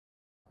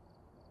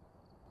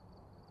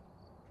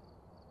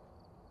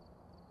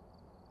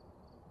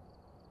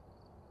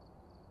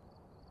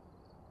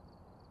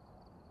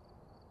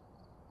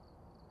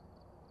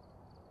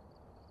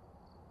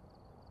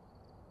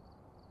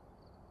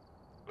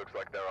Looks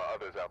like there are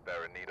others out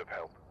there in need of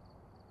help.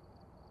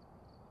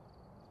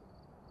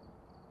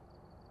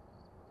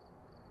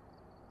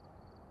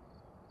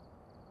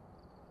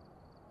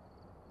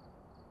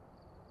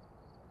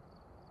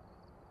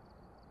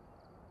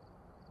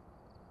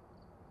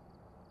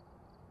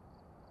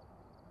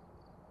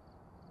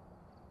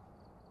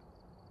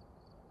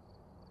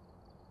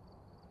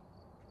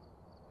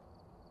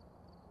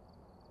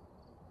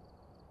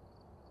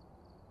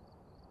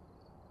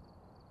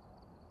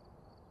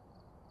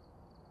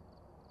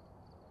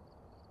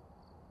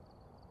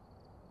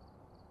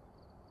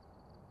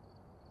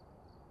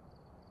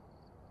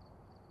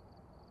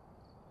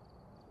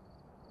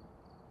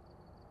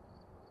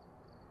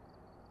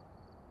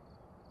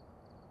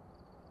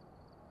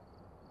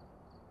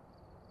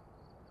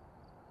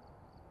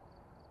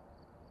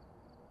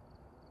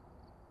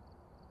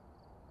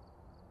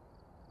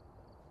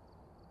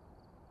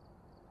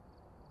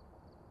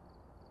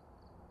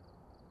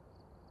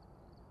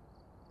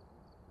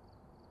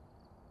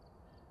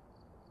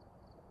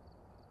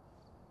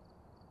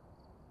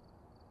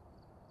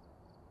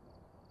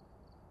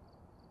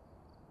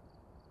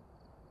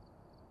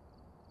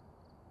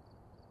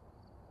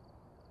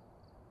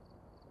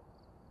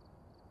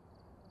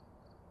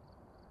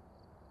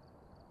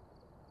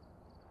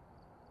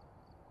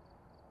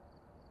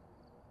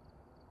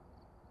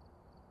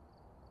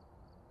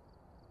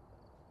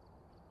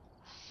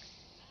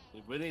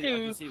 Winnie, I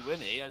can see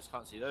Winnie, I just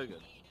can't see Logan.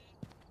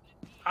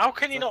 How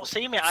can you not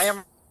see me? I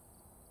am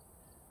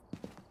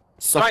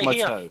Suck right my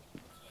here. toe.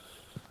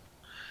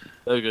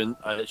 Logan,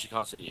 I literally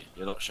can't see you.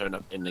 You're not showing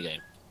up in the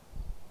game.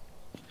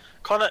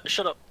 Connor,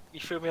 shut up.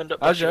 You threw me under.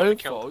 That's You your got me own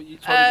killed. fault. You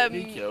tried to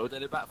get me killed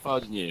and it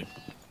backfired on you.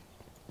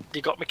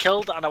 You got me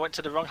killed and I went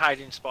to the wrong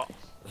hiding spot.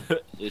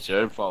 It's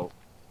your own fault.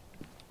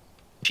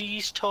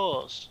 Cheese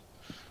toes.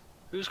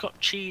 Who's got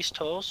cheese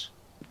toes?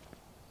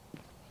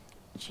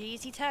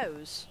 Cheesy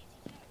toes.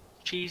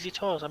 Cheesy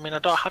toes. I mean, I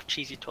don't have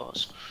cheesy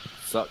toes.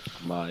 Suck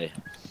my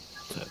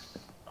toe.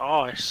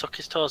 Oh, I suck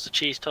his toes, the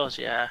cheese toes,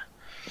 yeah.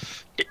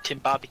 Dipped in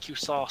barbecue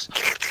sauce.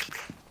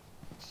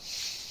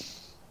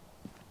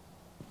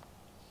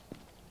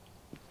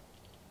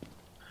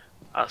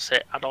 That's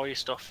it. Add all your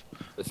stuff.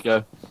 Let's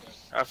go.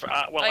 I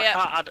can't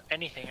add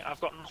anything.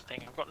 I've got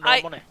nothing. I've got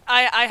no money.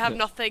 I have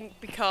nothing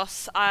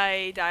because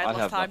I died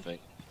last time. Nothing.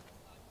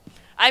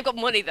 I've got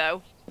money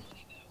though.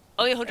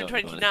 Only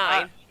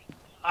 129.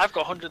 I've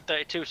got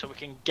 132, so we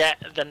can get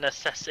the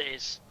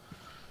necessities.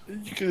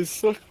 You can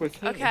suck my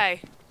toe.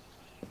 Okay.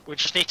 We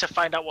just need to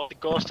find out what the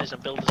ghost is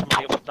and build his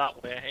money up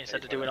that way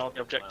instead of doing all the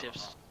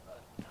objectives.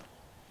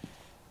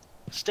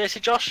 Stacey,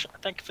 Josh,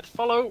 thank you for the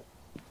follow.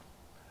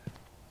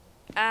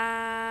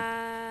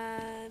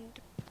 And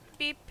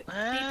beep, beep.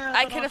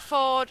 I can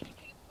afford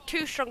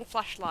 2 strong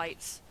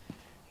flashlights,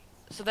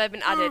 so they've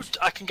been added.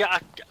 I can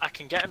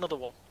get another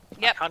one.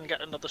 Yep. I can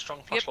get another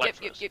strong flashlight.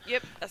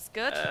 Yep. That's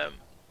good.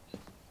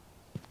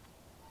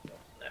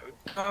 There we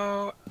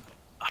go.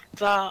 Add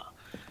that.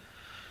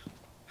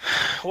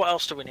 What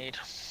else do we need?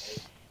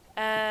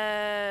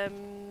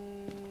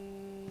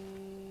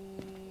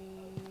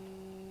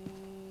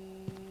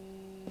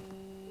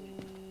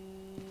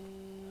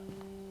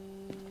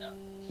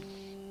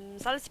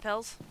 Sanity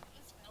pills.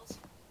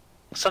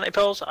 Sanity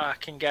pills. I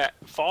can get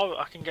 4.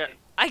 I can get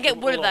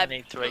one of them.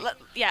 Need 3.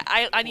 Yeah,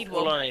 I need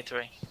one. We'll only need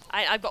 3.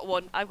 I've got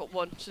one.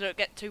 So don't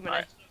get too many.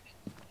 Right.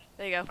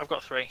 There you go. I've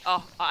got 3.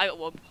 Oh, I got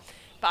 1,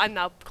 but I'm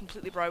now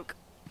completely broke.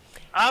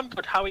 I'm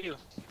good. How are you?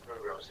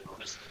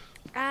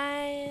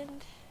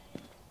 And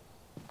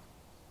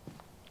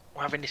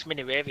we're having this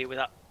mini ravey with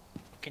that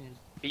fucking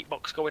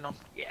beatbox going on.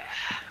 Yeah.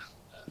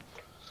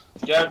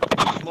 Yeah.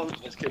 Come on,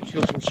 let's kill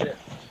some shit.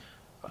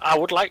 I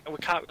would like. We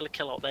can't really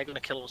kill out. They're gonna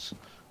kill us.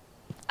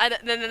 No.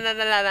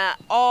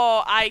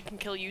 Or I can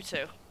kill you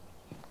too.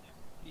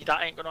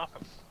 That ain't gonna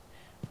happen.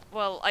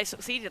 Well, I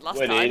succeeded last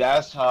Winnie, time.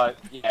 last time.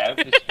 Yeah,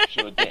 because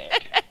you're a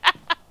dick.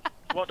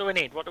 What do we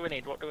need?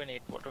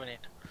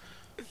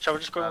 Shall we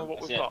just go with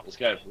what we've got? Let's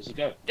go.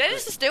 Yeah,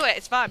 let's just do it.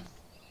 It's fine.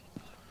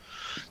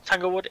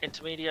 Tanglewood,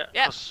 intermediate.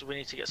 Yep. Because we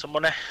need to get some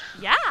money.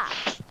 Yeah.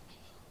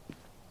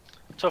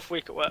 Tough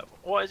week at work.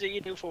 What is it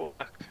you do for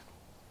work?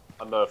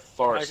 I'm a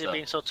forester. Why is it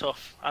being so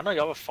tough? I know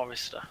you're a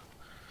forester.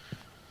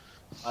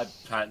 I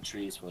plant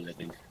trees for a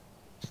living.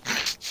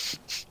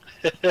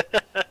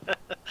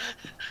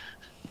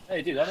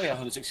 Hey, dude, I make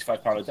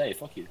 £165 a day.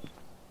 Fuck you.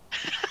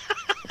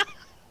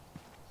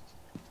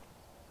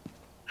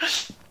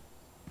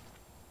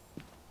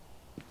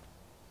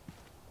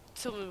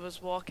 Someone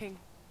was walking.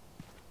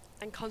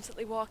 And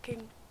constantly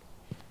walking.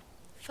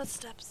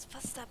 Footsteps.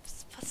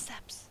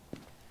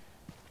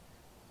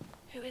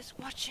 Who is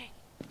watching?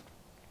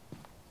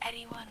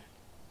 Anyone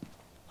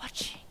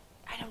watching?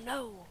 I don't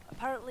know.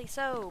 Apparently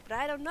so, but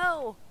I don't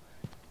know.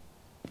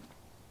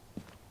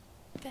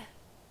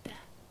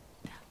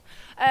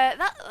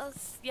 That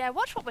was, yeah,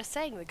 watch what we're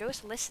saying. The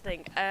ghosts are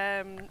listening.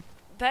 They're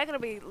going to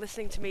be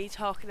listening to me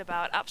talking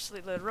about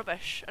absolute load of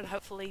rubbish and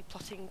hopefully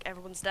plotting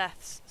everyone's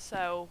deaths.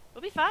 So,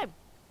 we'll be fine.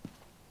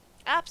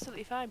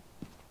 Absolutely fine.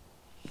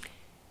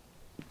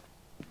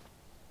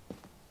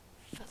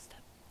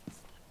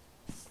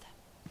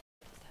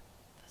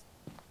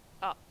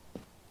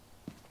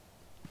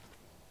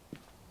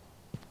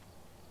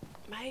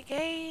 My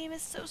game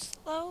is so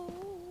slow.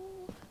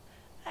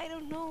 I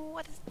don't know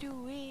what it's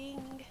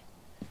doing.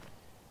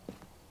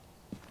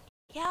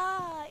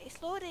 Yeah,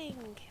 it's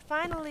loading.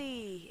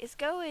 Finally, it's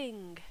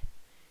going.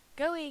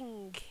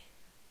 Going.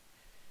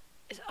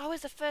 It's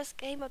always the first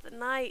game of the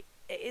night.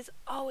 It is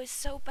always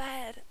so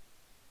bad.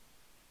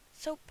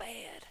 So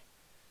bad.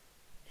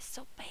 It's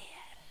so bad.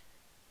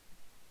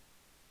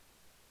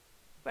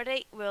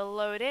 Ready? We'll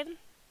load in,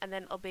 and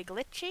then it'll be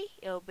glitchy.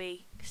 It'll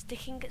be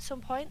sticking at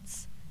some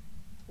points.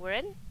 We're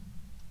in.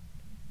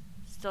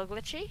 Still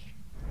glitchy.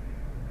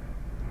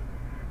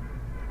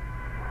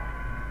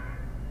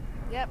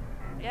 Yep.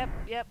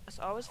 It's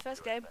always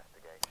first game.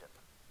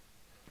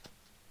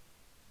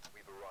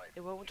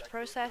 It won't want to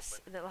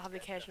process, and it'll have the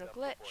occasional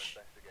glitch.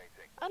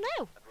 Oh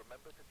no!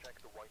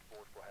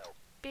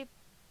 Beep.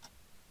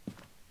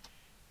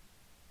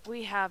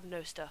 We have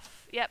no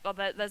stuff. Yep, oh,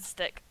 there's a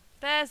stick.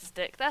 There's a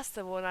stick. That's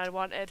the one I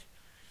wanted.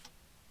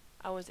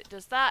 And once it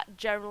does that,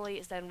 generally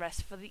it's then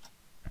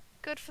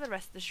good for the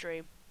rest of the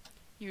stream.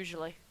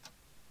 Usually.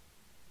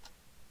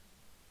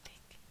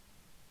 Tick,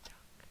 tock,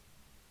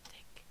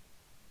 tick,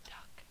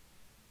 tock,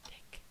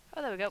 tick.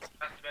 Oh, there we go.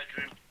 That's the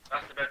bedroom.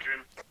 That's the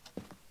bedroom.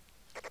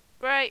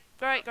 Great.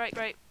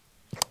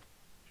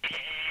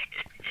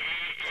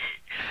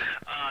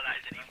 Oh, that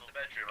is an evil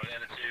Bedroom on the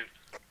other two.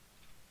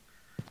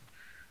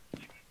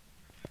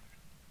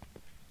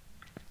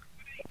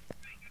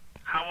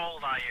 How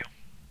old are you?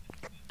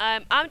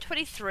 I'm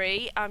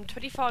 23. I'm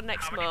 24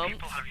 next How many month.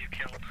 people have you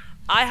killed?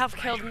 I have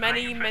killed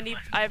many people.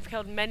 Are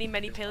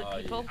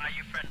people. Are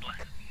you friendly?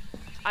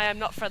 I am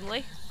not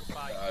friendly.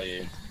 Goodbye. Are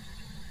you?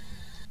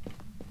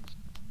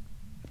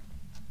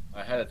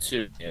 I had a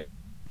 2. Yeah.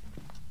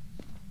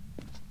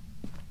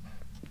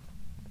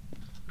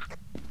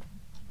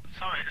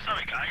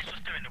 Sorry guys,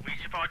 just doing the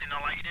Ouija board, you know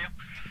like you do.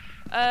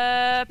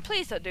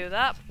 Please don't do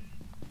that.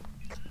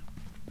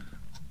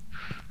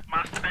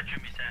 Master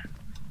bedroom, you say?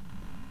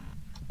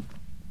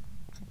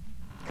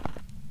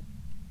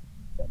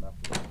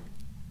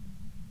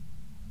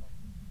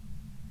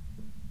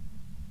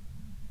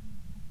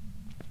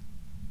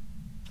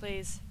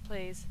 Please.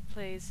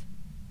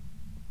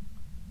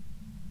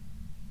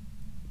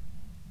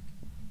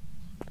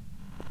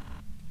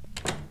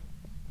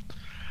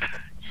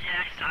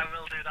 Yes, I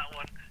will do that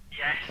one.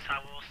 Yes, I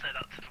will say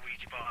that to the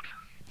Ouija board.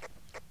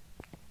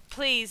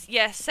 Please,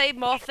 yes, say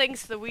more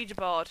things to the Ouija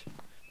board.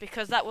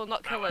 Because that will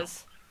not kill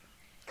us.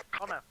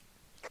 Connor,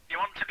 do you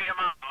want to be a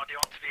man or do you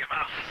want to be a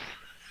mouse?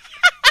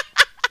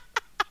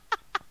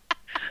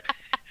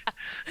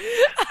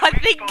 I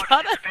think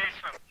Connor... in the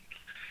basement.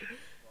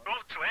 Go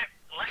up to it,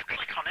 left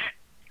click on it,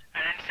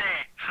 and then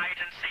say hide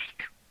and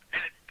seek,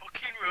 and then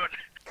fucking run.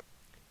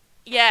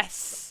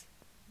 Yes.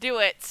 Do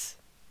it.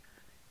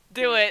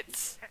 Do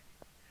it.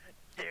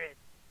 Do it.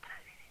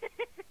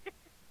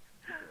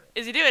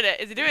 Is he doing it?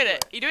 Is he doing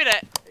it? You doing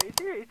it?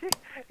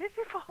 Is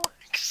it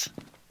bollocks?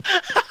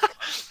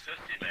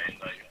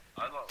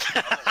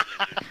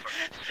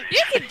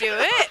 You can do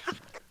it. You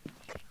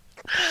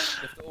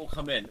have to all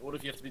come in. All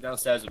of you have to be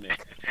downstairs with me.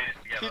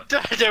 You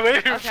died away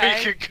from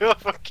Okay. you can go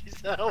fuck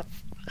yourself.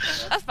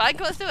 That's fine.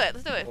 Come on, let's do it.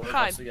 Let's do it. All of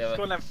Fine. us together.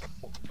 Go on then.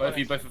 Both of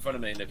you, both in front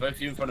of me. No, both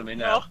of you in front of me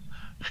now.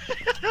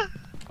 No.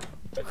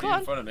 Both of Come you on.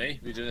 in front of me.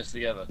 We're doing this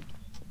together.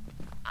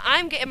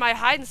 I'm getting my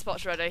hiding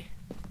spots ready.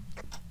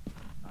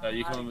 No,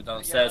 you come in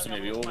downstairs with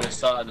me. We're all going to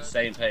start on the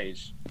same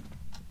page.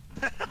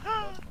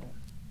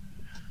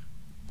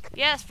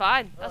 Yeah, that's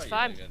fine. Oh, That's you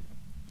fine. again.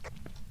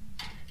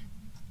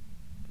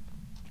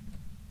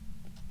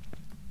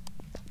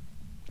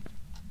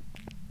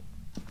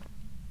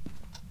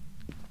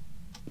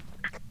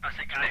 That's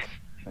it, guys.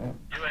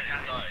 You went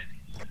inside.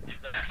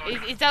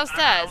 He's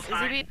downstairs.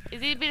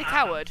 Is he being a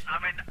coward?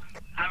 I'm in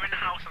the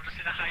house. I'm just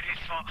in a hiding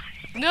spot.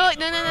 No.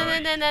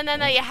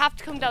 You have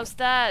to come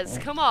downstairs.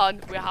 Come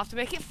on. We have to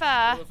make it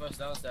fair. All of us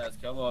downstairs.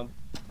 Come on.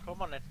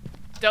 Come on then.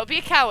 Don't be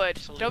a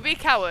coward. Don't be a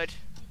coward.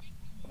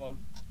 Come on.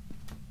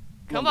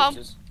 Come on.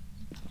 bitches.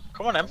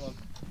 Come on then. Come on.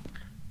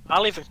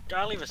 I'll leave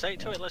a sight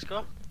to it. Let's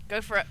go.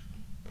 Go for it.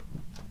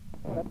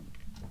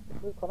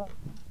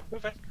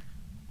 Move in.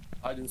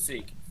 Hide and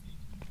seek.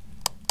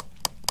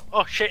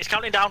 Oh shit! It's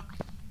counting down.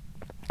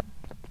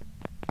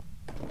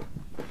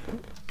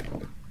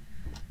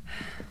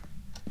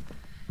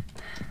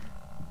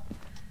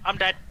 I'm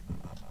dead.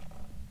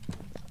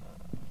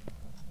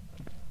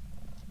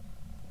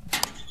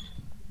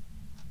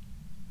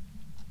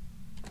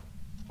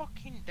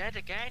 Fucking dead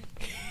again.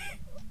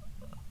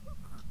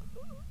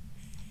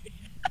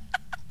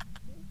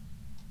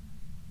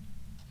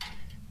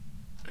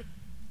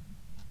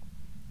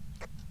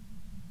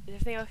 Is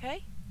everything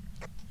okay?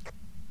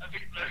 I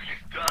think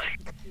Lucy's dying.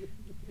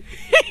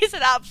 He's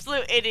an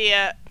absolute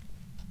idiot.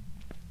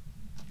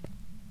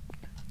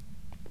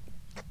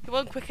 He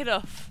wasn't quick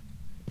enough.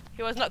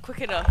 He was not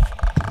quick enough.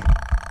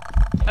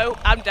 Oh,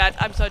 I'm dead.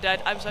 I'm so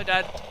dead. I'm so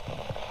dead.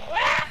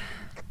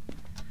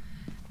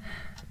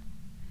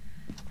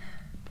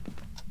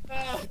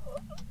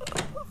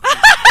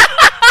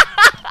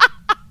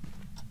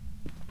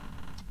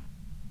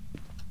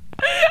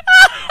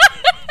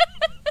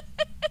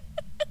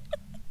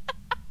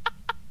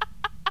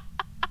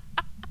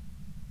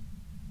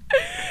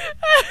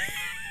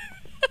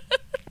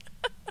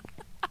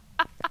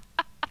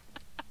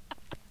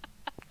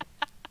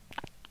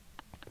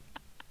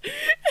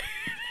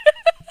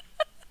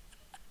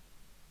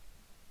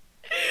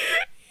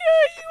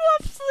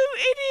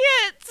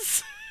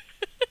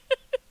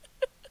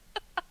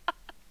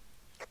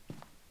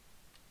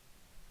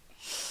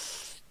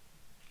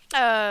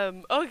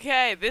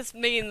 Okay, this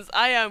means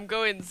I am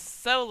going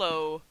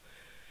solo.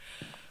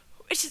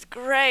 Which is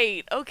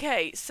great.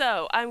 Okay,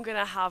 so I'm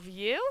gonna have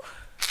you.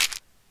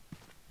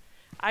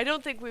 I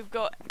don't think we've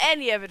got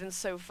any evidence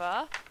so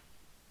far.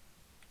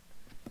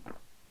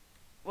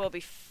 We'll be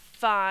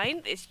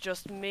fine. It's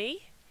just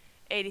me.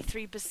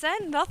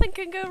 83%. Nothing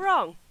can go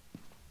wrong.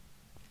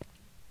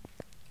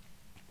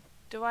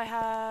 Do I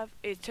have...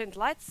 It turned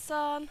lights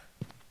on.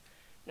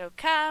 No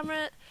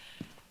camera.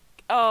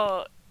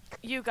 Oh,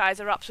 you guys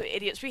are absolute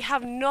idiots. We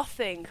have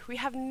nothing. We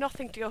have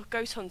nothing to go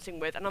ghost hunting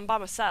with, and I'm by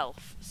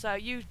myself. So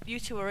you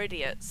two are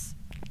idiots.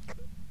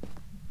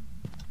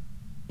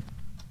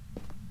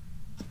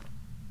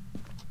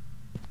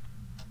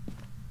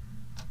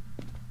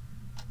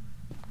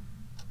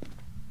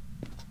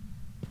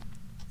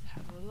 Let's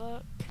have a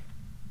look.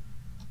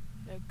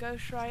 No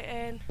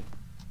ghostwriting.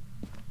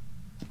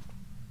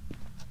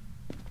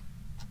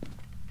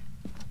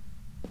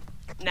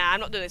 Nah,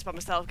 I'm not doing this by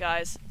myself,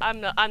 guys. I'm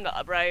not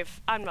that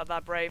brave. I'm not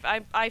that brave.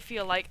 I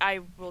feel like I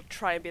will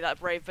try and be that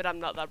brave, but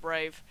I'm not that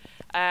brave.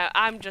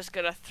 I'm just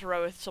gonna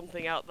throw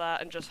something out there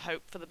and just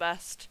hope for the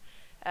best.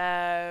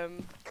 Yeah,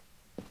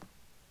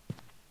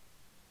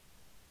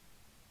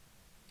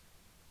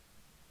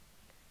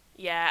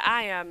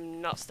 I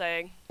am not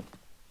staying.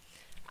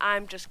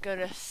 I'm just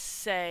gonna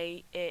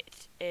say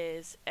it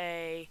is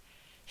a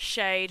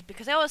shade,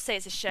 because I always say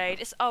it's a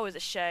shade. It's always a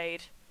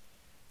shade.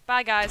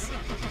 Bye, guys.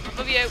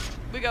 Love you.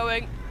 We're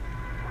going.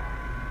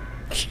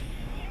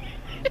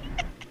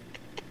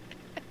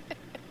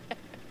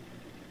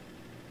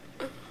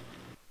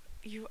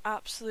 You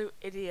absolute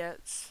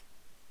idiots.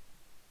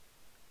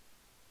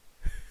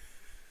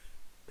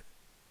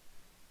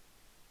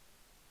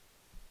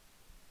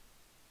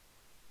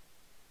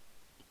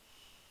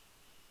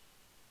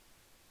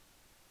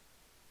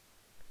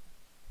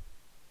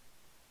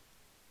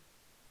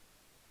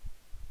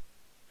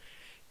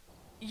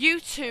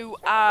 You two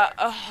are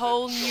a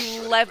whole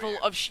new level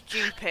of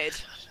stupid.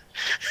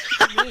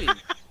 What do you mean?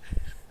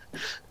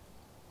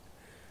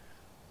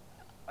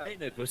 I ain't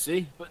no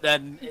pussy, but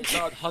then it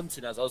started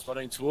hunting as I was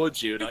running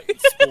towards you, and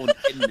it spawned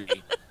in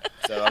me,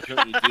 so I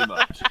couldn't really do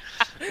much.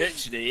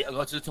 Literally, I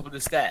got to the top of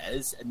the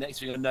stairs, and next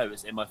thing I know,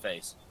 it's in my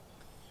face.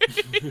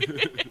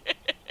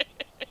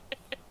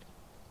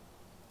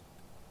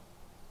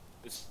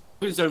 It's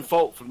his own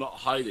fault for not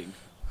hiding.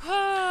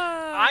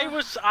 I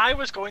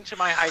was going to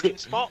my hiding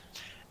spot.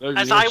 No,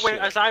 As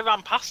I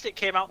ran past, it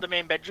came out the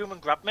main bedroom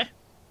and grabbed me.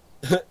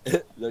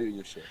 No,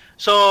 your shit.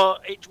 So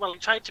it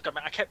tried to grab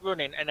me. I kept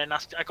running, and then I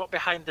got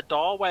behind the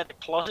door where the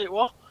closet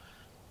was.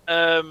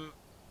 But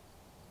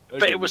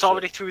it was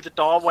already through the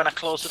door when I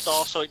closed the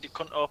door, so it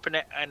couldn't open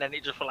it. And then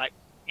it just was like,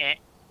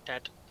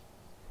 dead.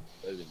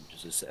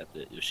 Just to set up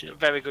your shit.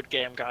 Very good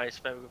game, guys.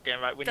 Very good game.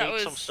 Right, we need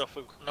some stuff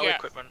with no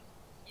equipment.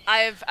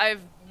 I've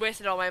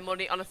wasted all my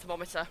money on a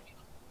thermometer.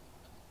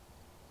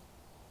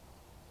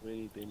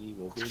 I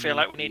feel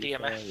like we need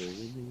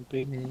EMF.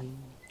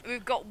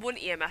 We've got one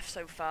EMF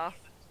so far.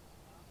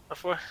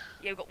 Have we?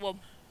 Yeah, we've got one.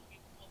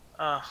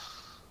 Have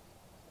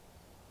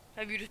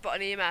you just bought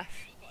an EMF?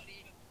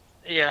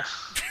 Yeah.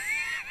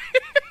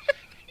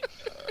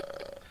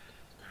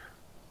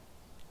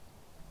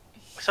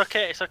 It's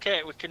okay. It's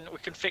okay. We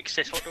can fix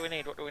this. What do we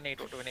need? What do we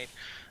need? What do we need?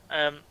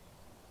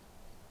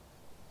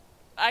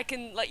 I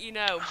can let you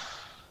know.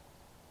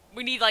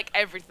 We need like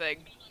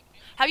everything.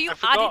 Have you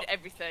added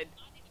everything?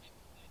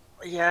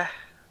 Yeah.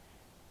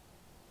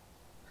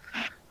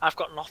 I've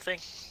got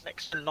nothing.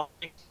 Next to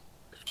nothing.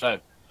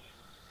 So.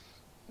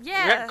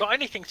 Yeah. We haven't got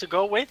anything to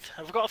go with.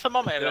 Have we got a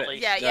thermometer at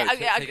least? Yeah,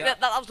 No,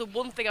 that was the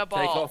one thing I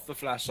bought. Take off the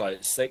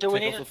flashlights. Take off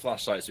the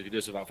flashlights. We can do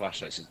this without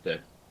flashlights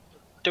instead.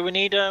 Do we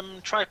need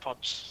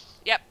tripods?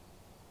 Yep.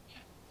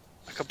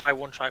 I could buy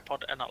one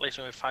tripod and that leaves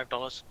me with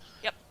 $5.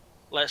 Yep.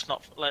 Let's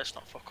not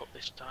fuck up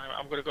this time.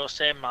 I'm gonna go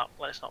same map.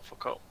 Let's not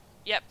fuck up.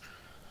 Yep.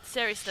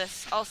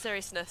 Seriousness. All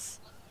seriousness.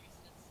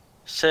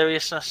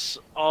 Seriousness.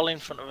 All in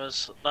front of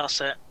us. That's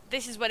it.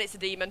 This is when it's a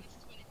demon.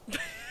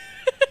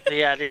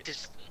 Yeah, it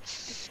is.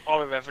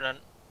 All irreverent.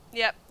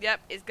 Yep.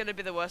 It's gonna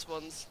be the worst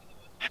ones.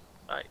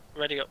 Right,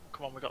 ready up.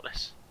 Come on, we got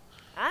this.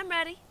 I'm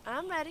ready.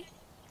 I'm ready.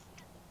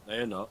 No,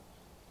 you're not.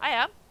 I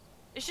am.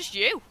 It's just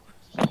you.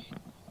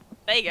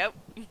 There you go.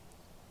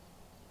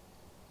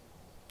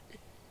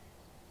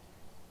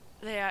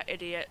 They are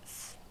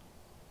idiots.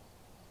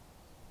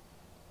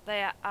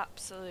 They are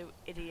absolute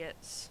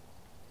idiots.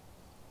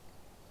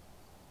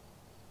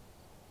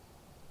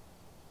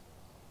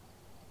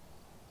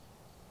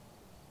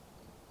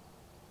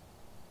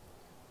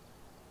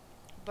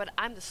 But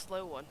I'm the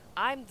slow one.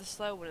 I'm the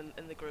slow one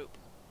in the group.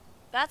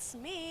 That's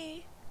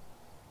me.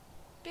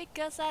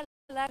 Because I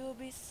like to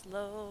be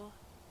slow.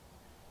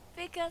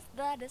 Because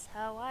that is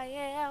how I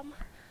am.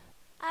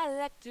 I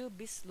like to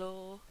be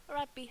slow,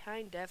 right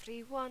behind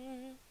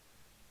everyone.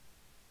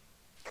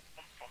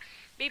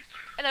 Beep.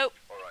 Hello.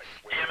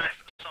 Alright,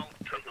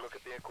 take a look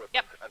at the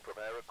equipment and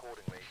prepare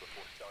accordingly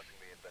before starting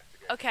the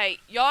investigation. Okay,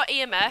 your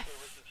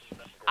EMF.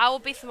 I will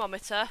be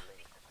thermometer.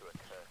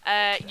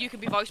 You can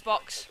be voice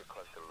box.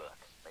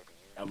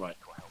 I'm right.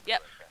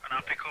 Yep. and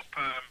I'll pick up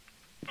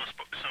those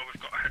books so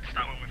we've got a head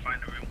start when we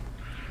find the room.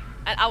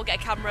 And I'll get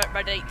a camera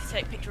ready to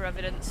take picture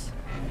evidence.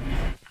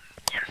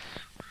 Yes.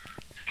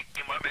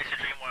 Teamwork makes a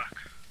dream work.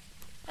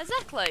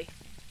 Exactly.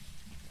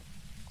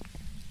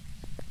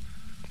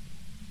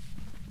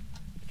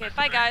 Okay,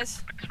 bye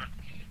guys.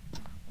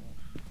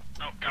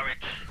 No, garage.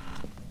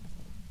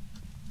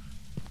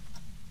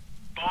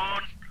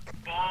 Born,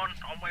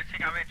 on way to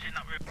garage in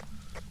that room.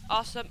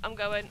 Awesome, I'm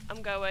going.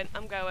 I'm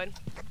coming.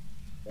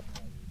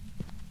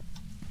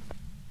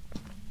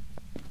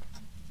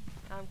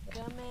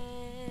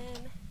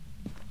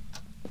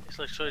 It's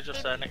literally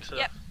just there next to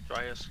Yep. the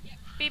dryers.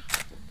 Beep.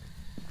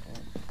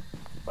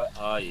 Where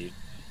are you?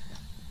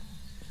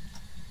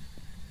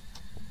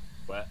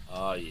 Where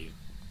are you?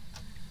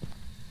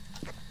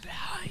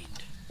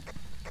 Behind.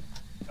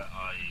 Where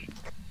are you?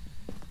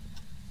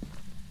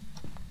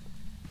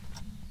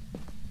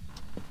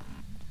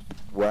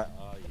 Where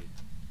are you?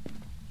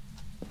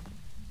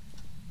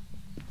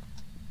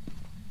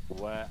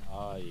 Where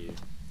are you?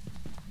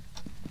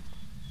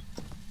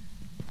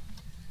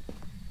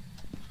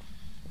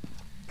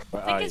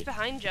 Where I think are it's you?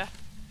 behind you.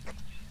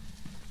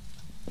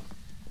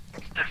 My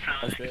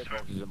Definitely. spirit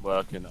box isn't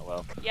working that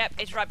well. Yep,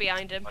 it's right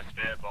behind him. My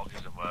spirit box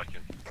isn't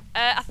working.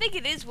 I think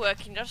it is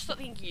working, I just don't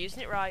think you're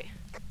using it right.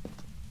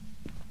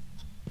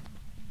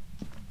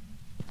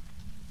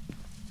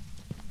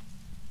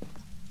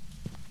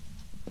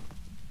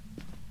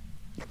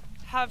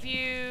 Have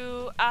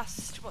you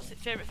asked what's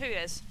its favourite food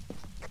is?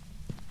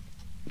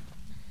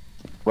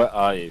 Where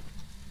are you?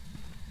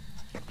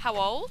 How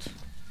old?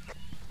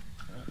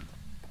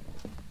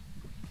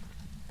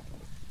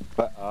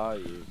 Where are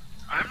you?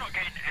 I'm not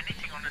getting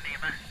anything on an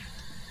EMF.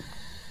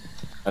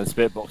 And the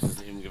spirit box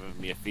isn't even giving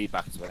me a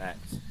feedback to an X.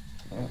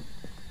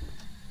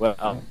 Where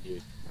are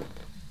you?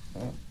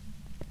 Can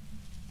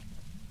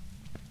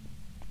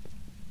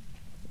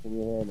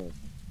you hear me?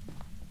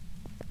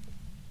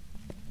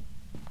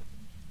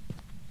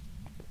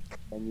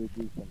 Can you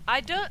do something?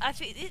 I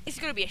think it's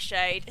gonna be a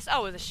shade. It's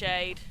always a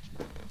shade.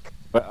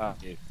 Where are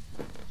you?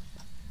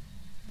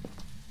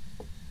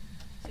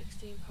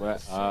 16.6, Where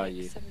are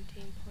you?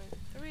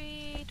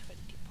 17.3,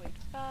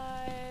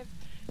 20.5,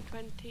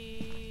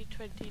 20,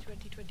 20,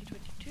 20, 20,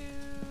 22,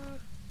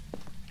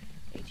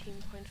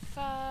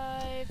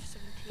 18.5,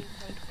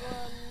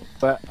 17.1,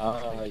 Where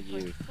are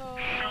you? 20.4.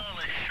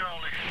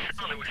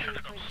 Surely we should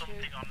have got 17.2.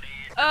 something on the...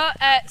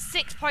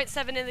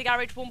 6.7 in the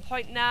garage,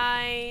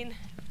 1.9,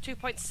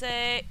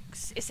 2.6,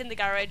 it's in the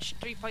garage,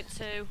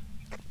 3.2,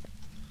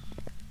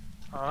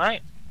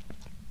 Alright.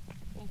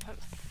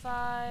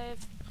 1.5.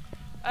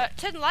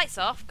 Turn the lights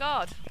off,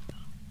 God.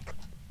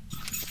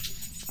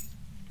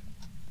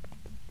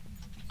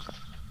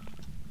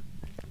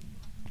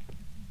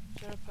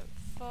 Zero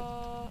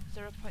 0.4,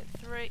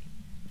 0.3.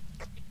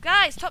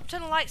 Guys,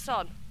 turn the lights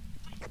on.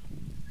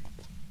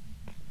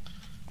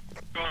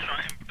 Goes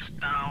right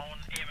down,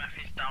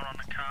 EMF is down on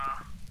the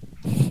car.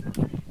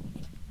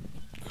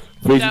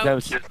 Freezing No.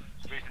 temperatures.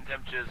 Freezing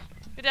temperatures.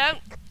 We don't.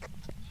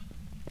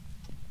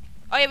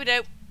 Oh yeah, we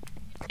do.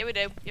 Yeah, we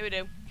do. Yeah, we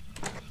do.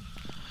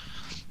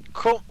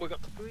 Cool, we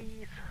got the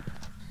breeze.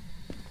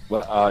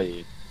 Where are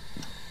you?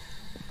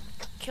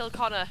 Kill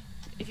Connor.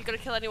 If you're gonna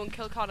kill anyone,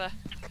 kill Connor.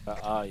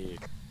 Where are you?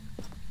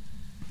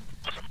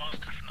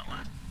 Most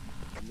definitely.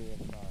 Give me a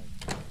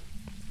sign.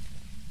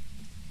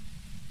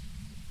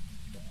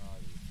 Where are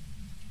you?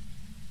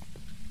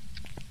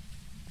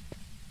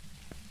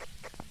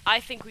 I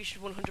think we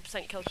should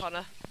 100% kill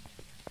Connor.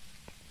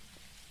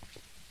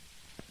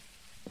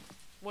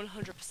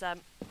 100%. I'm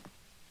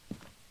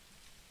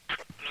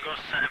gonna go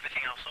set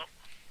everything else up.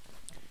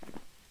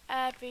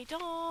 Every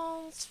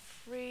dawn's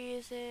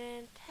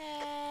freezing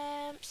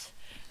temps.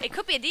 It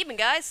could be a demon,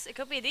 guys. It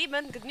could be a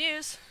demon. Good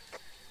news.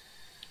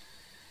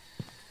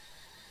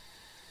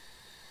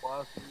 What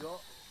else have you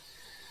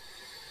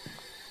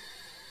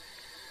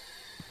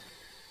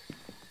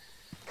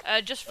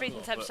got? Just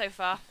freezing temps so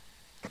far.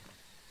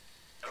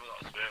 Haven't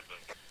got a spirit book.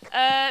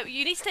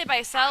 You need to stay by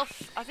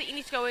yourself. I think you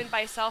need to go in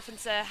by yourself and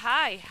say,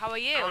 hi, how are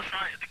you? Whoever's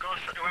got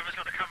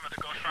the camera,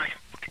 the ghost right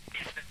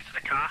into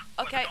the car.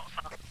 where the Okay. dots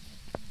are.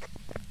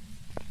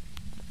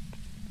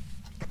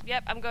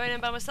 Yep, I'm going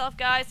in by myself,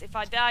 guys. If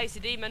I die, it's a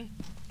demon.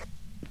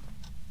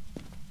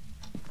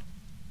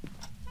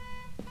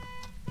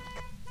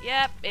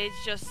 Yep,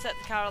 it's just set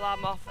the car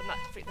alarm off and that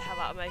freaked the hell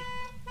out of me.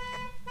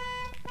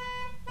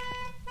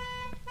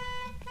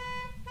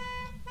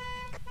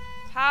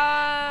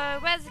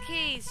 Where's the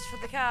keys for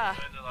the car?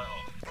 Turn the light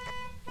off.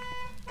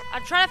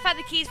 I'm trying to find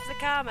the keys for the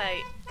car,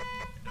 mate.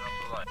 Turn off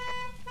the light.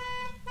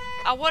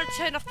 I want to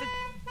turn off the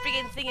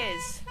friggin'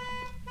 thingies.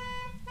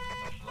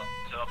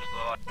 Turn off the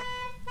light.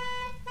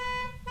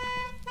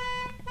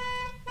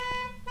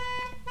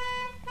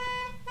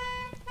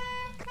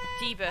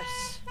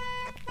 Debus.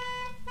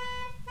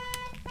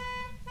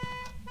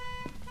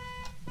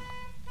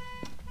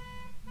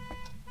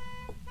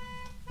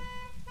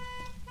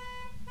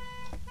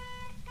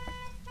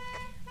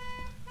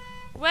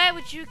 Where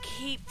would you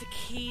keep the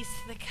keys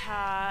to the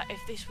car if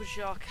this was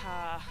your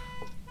car?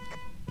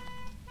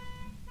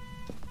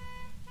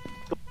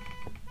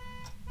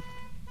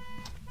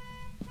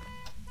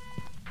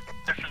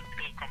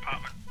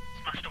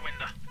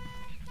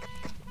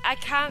 I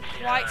can't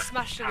quite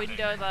smash the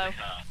window though.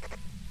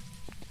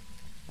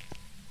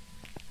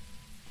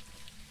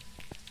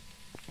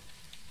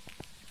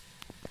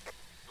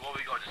 What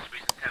we got, just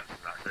squeeze some temps and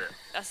that's it.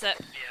 That's it.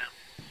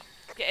 Yeah.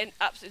 Getting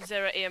absolute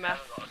zero EMF. I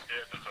haven't got a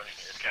spirit book or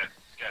anything. Let's go.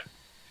 Let's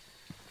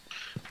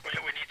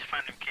go. We need to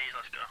find them keys,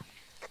 let's go.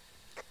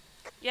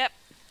 Yep.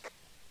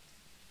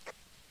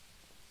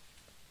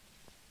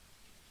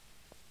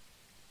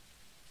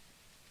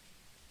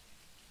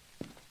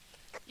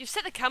 You've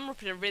set the camera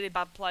up in a really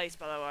bad place,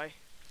 by the way.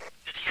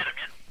 Did you get them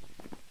yet?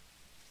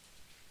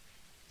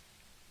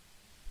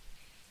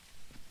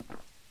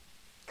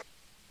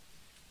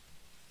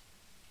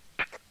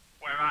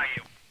 Where are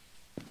you?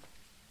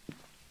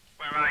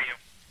 Where are you?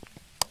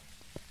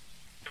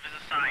 Give us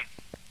a sign.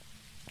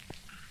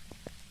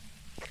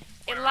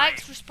 It Where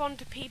likes are to respond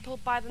to people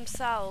by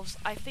themselves.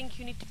 I think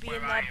you need to be Where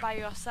in are there you? by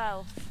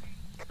yourself.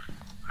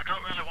 I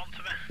don't really want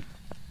to be.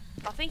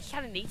 I think you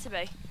kind of need to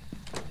be.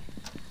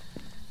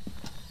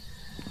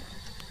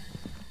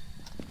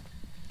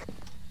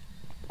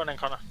 Come on then,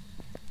 Connor.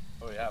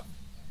 Oh, we have.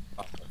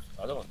 Oh,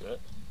 I don't want to do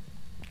it.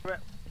 Do it.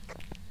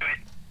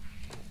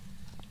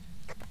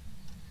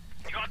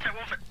 You gotta take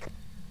one for...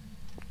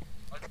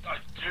 I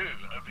do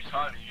every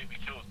time you get me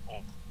killed.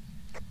 Oh.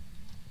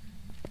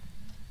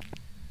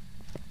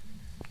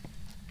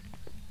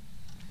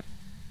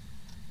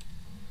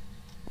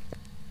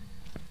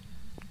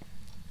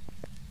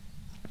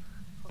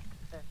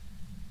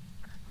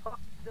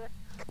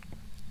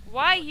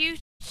 Why are you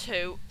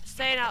two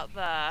staying out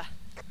there?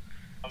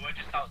 And we're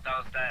just out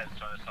downstairs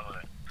trying to summon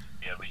it.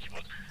 Yeah, Ouija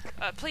board.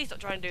 Please don't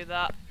try and do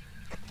that.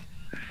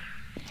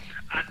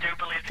 I do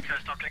believe the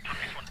cursed object on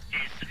this one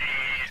is a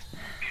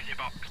music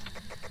box.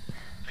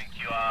 I think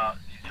you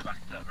need to go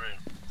back to that room.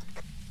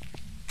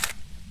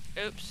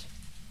 Oops.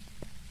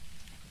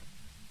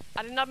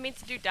 I did not mean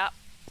to do that.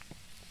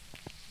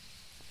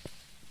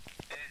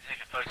 You need to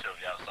take a photo of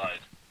the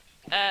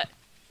outside.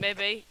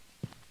 Maybe.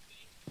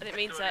 I didn't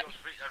mean to. Have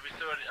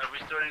we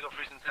still only got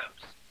freezing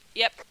temps?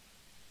 Yep.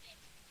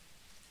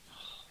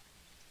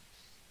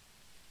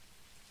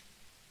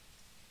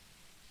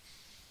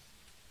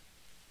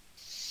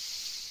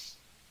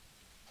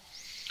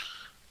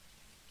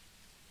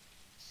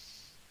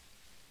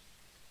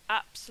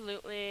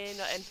 Absolutely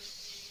nothing.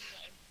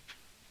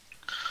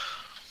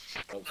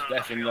 Oh,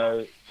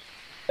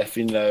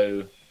 definitely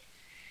no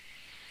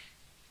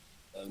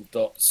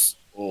dots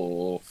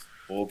or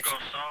orbs. Ghost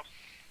orb.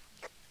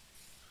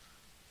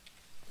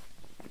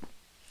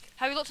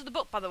 Have you looked at the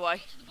book, by the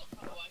way?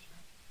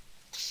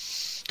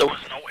 There was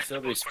no way.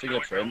 Still these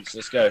fingerprints.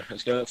 Let's go.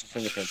 Let's go look for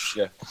fingerprints.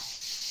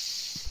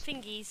 Let's go.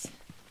 Fingies.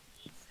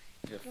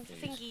 Yeah, Looking for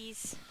please.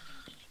 fingies.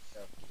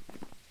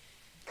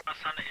 My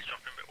sanity's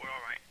dropping, but we're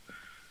alright.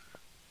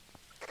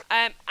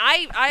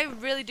 I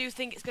really do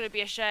think it's going to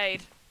be a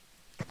shade.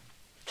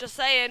 Just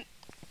saying.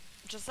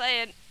 Just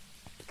saying.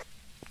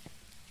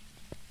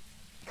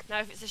 Now,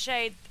 if it's a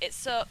shade, it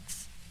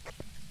sucks.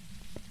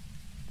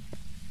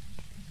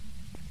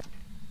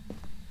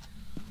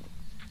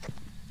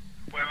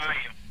 Where are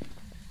you?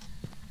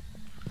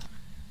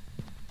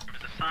 Give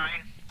us a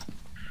sign.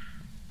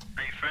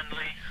 Are you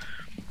friendly?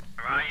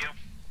 Where are you?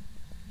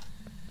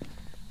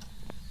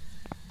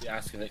 You're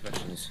asking it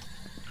questions.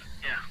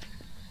 Yeah.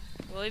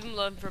 We'll leave him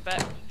alone for a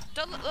bit.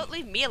 Don't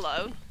leave me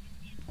alone.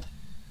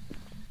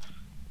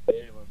 Yeah,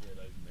 it won't be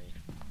alone with me.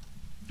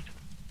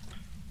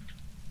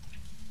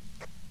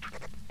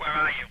 Where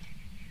are you?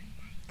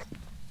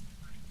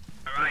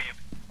 Where are you?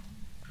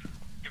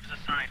 Give us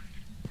a sign.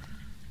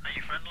 Are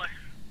you friendly?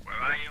 Where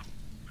are you?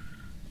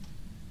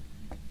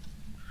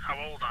 How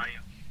old are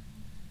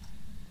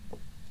you?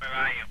 Where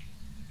are you?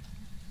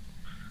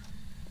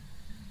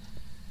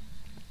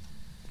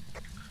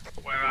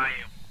 Where are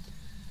you?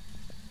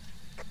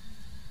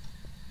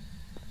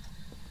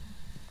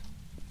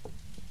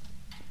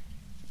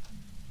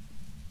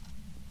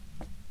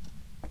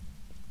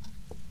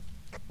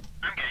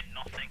 I'm getting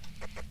nothing.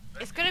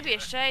 It's going to be a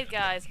shade,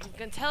 guys.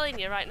 I'm telling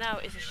you right now,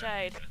 it's a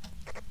shade.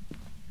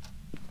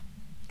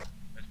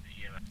 That's the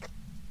EMF.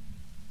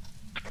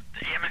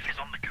 The EMF is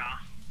on the car.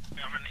 We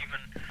haven't even...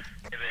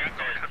 Yeah,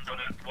 but it says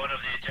one of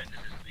the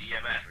ejectors is the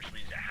EMF, which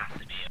means it has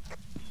to be.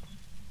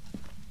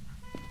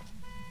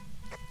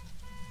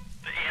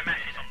 The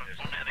EMF is on the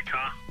bonnet of the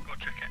car. Go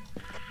check it.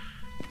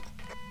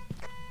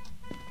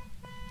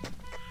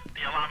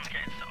 The alarm's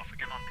getting set off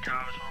again on the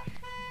car as well.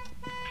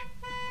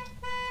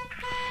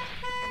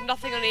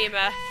 Nothing on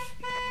EMF.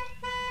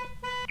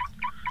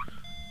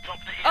 Drop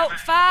the EMF. Oh, on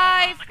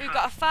 5! the We've car.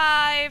 got a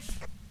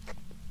 5.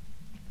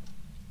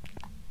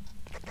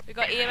 We've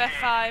got It's a EMF shade,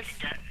 5. you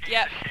can get-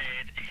 Yep. It's a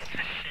shade. It's a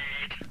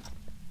shade.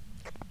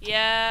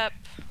 Yep.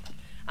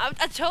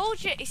 I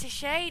told you, it's a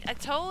shade. I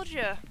told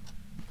you.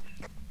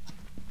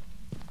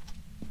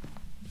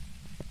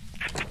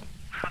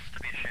 Has to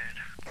be a shade.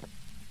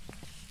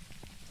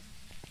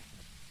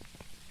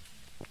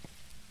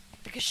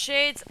 Because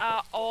shades are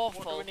What do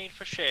awful. we need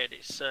for shade?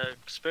 It's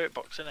spirit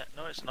box, isn't it?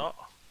 No, it's not.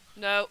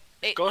 No,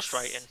 it's...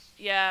 ghostwriting.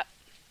 Yeah.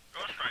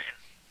 Ghostwriting.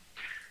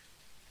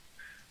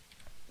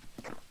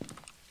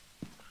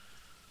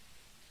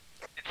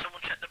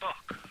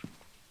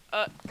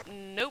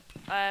 Nope.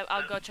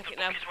 I'll go check it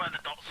now. The book is where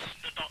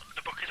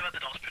the book is where the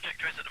dots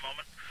projector is at the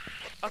moment.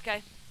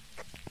 Okay.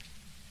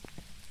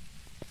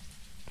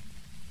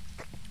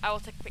 I will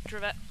take a picture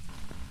of it.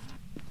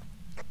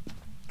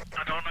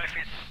 I don't know if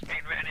it's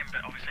been written in,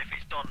 but obviously if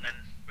it's done, then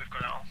we've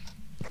got it all.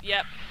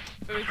 Yep.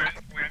 We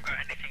haven't got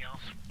anything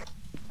else.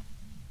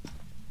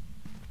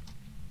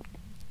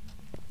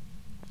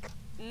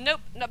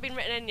 Nope, not been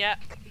written in yet.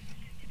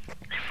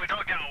 If we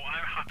don't get out,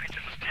 I'm happy to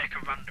just take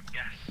a random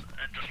guess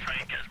and just try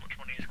and get as much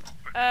money as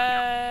quickly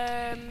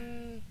as we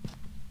can.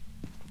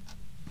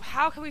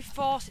 How can we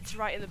force it to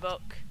write in the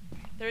book?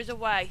 There is a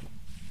way.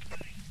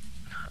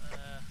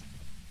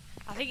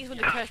 I think it's one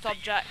of the cursed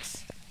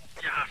objects.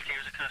 You have to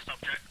use a cursed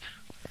object.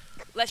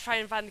 Let's try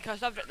and find the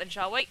cursed object then,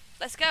 shall we?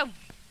 Let's go.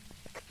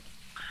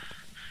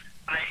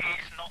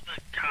 It's not the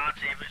cards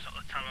either, it's not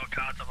the tarot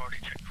cards, I've already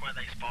checked where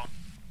they spawn.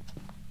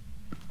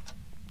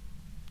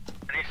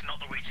 And it's not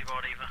the Ouija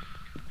board either.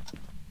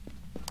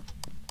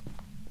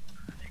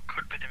 It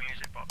could be the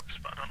music box,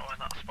 but I don't know when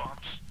that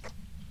spawns.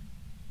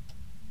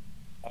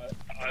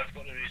 I've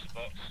got the music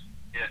box.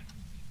 Yeah.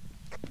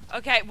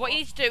 Okay, what you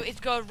need to do is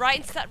go right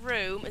into that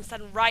room and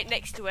stand right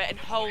next to it and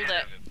hold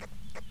it.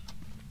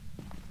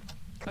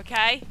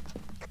 Okay?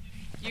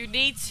 You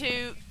need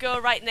to go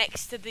right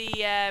next to the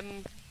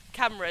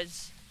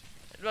cameras.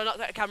 Well, not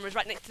the cameras,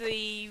 right next to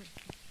the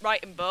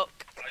writing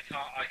book.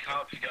 I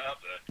can't pick it up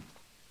there.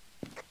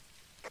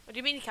 What do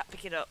you mean you can't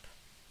pick it up?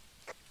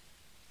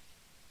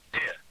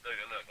 Here,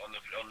 look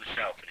on the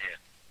shelf in here.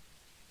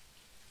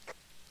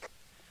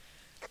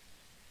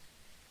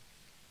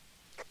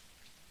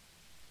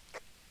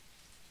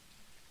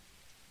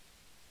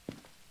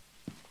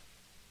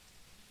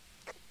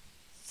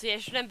 So yeah,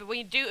 just remember, when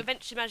you do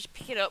eventually manage to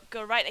pick it up,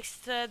 go right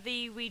next to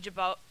the Ouija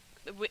board,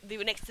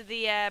 next to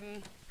the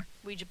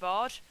Ouija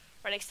board,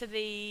 right next to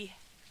the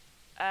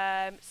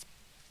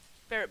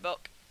spirit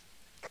book.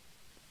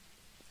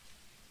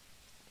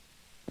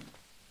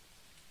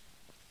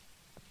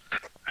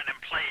 And then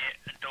play it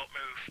and don't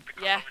move,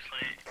 because Yeah.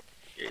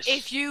 obviously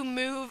If you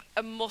move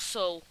a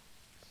muscle,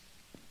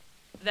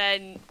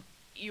 then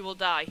you will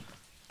die.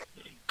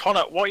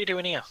 Connor, what are you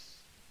doing here?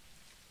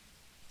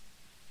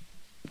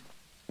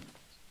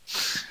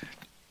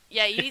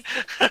 Yeah, you need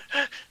to...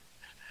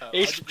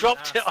 He's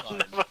dropped it on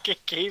the fucking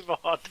keyboard.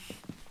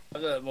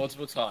 I've done it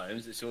multiple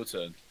times. It's your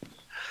turn.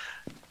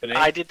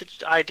 I did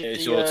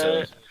It's your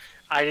turn.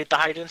 I did the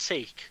hide and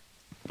seek.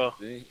 Oh.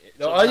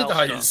 No, I did the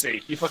hide and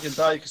seek. You fucking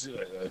died because it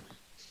went though.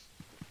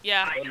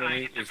 Yeah.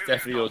 It's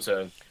definitely your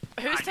turn.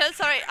 Whose turn?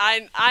 Sorry,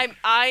 I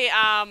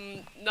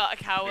am not a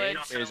coward.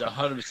 It is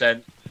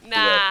 100%.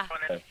 Nah.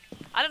 Okay.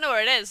 I don't know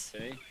where it is.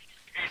 Ready?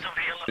 it's over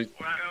here, look,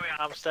 where are we at?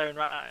 I'm staring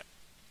right at it.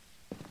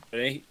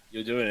 Ready?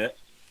 You're doing it.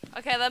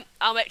 Okay then,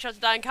 I'll make sure to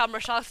die on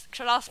camera. Shall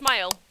I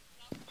smile?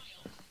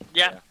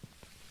 Yeah.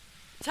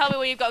 Tell me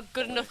when you've got a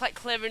good enough, like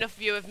clear enough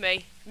view of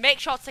me. Make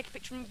sure to take a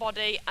picture of my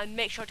body and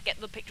make sure to get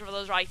the picture of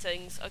those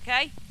writings,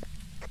 okay?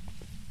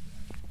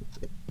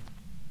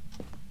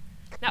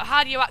 Now,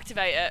 how do you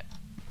activate it?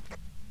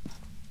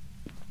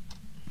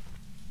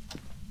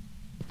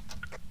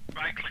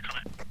 Right click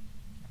on it.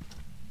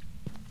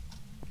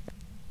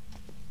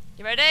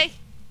 You ready?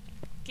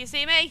 Can you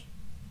see me?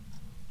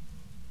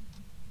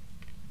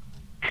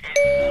 It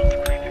is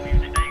the creepy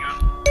music, there you go.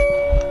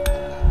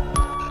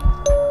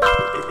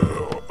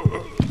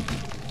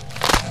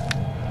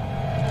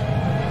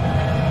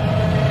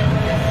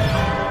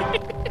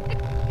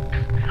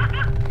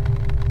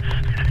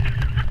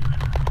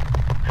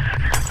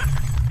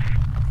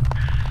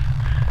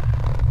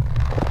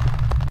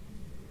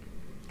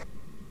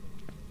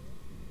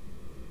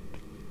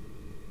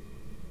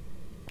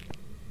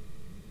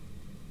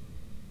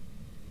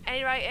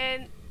 Any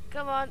writing?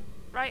 Come on,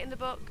 write in the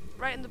book.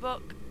 Write in the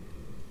book.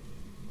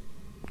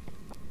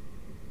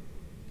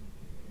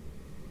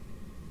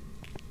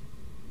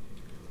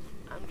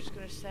 I'm just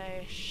gonna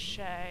say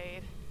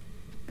shade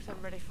because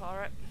I'm ready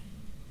for it.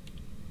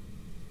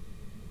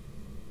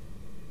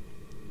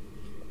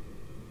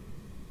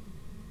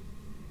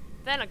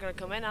 They're not gonna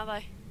come in, are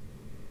they?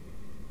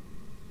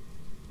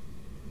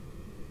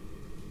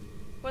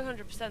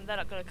 100% they're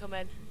not gonna come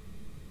in.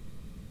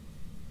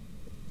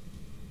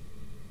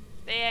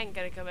 They ain't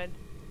gonna come in.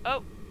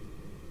 Oh!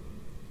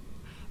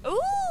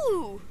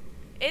 Ooh!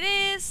 It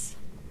is!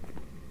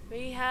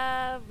 We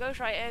have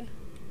ghostwriting.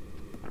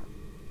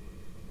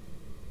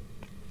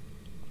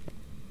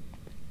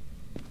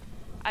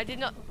 I did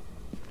not...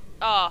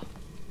 Oh.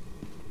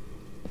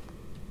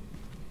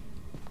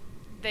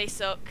 They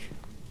suck.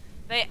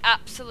 They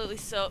absolutely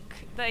suck.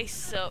 They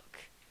suck.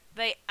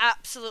 They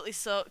absolutely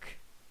suck.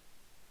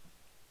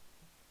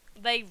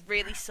 They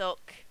really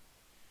suck.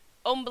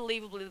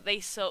 Unbelievably, they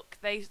suck.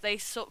 They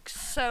suck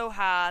so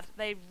hard.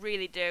 They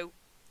really do.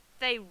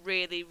 They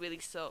really, really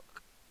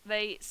suck.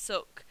 They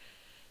suck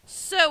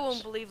so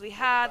unbelievably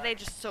hard. They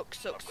just suck.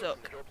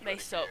 They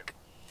suck.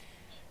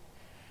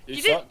 You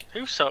You suck?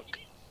 Who suck?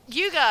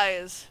 You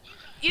guys.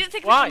 You didn't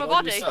take Why? it from my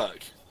Why do you body.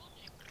 suck?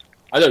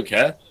 I don't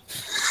care.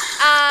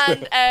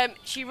 And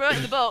she wrote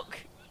in the book.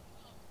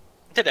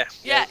 Did it?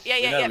 Yeah.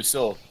 We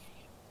saw.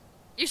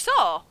 You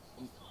saw?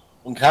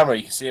 On camera,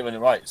 you can see it when it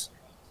writes.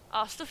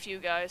 Oh, stuff you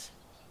guys.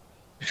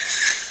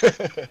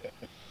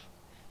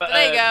 But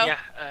there you go.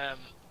 Yeah,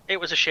 it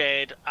was a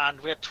shade, and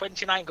we had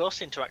 29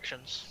 ghost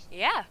interactions.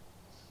 Yeah.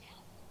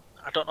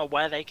 I don't know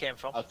where they came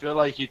from. I feel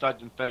like you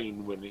died in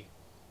vain, Winnie.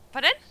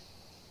 Pardon?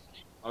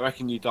 I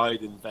reckon you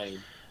died in vain.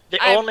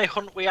 The I only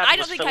hunt we had don't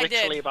was think for I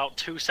literally did. about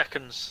 2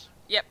 seconds.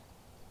 Yep.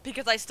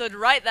 Because I stood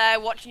right there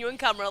watching you on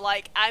camera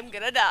like, I'm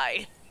gonna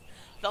die.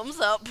 Thumbs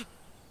up.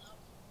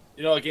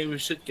 You know what game we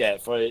should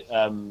get for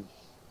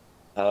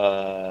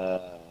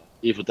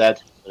Evil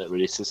Dead when it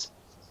releases?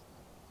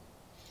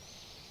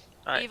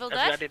 Right, Evil have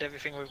Dead? you added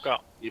everything we've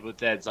got? Evil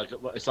Dead's like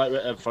it's like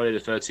Friday the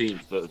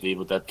 13th, but with the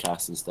Evil Dead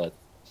cast instead.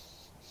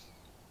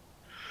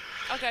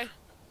 Okay.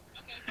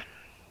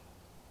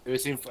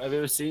 Have you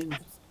ever seen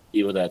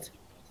Evil Dead?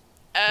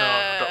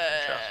 I don't think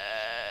so.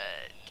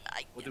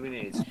 What do we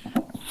need?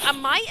 I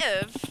might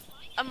have.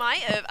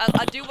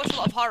 I do watch a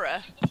lot of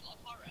horror.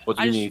 What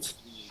do you need?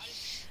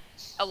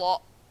 A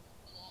lot.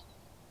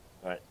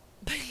 Right.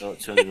 No,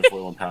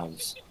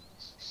 £241.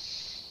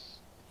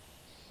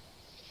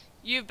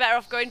 You're better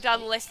off going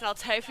down the list and I'll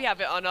tell you if you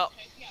have it or not.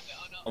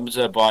 I'm just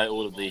gonna buy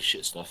all of these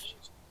shit stuff.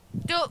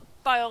 Don't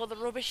buy all the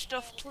rubbish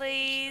stuff,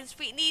 please.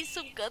 We need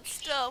some good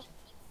stuff.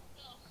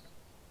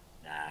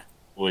 Nah.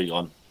 Where you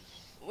gone?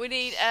 We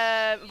need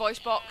voice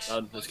box.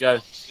 Let's go.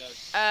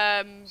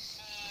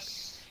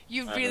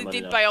 You I really have no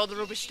did money buy all the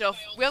rubbish stuff.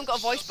 We haven't got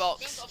a voice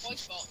box.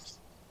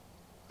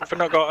 Have we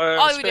not got a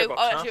Oh, we spare do.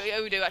 box Oh, now?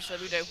 actually, we do. Actually,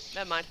 we do.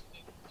 Never mind.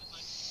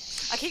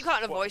 I keep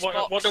counting a voice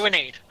box. What do we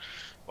need?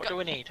 What do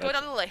we need? Go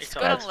down the list. It's Go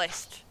down alright. the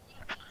list.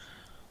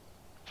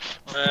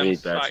 We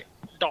need bed. Right,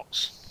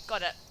 dots.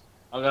 Got it.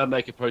 I'm gonna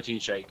make a protein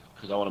shake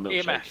because I want a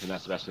milkshake, EMF. and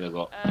that's the best thing I've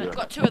got.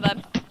 Got 2 of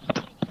them.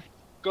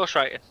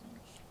 Ghostwriting.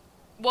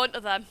 1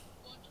 of them.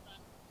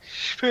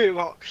 Spirit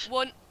box.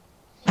 1.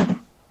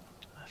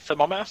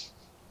 Thermometer.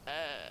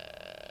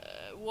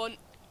 1.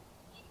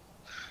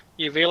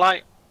 UV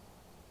light.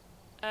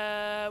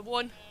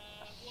 1.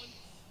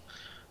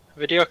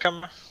 Video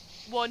camera.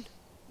 1.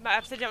 Might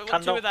have to say I've got 2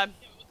 Candle. of them.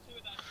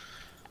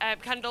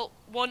 Candle.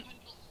 1.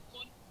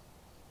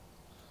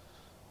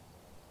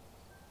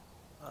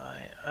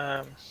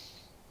 Right,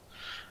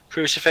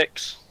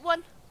 crucifix.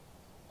 1.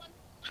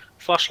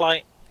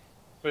 Flashlight.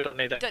 We don't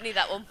need it. Don't need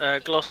that one.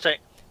 Glow stick.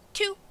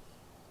 2.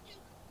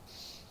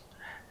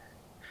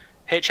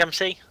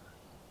 HMC.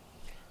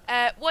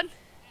 1.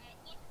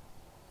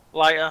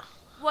 Lighter.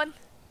 1.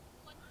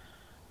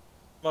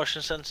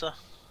 Motion sensor.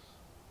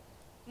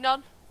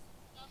 None.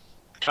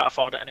 Can't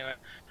afford it anyway.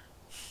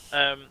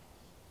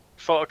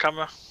 Photo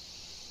camera.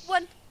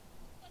 1.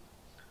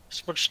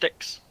 Smudge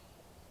sticks.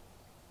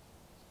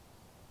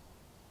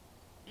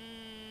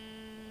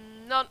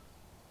 None.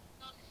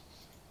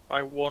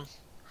 By 1.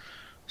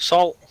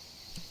 Salt.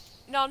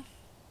 None.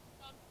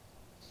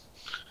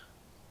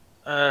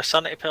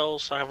 Sanity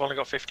pills. I have only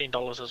got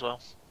 $15 as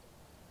well.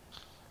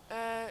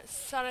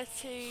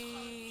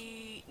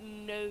 Sanity.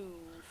 No.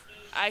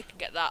 I can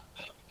get that.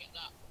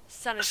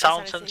 Sanity.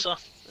 Sound sanity.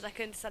 sensor.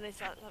 Second. Sanity.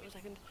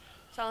 Second.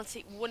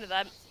 Sanity. 1 of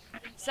them.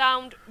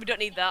 Sound. We don't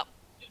need that.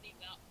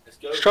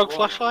 Stroke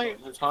flashlight.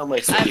 No time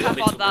wasting. I can't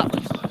afford that.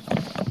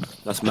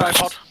 That's max.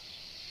 Tripod.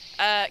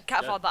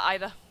 Can't afford that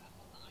either.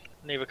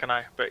 Neither can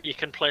I, but you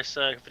can place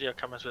video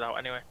cameras without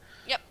anyway.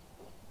 Yep.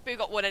 We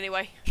got 1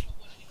 anyway.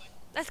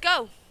 Let's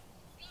go.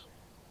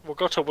 We'll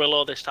go to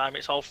Willow this time.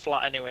 It's all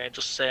flat anyway,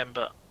 just same,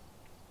 but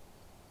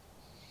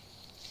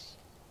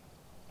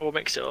we'll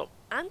mix it up.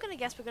 I'm gonna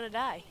guess we're gonna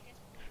die.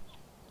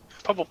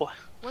 Probably.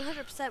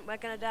 100% we're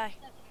gonna die.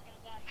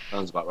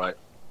 Sounds about right.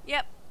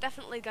 Yep,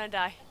 definitely gonna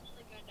die.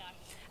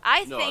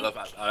 I No, think.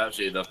 I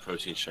absolutely love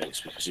protein shakes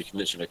because you can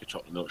literally make a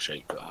chocolate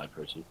milkshake but high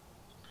protein.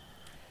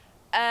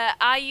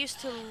 I used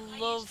to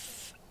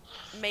love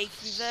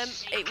making them.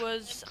 It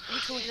was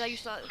which one did I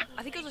used to?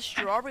 I think it was a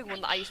strawberry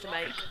one that I used to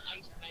make.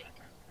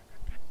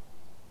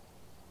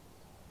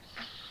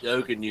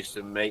 Logan used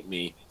to make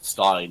me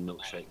Stein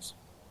milkshakes.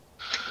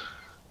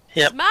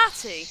 Yep.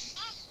 Smarty.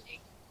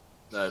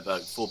 No,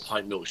 about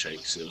 4-pint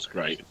milkshakes. It was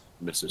great.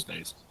 Miss those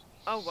days.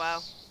 Oh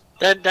wow.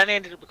 Then he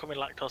ended up becoming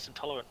lactose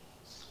intolerant.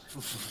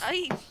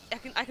 I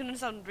can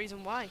understand the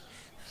reason why.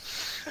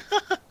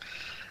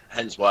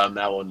 Hence why I'm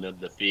now on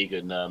the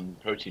vegan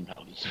protein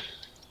powders.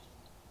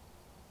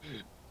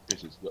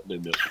 This has got no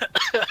milk.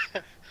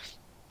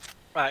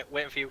 Right,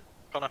 waiting for you,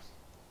 Connor.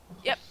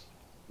 Yep.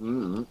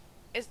 Mm.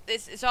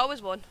 It's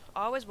always 1.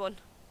 Always 1.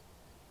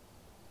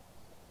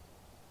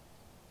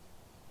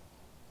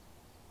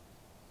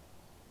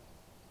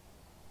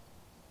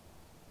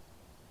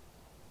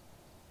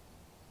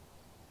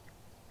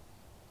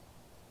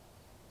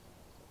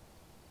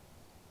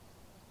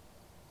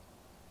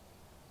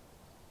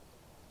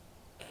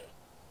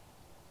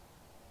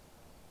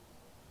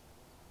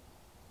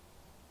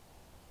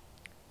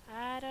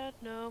 I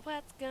don't know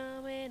what's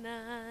going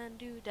on,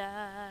 do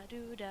da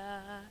do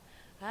da.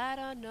 I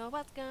don't know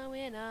what's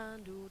going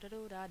on, do da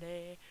do da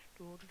day,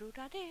 do da do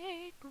da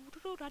day, do da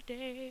do da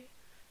day.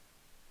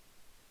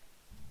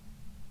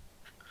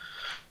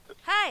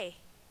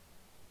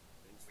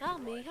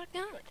 me your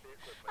guide.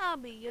 I'll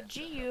be your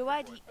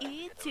GUIDE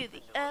to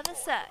the other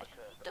side.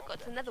 Don't go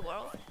to the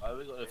netherworld. Oh,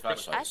 we got no I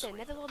flashlights. say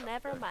netherworld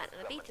never mind.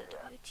 And I beat the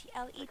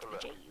WTLE to the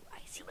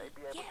JUICE.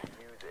 Yeah.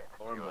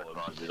 Or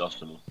important, we lost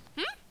them all.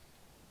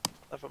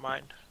 Never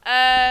mind.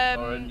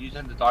 Lauren, you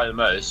tend to die the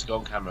most. Go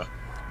on camera.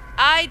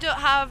 I don't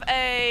have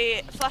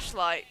a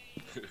flashlight.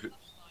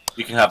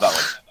 You can have that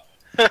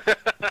one.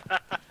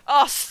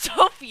 Oh,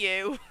 stop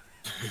you!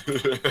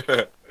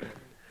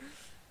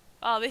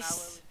 Oh,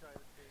 this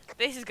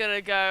is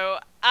gonna go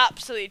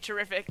absolutely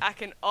terrific. I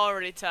can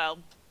already tell.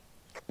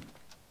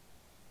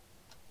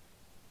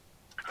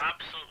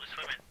 Absolutely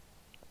swimming.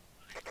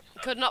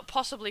 Could not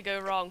possibly go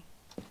wrong.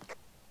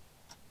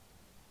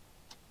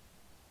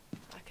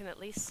 I can at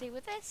least see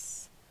with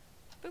this.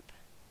 Boop.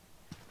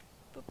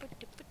 Boop, boop,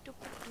 doop, boop, doop,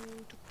 boop,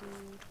 doop,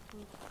 boop,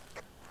 boop.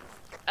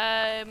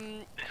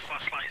 This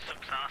flashlight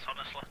sucks ass,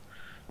 honestly.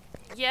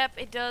 Yep,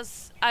 it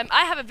does.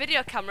 I have a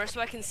video camera so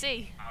I can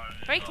see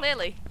very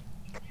clearly.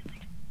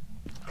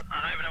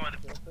 I don't even know where the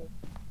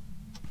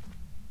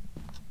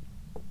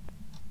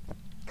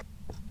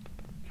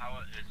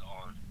Power is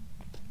on.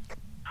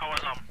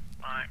 power's on.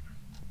 Right.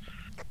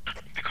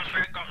 Because we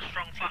haven't got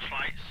strong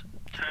flashlights,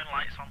 turn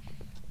lights on.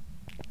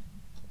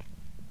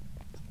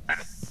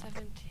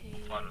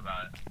 17. What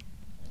about it?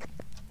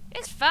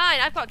 It's fine.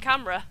 I've got a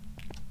camera.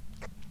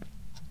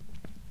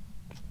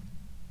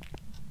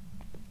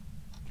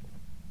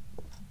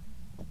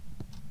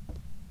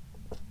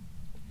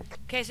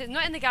 Okay, so it's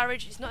not in the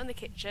garage. It's not in the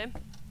kitchen.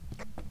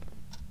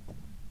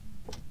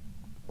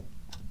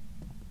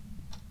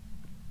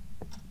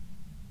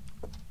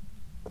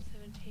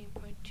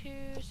 .2,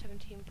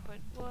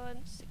 17.1,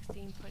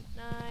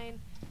 16.9,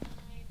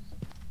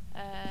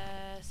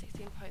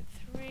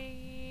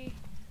 16.3,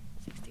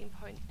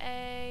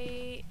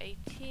 16.8,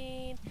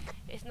 18.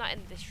 It's not in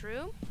this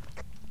room.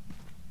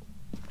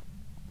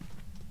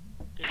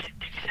 Did you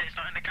say it's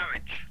not in the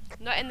garage?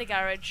 Not in the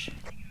garage.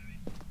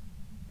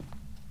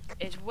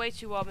 It's way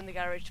too warm in the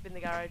garage to be in the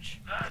garage.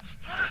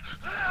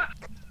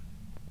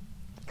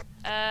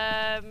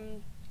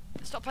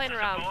 Stop playing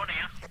There's around. a bone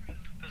here.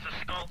 There's a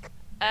skull.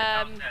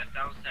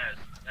 Downstairs.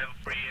 Level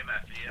 3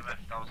 EMF. EMF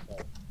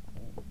downstairs.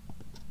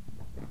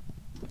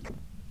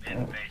 In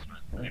the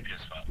basement. Maybe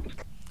it's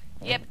fucked.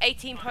 Yep,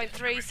 18.3,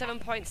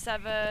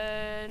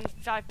 7.7,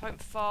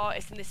 5.4.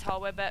 It's in this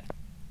hallway bit.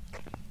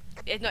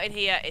 It's not in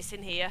here. It's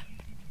in here.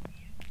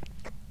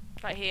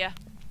 Right here.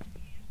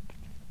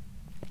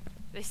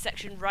 This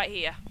section right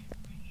here.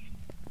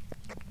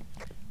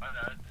 I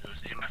know. It was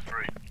EMF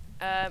 3.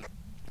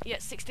 Yeah,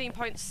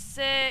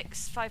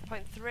 16.6,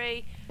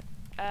 5.3.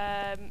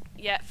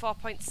 Yeah,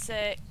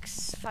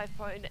 4.6,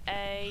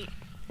 5.8.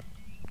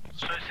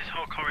 So it's this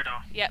whole corridor.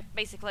 Yeah,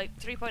 basically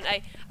 3.8.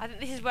 I think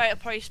this is where it'll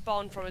probably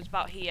spawn from. Is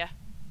about here,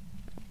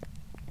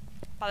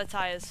 by the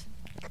tires.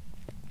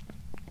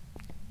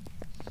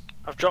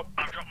 I've dropped.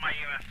 I've dropped my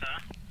UF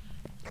there.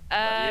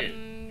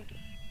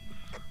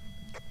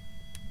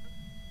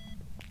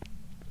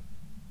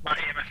 My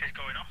EMF is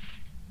going off.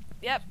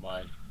 Yep.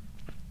 Mine.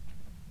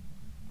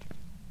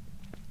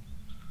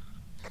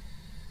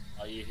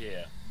 Are you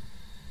here?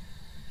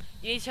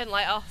 You need to turn the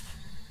light off.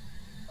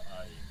 Where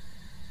are you?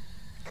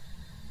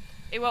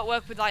 It won't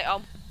work with light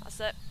on. That's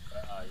it.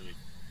 Where are you?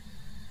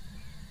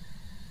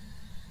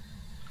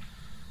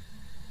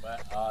 Where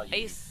are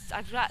you?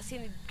 I've not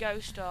seen the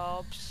ghost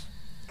orbs.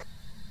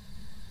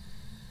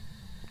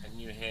 Can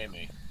you hear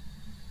me?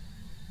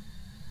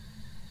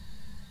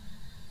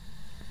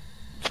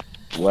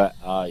 Where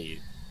are you?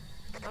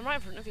 I'm right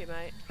in front of you,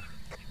 mate.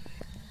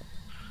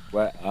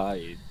 Where are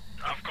you?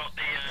 I've got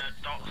the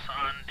dots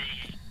and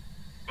the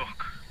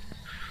book.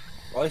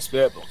 My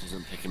spirit box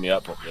isn't picking me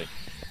up properly.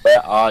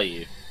 Where are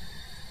you?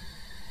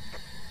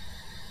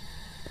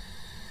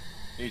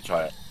 You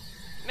try it.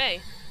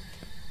 Me?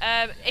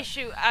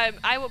 Issue,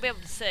 I won't be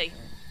able to see.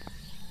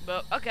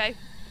 But, okay.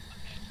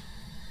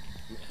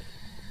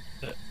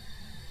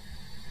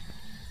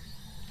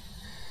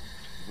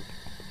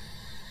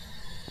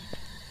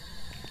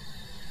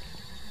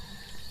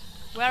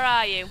 Where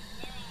are you?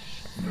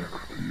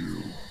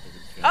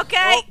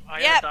 Okay! Oh,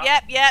 I heard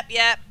that.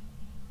 Yep.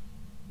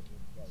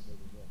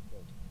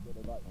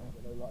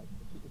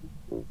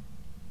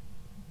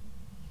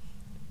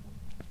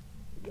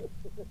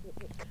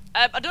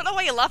 I don't know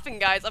why you're laughing,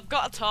 guys. I've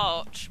got a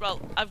torch. Well,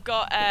 I've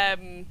got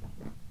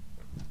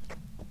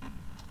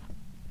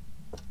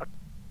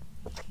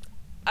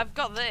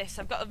this.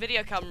 I've got a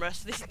video camera.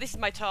 So this is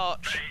my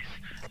torch.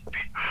 It's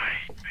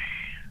behind me.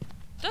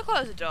 Don't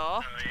close the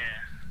door. Oh yeah.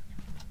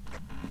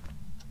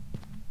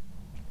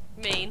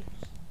 Mean.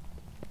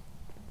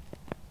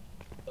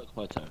 Look,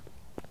 my turn.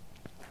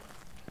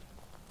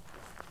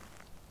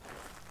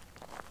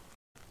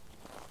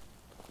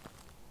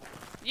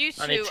 You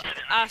I need two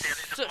to- are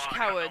such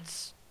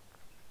cowards.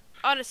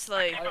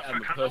 Honestly. I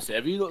am a pussy.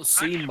 Have you not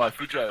seen my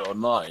video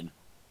online?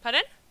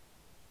 Pardon?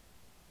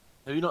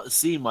 Have you not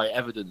seen my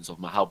evidence of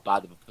how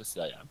bad of a pussy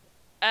I am?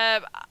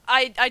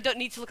 I don't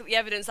need to look at the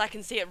evidence. I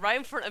can see it right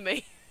in front of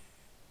me.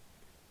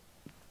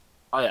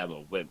 I am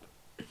a wimp.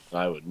 And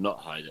I would not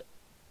hide it.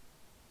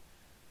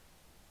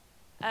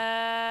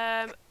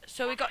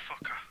 So we got.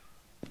 Motherfucker.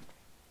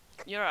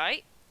 You're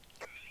right.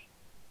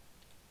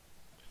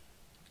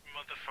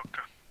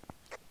 Motherfucker.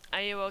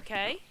 Are you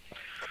okay?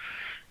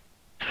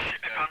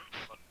 Shit my pants.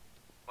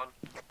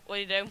 What are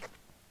you doing?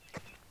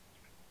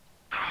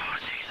 Oh,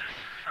 Jesus.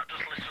 That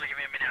just literally gave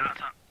me a mini heart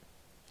attack.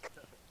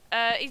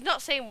 He's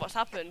not saying what's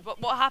happened, but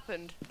what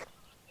happened?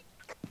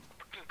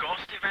 Fucking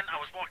ghost event. I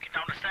was walking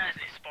down the stairs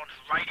and it spawned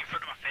right in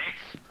front of my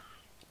face.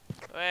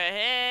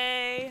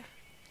 Hey.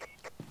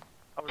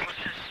 I was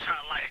literally just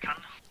trying to light a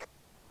candle.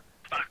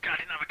 But I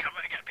didn't have a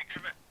camera to get a picture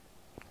of it.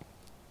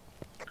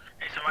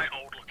 It's a right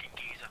old looking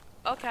geezer.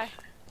 Okay.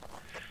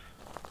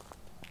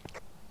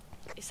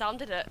 He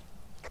sounded it.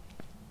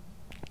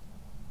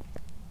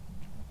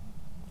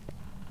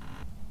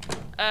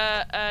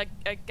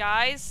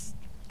 Guys.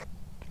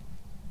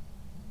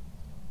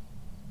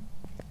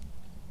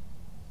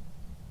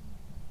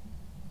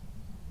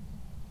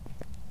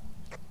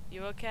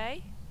 You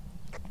okay?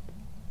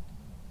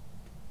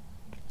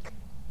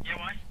 Yeah,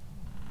 why?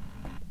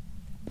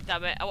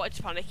 Damn it, I wanted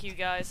to panic you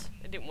guys.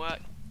 It didn't work.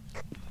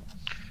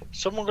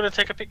 Someone gonna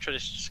take a picture of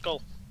this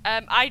skull?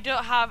 I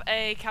don't have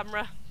a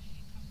camera.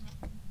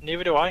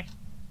 Neither do I.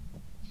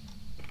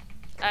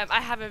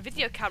 I have a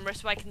video camera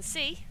so I can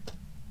see.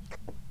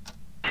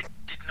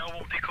 Did no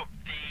one pick up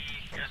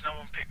the... Has no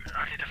one picked...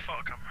 I did a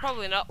photo camera.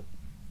 Probably not.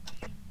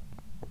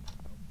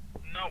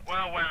 No,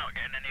 well, we're not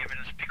getting any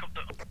evidence. Pick up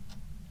the...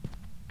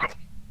 Go.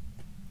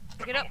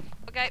 Pick it up.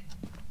 Okay.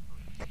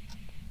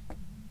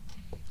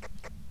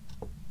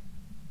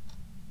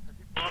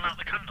 Blown out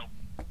the candle.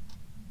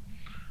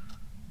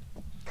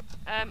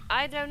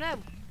 I don't know.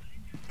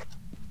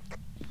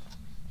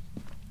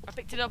 I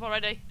picked it up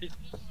already.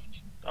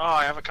 Oh,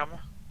 I have a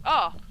camera.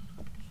 Oh.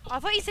 I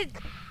thought you said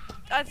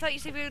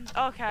we would...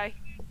 Okay.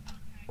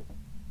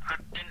 I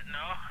didn't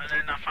know, and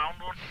then I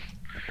found one.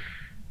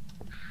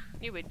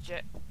 You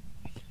idiot.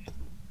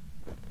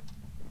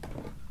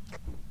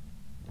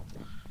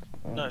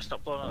 No, it's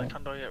not blowing out the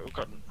candle yet. We've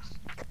got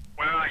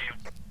Where are you?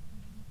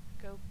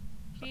 Go.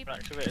 Beep. not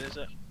activated, is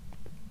it?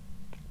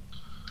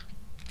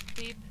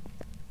 Beep.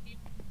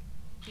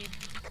 Beep.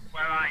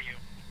 Where are you?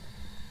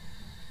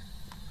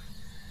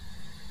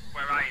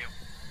 Where are you?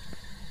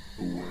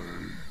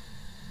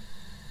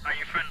 Are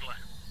you friendly?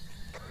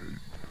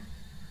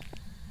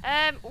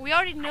 We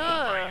already Where know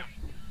are you?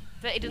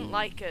 that he didn't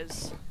like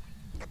us.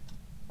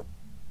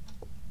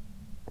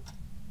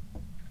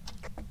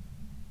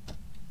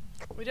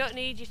 We don't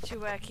need you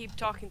to keep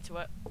talking to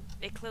it.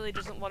 It clearly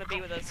doesn't want to be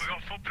with us. We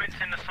got footprints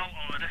in the salt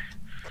already.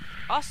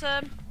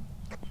 Awesome.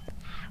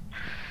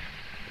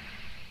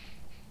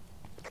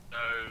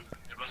 So,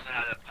 it must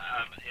have had a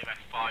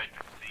EMF 5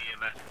 if the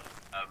EMF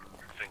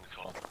thing's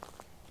on.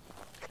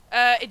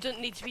 It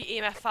doesn't need to be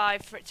EMF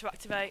 5 for it to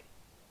activate.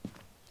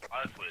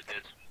 I thought it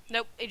did.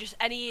 Nope, it just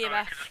any No, it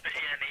EMF. could just be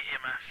any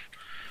EMF.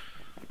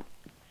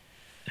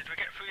 Did we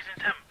get freezing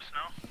temps?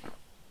 No?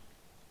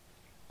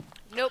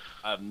 Nope.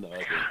 I have no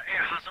idea. It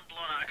hasn't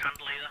blown out a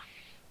candle either.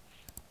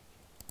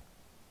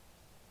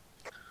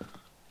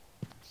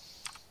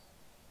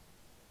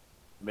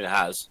 I mean, it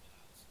has.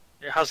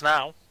 It has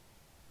now.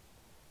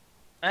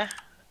 Eh?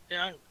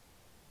 Yeah.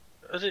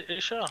 Is it? Are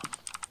you sure?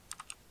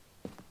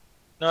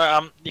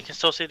 No, you can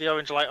still see the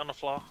orange light on the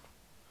floor.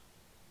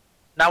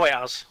 Now it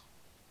has.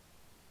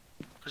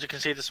 Because you can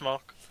see the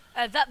smoke.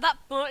 That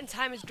moment in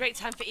time is great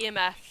time for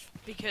EMF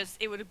because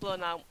it would have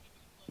blown out.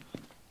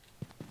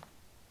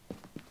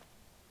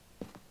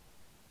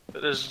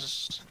 But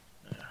there's...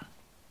 Yeah.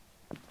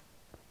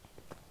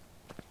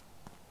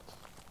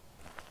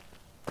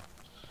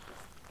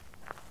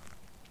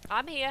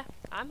 I'm here.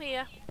 I'm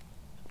here.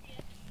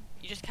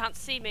 You just can't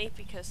see me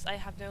because I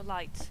have no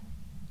light.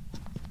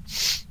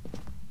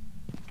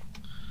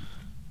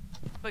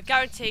 But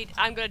guaranteed,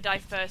 I'm gonna die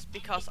first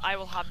because I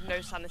will have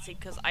no sanity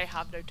because I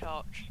have no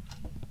torch.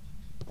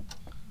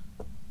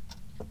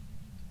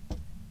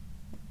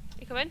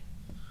 You come in?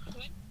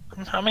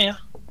 I'm here.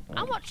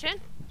 I'm watching.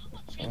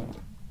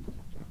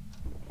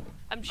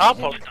 I'm I'll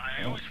choosing probably die.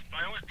 I always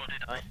bloody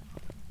die.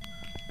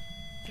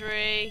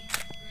 3,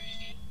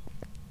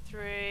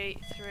 3,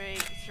 3,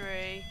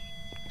 3.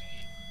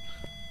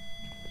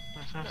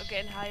 Not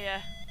getting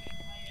higher.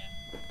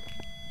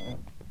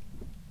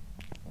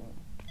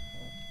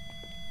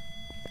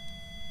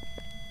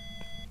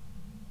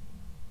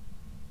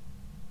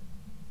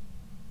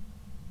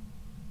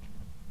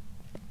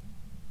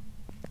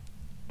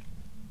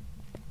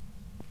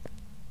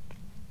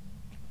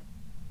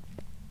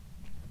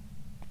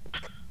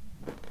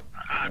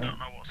 I don't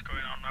know what's going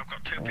on. I've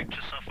got 2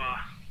 pictures so far.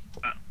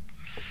 But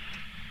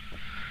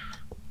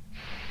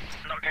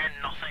not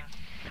getting nothing.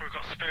 We've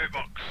got spirit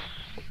box.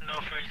 No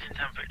freezing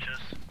temperatures.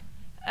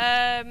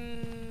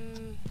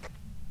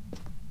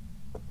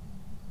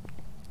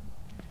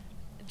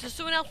 Does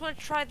someone else want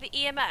to try the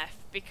EMF?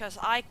 Because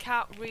I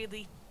can't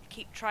really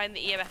keep trying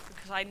the EMF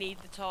because I need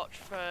the torch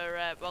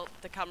for, well,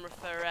 the camera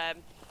for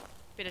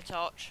bit of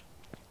torch.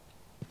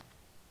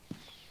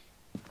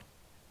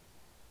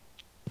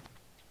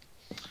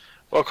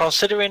 Well,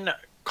 considering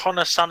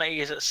Connor's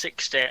sanity is at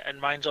 60 and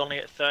mine's only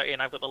at 30,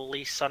 and I've got the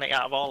least sanity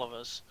out of all of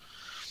us.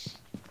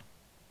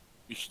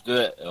 You should do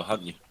it, or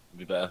hadn't you? It'd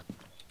be better.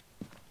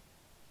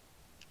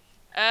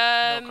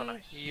 No,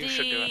 Connor, you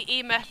should do it.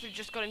 The EMF has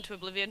just gone into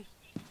oblivion.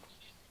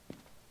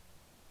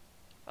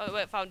 Oh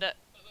wait, found it.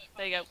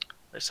 There you go.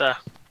 It's Yeah,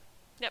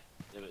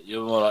 but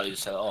you're more likely to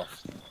set it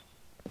off.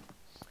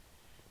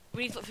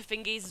 We need to look for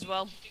fingies as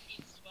well.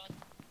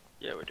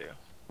 yeah, we do.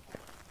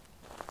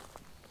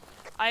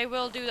 I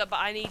will do that, but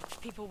I need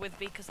people with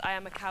me because I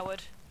am a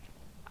coward.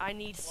 I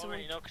need Well, someone.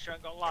 you know, because you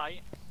ain't got light,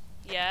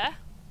 Yeah.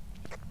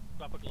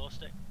 grab a glow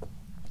stick.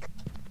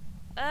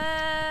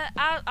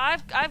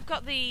 I've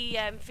got the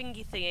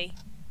thingy thingy,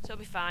 so it'll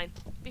be fine.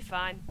 Be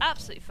fine.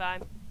 Absolutely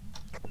fine.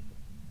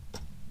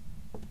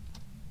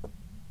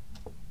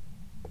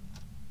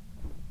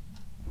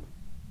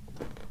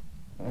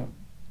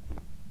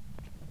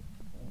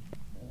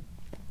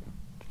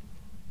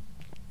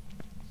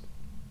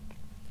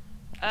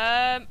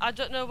 I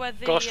don't know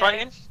whether Go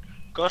straight in.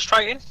 Go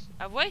straight in.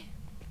 Have we?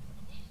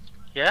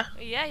 Yeah.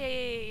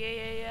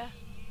 Yeah.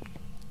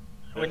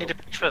 We need a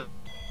picture.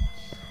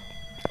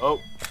 Oh.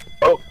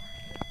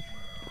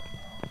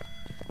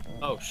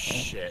 Oh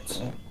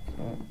shit.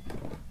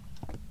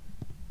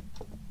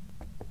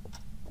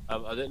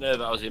 I didn't know if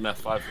that was EMF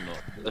 5 or not.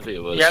 I think it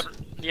was.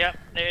 Yep,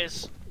 it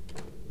is.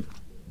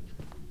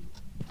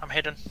 I'm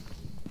hidden.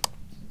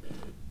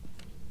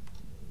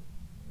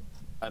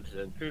 I'm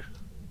hidden. Who?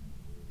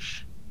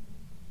 Shh.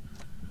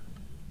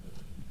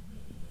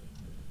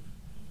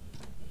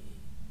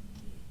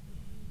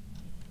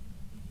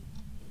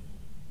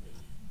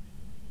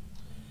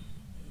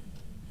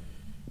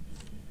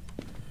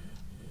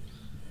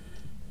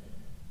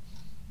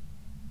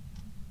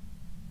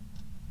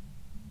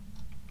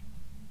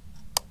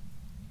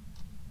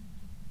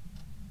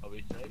 Are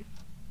we safe?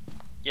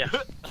 Yeah.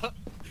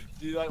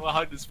 Do you like my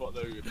hiding spot,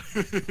 Logan? You'd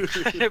have been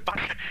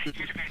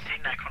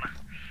seen there, Connor.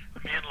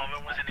 Me and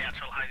Lovin was in the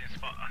actual hiding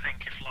spot. I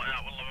think if like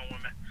that was Lovin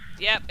with me.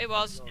 Yep, it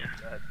was.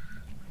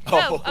 Oh,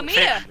 No, I'm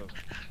here.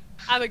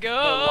 I'm a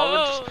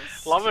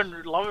ghost. Lovin.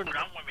 Ran with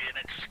me and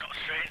then just got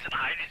straight into the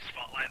hiding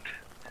spot like.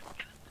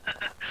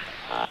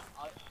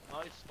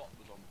 My spot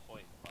was on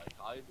point. Like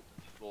I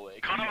thought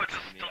it. Connor was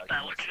just stood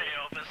there looking at you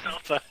over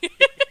himself.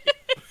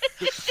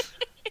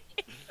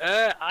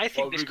 I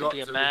think this could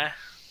be a mare.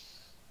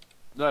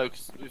 No,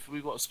 because if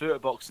we've got a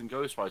spirit box and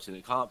ghost writing,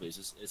 it can't be.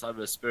 It's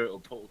either a spirit or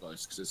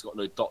poltergeist because it's got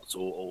no dots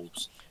or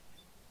orbs.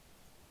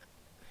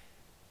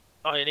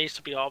 Oh, it needs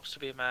to be orbs to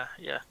be a mare.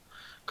 Yeah.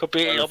 Could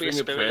be. It'll be a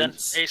spirit then.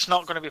 Fingerprints. It's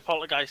not going to be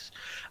poltergeist.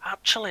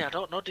 Actually, I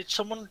don't know. Did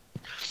someone?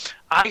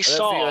 I don't think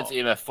it went to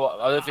EMF 4.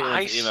 I don't think it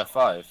went to EMF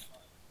 5.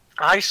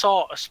 I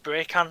saw a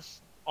spray can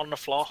on the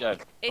floor. Let's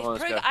go. It's Come on,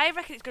 let's go. I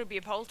reckon it's going to be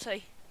a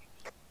polty.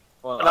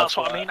 Come on, And that's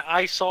what I mean.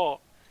 I saw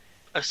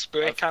a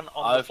spray can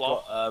on the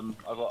floor. I've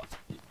got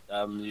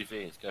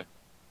UV. Let's go.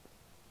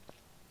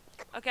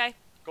 Okay.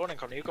 Go on then,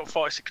 Connor. You've got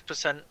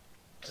 46%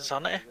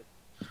 sanity.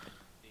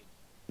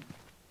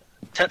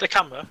 Take the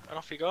camera and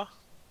off you go.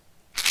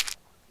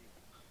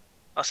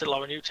 That's it,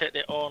 Lauren. You take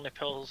the only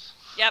pills.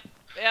 Yep.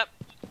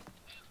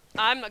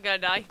 I'm not gonna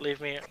die.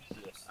 Leave me.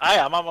 I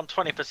am. I'm on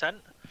 20%.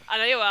 I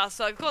know you are,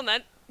 so go on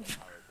then.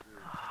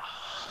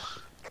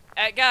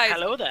 Guys,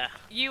 Hello there.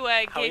 you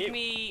are gave you?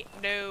 me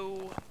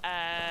no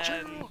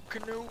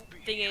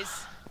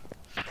thingies.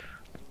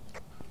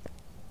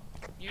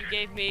 You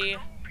gave me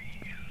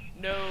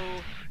no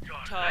Your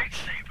talk.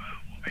 lightsaber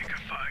will make a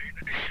fine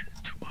addition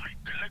to my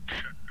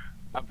collection.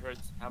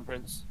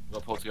 Handprints.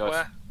 Got poltergeist.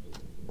 Where?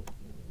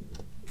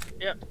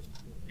 Yep.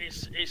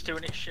 It's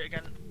doing its shit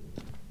again.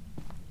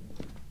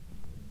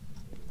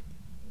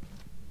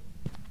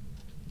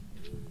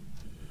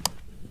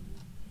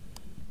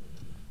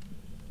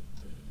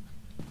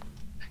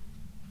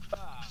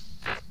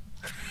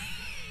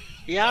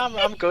 Yeah,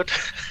 I'm good.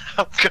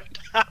 I'm good.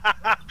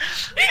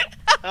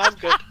 I'm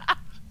good.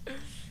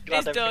 Glad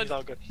It's everything's done.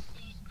 all good.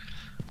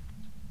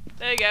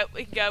 There you go.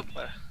 We can go.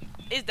 Where?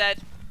 He's dead.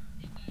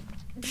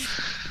 What's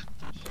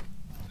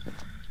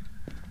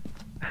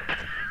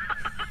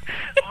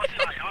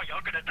it like? Oh,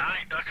 you're gonna die.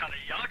 No, Connor,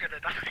 you're gonna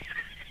die.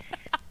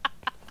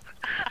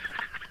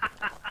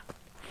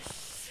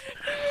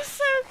 He was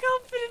so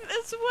confident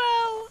as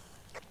well.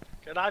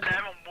 Good idea.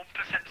 I'm on 1%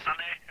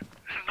 sanity.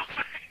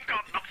 Nothing.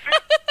 Got nothing.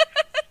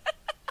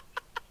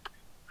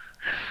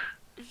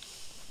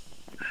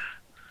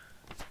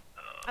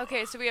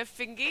 Okay, so we have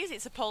fingies.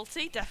 It's a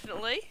polty,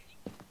 definitely.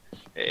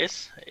 It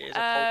is. It is a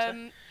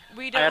polter.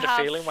 We I don't had have.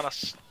 a feeling when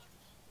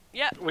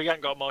Yep. we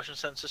ain't got a motion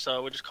sensor,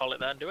 so we'll just call it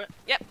there and do it.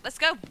 Yep. Let's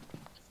go.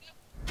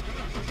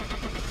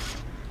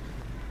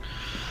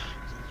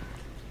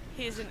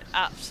 He's an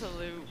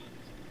absolute.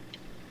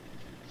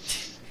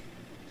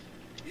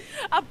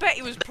 I bet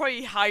he was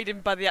probably hiding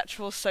by the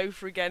actual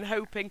sofa again,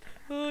 hoping,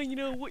 oh, you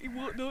know what, you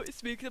won't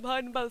notice me because I'm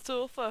hiding by the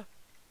sofa.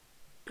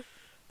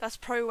 That's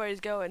probably where he's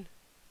going.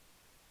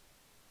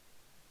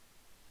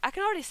 I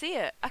can already see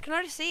it.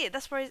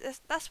 That's where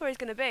he's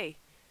gonna be.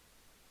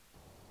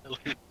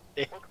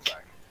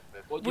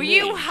 What do Were you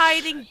you mean?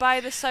 hiding by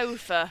the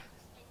sofa?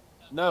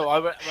 No, I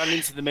ran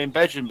into the main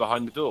bedroom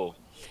behind the door.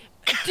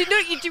 You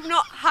do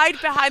not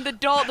hide behind the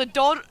door. The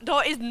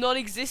door is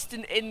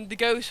non-existent in the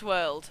ghost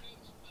world.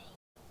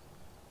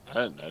 I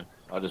don't know.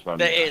 I just ran It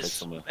behind is.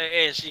 somewhere. It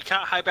is. You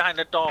can't hide behind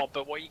the door,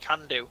 but what you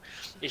can do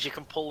is you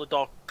can pull the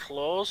door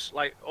close,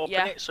 like open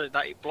Yeah. it so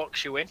that it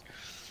blocks you in.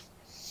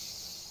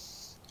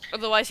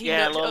 Otherwise, he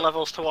Yeah, knocked it low up.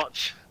 levels to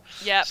watch.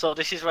 Yeah. So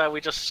this is where we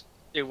just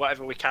do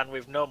whatever we can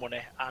with no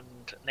money and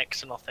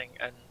next to nothing,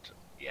 and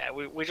yeah,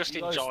 we just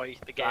You guys enjoy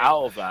the game.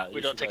 Out of that. We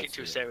you don't should take it go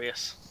too to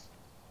serious.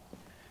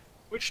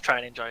 We just try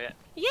and enjoy it.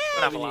 Yeah.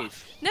 And have a We need-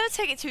 laugh. Never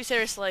take it too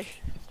seriously.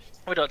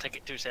 We don't take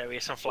it too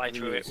serious and fly What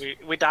through we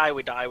it. We die,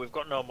 we die. We've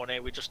got no money.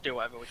 We just do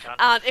whatever we can.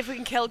 And if we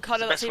can kill It's Connor,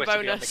 the that's best a way to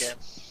be on the bonus.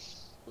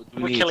 game. What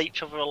do We need? kill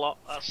each other a lot.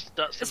 That's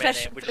the main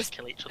Especially- aim. We just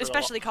kill each other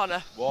Especially a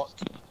Connor. What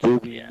do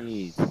we Yeah.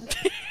 need? lot.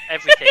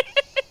 Everything.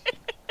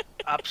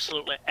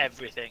 Absolutely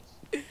everything.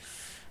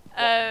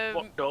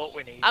 What don't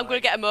we need? I'm gonna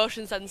like? get a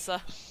motion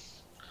sensor.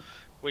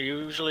 We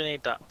usually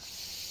need that.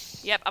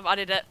 Yep, I've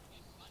added it.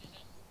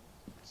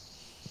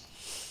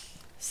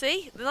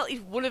 See, there's not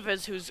even one of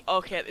us who's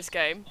okay at this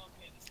game.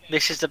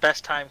 This is the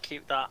best time.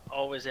 Keep that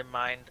always in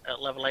mind. At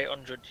level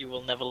 800, you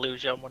will never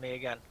lose your money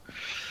again.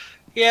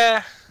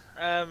 Yeah,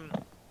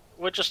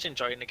 we're just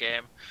enjoying the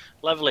game,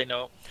 leveling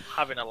up,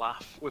 having a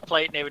laugh. We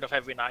play it near enough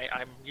every night.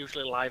 I'm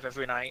usually live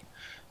every night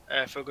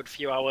for a good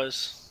few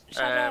hours.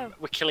 Shadow.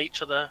 We kill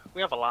each other.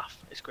 We have a laugh.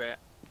 It's great.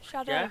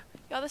 Shadow, Yeah?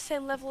 you're the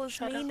same level as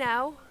Shadow. me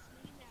now.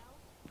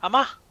 Am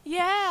I?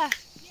 Yeah,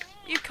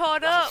 you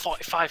caught Level up.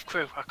 45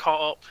 crew. I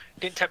caught up.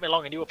 Didn't take me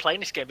long, and you were playing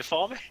this game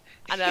before me.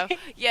 I know.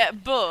 Yeah,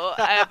 but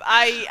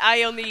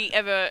I only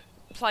ever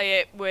play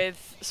it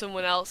with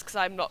someone else because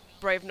I'm not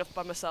brave enough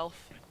by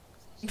myself.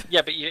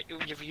 Yeah, but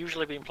you've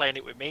usually been playing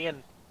it with me,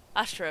 and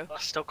That's true. I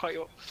still caught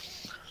you up.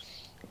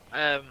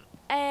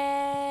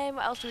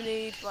 What else do we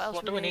need?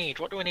 What do we need?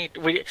 What do we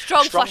need?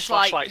 Strong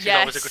flashlight, flashlights is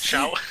always a good yes.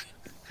 shout.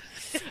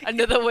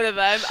 Another one of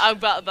them. I'm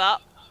better at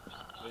that.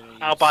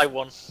 I'll buy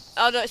one.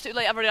 Oh no, it's too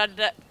late. I've already added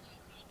it.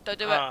 Don't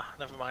do it. Ah,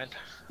 never mind.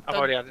 I've Don't-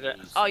 already added it.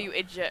 Oh, you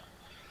idiot.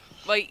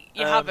 Wait,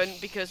 you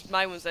haven't because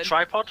mine was in.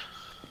 Tripod?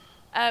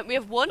 We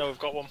have one. No, we've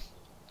got one.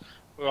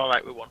 We're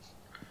alright with one.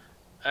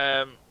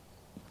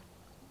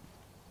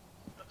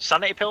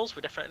 Sanity pills?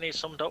 We definitely need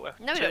some, don't we?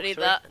 No, we Two, don't need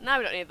three? that. No,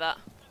 we don't need that.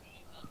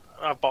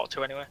 I've bought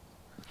two anyway.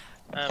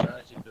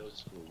 Sanity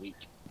pills for a week.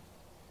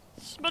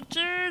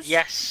 Smudgers.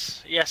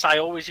 Yes, I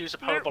always use a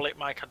parabolic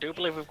mic. I do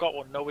believe we've got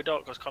one. No, we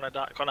don't, because Connor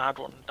had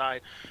one and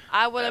died.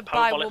 I want to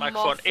buy Parabolic one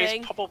more microphone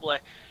thing.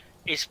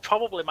 is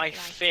probably my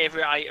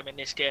favourite item in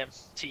this game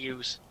to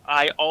use.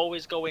 I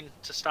always go in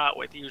to start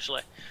with,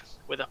 usually,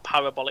 with a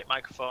parabolic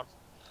microphone.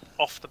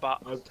 Off the bat.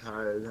 I'm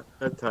tired.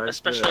 I'm tired.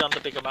 Especially on the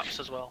bigger maps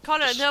as well.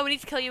 Connor, Just no, we need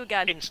to kill you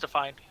again.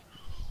 Insta-fine.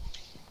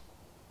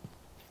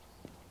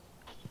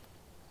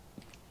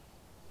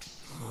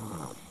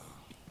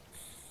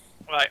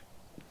 Right.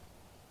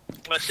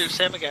 Let's do the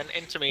same again,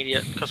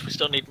 intermediate, because we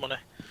still need money.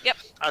 Yep.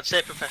 I'd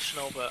say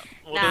professional, but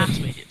we'll Nah. do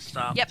intermediate to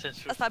start. Yep,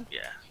 since that's fine.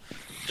 Yeah.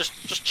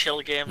 Just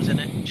chill games,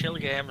 innit? Chill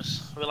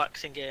games,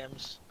 relaxing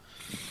games.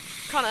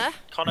 Connor.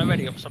 Connor,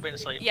 ready up, stop being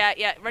asleep.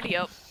 Yeah, ready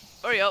up.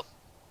 Hurry up.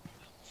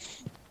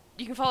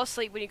 You can fall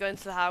asleep when you go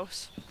into the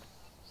house.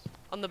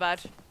 On the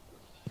bed.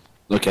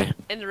 Okay.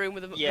 In the room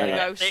with the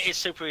Yeah, ghost. it is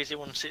super easy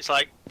once it's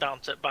like down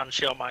to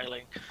Banshee or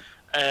Myling.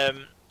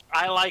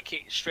 I like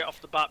it straight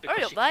off the bat because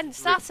Hurry up you then, can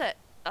start it.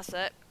 That's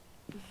it.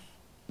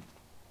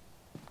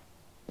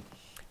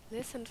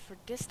 Listen for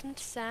distant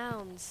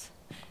sounds.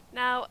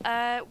 Now,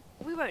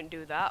 we won't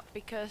do that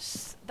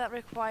because that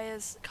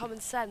requires common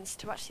sense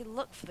to actually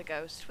look for the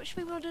ghost, which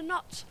we will do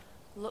not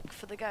look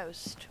for the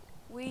ghost.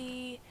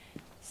 We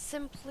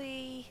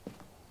simply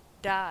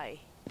die.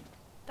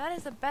 That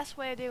is the best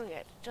way of doing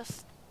it.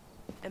 Just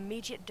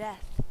immediate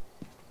death.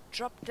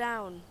 Drop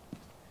down.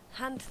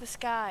 Hand to the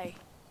sky.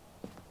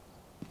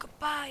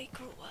 Goodbye,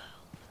 cruel world.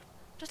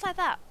 Just like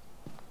that.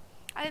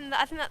 I think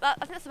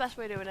that's the best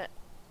way of doing it.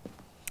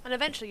 And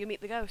eventually you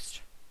meet the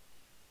ghost.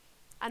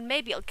 And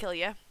maybe it'll kill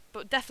you,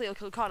 but definitely it'll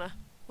kill Connor.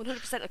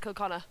 100% it'll kill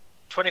Connor.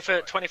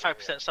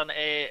 25%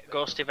 sanity,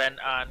 ghost event,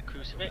 and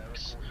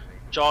crucifix.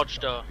 George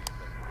Doe.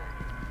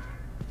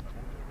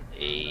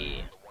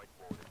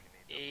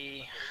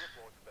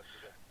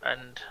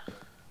 And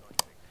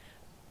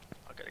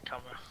I'll get a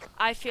camera.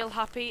 I feel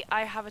happy.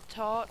 I have a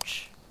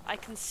torch. I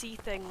can see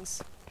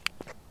things.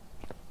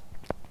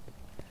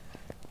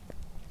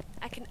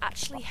 I can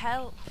actually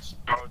help.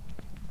 Go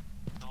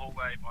the whole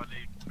way by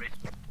the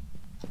basement.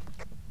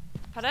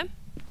 Pardon?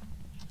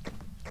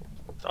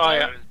 Oh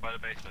yeah. Goes by the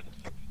basement.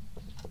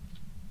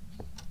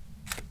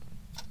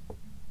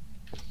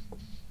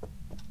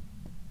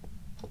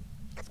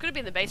 It's gonna be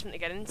in the basement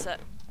again, isn't it?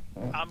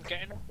 I'm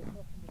getting.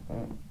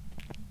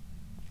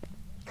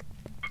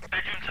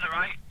 Bedroom to the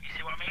right, you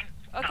see what I mean?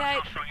 Okay.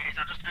 That's how strong it is.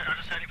 I just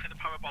heard it through the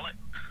parabolic.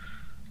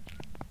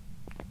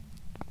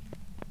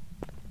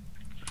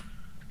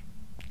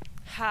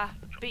 Ha,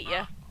 beat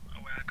ya.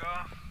 Away I go.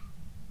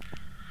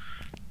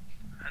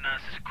 And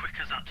that's as quick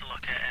as that to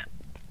look at it.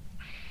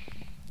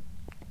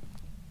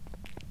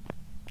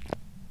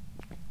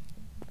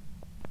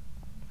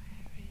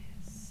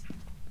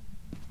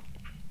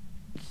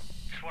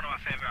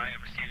 favourite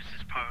item to use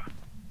is power.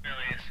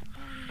 Really is.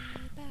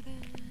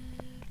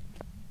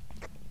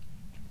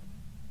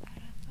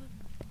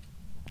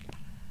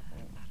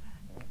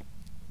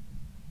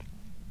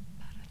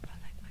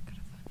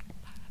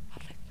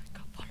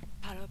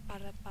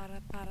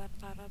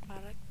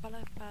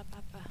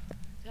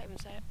 Did I even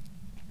say it?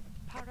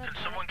 Can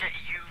someone get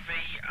UV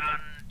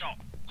and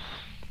dots?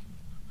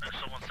 And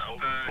someone set up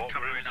a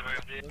camera in the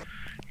room.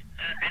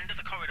 End of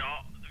the corridor,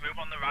 the room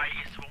on the right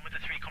is the one with the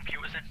 3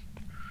 computers in.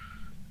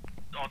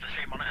 Or the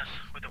 3 monitors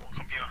with the 1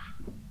 computer.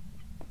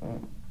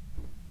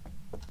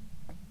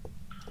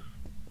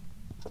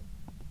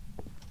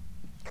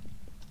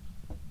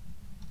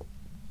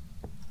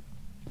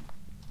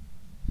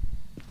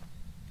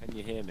 Can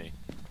you hear me?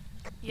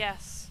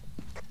 Yes.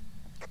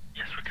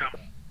 Yes, we can.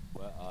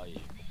 Where are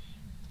you?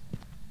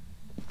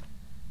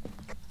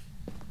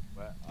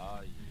 Where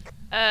are you?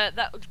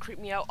 That would creep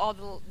me out. All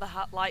the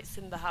lights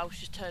in the house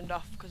just turned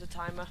off because of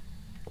timer.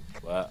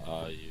 Where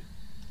are you?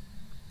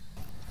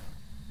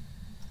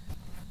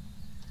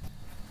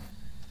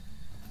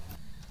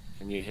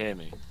 Can you hear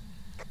me?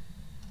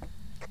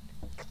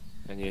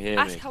 Can you hear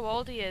Ask me? how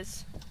old he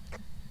is.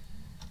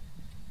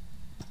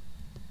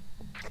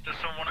 Does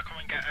someone want to come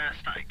and get a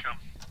static cam?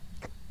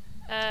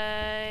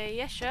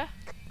 Yeah, sure.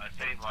 I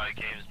think my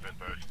game's been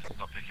broken. It's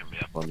not picking me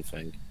up. One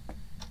thing.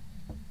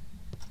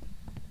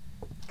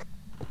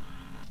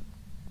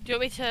 Do you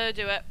want me to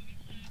do it?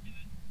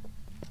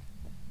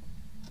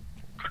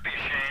 Could be a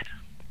shade.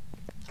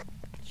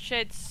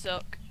 Shades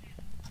suck.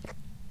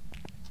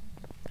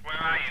 Where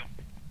are you?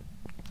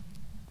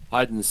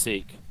 Hide and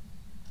seek.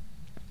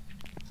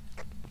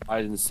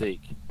 Hide and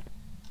seek.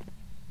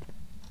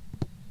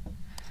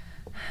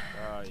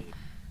 Where are you?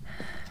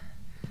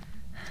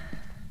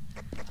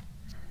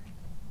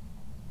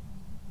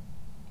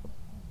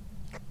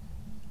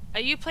 Are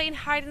you playing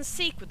hide and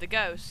seek with the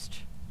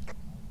ghost?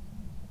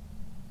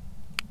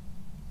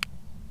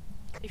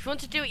 If you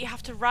want to do it, you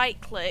have to right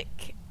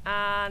click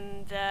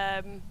and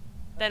then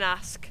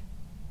ask.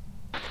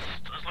 As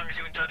long as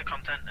you enjoy the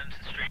content and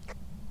the stream.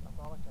 That's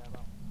all I care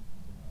about.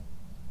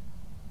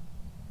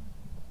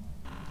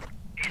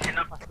 He's in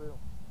the Back room.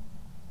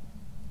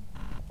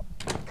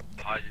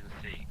 Hide and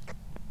seek.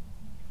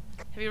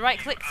 Have you right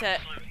clicked it?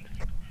 Absolutely.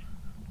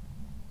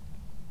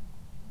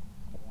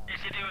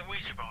 Is he doing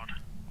Ouija board?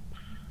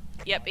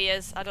 Yep, he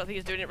is. I don't think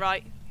he's doing it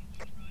right.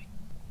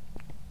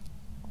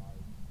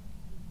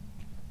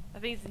 I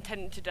think he's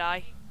intending to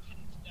die.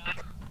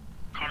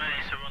 Connor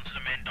needs to run to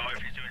the main door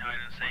if he's doing hide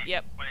and seek.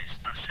 Yep. When he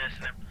starts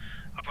chasing him.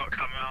 I've got a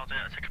camera, I'll do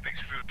it, I'll take a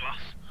picture through a glass.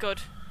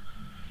 Good.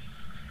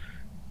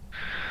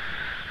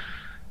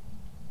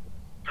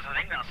 Because I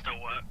think that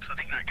still works, I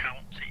think that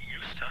counts, it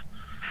used to.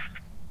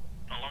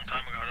 A long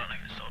time ago, I don't know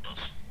if it still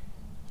does.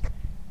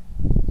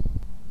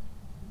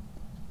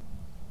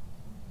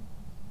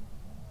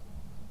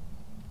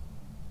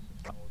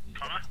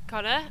 Connor?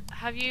 Connor,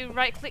 have you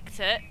right clicked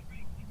it?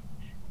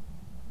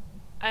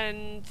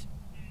 And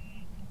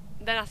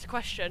then ask a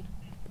question.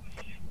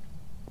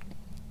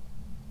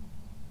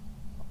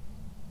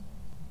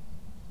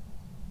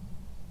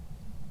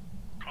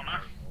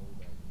 Connor?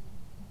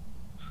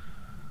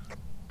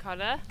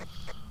 Connor?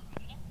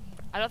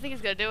 I don't think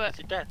he's gonna do it. Is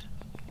he dead?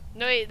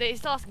 No, he's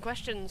still asking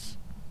questions.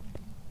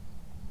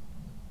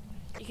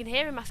 You can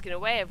hear him asking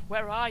away of,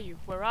 where are you?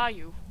 Where are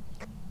you?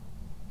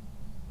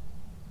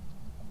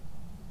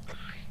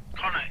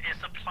 Connor,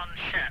 is the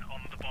planchette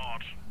on the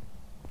board?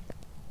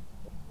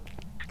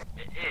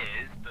 It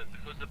is, but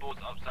because the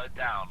board's upside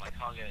down, I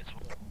can't get it to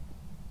work.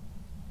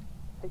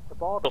 Take the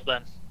board Up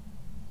then.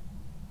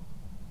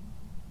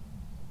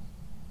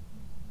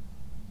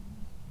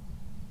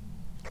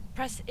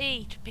 Press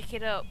E to pick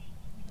it up.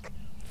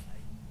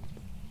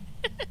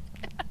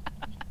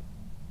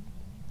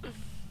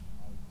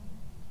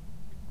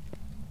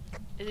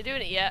 Is he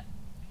doing it yet?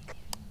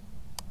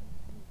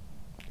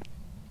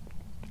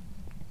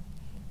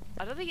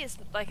 I don't think it's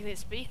like in his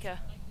speaker.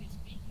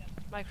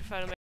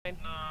 Microphone, I mean.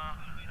 No,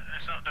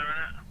 it's not doing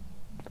it.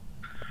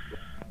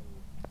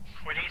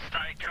 We need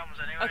static cams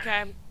anyway.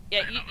 Okay.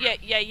 Yeah.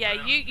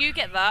 You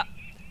get that.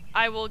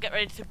 I will get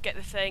ready to get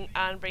the thing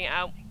and bring it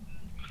out.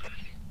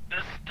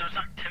 There's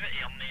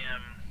activity on the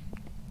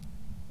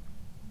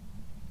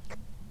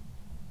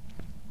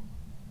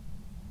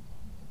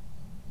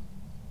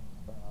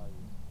Where are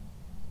you?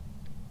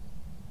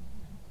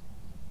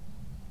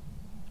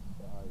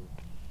 Where are you?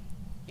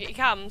 Get your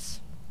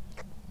cams.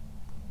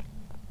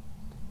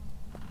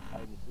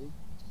 Hide and seek?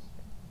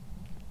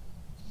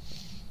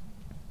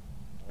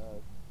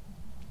 Hello?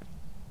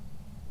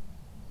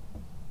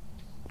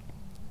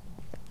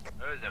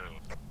 Where is everyone?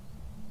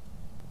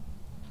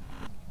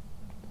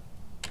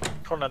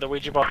 Connor, the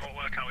Ouija board. won't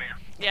work out here.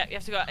 Yeah, you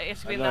have to go. You have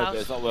to be I in the know, house. but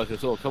it's not working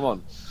at all. Come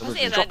on. Press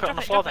it Drop then. it on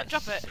the Drop floor it. then.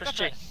 Drop it. Press Drop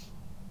G. it.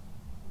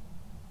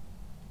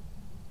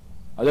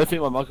 I don't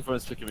think my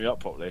microphone's picking me up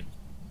properly.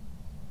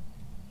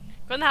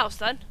 Go in the house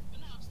then.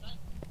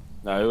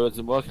 No, it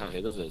doesn't work out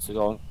here, does it? So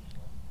go on.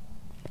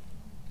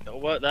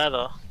 It'll work there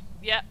though.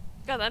 Yeah.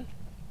 Go then.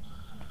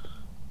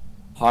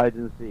 Hide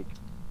and seek.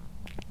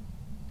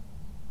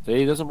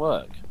 See, it doesn't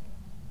work.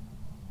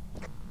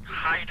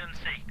 Hide and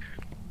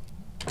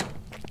seek.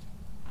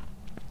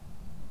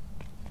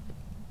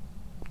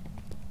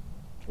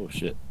 Oh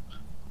shit.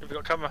 Have you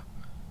got camera?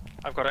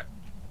 I've got it.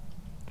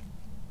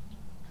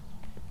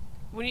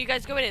 When are you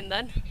guys going in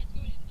then?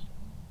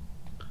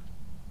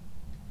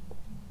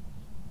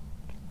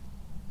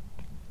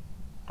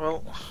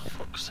 Well,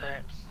 fuck's sake.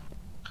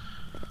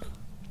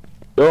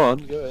 Go on,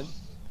 go in.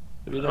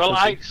 Well,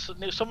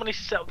 someone needs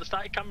to set up the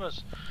static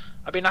cameras.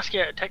 I've been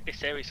asking you to take this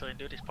seriously and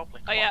do this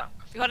properly. Oh Come on yeah,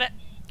 now. got it,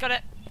 got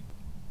it.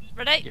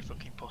 Ready? You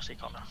fucking pussy,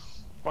 Connor.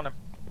 Go on then.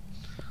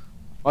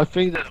 I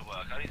think It that. doesn't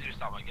work. I need to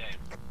restart my game.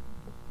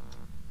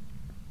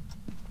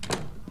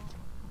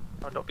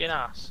 Oh, don't be an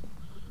ass.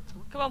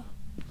 Come on.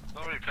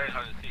 Not really playing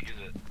hide and seek,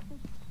 is it?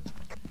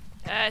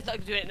 It's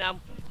not doing it now.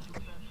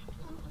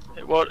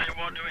 It won't They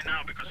won't do it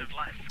now because they've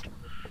left.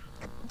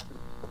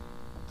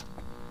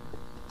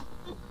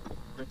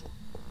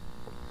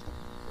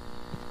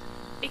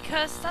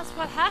 Because that's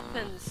what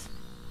happens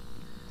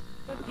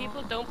when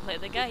people don't play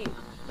the game.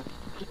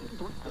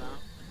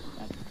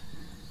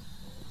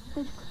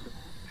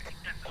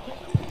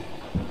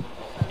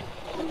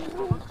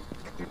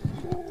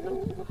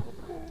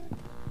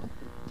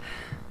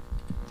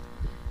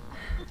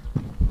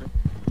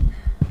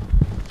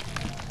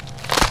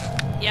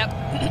 Yep.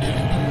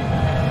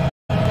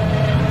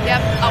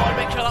 Yep, I want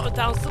to make sure that was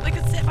down so they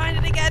could find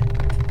it again.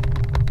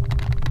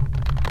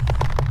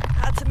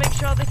 Had to make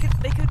sure they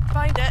could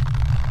find it.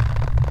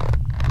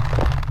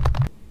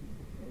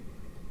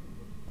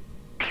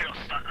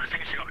 I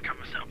think she got a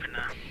camera set up in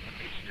there.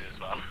 She did as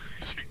well.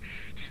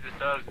 She's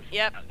disturbed me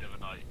Yep. the other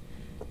night.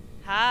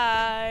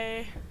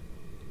 Hi.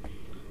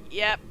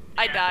 Yep,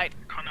 I Yeah, died.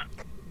 Connor.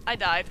 I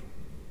died.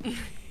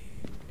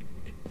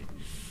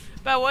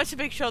 But I wanted to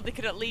make sure they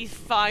could at least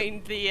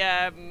find the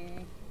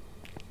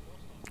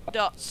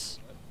dots.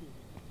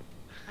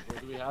 What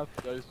do we have?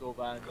 Ghost Orb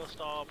and. Ghost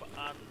Orb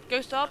and...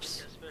 Ghost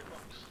orbs? Yeah, Spirit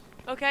Box.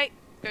 Okay,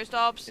 ghost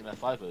I orbs. think they're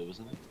 5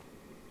 wasn't it?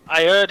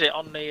 I heard it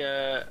on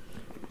the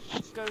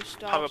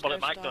Ghost orbs. parabolic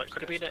ghost mic though. It orbs,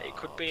 could have been ghost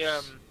it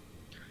orbs.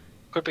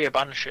 could be a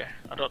banshee.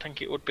 I don't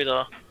think it would be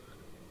though.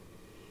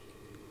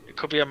 It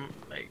could be a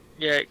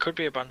yeah, it could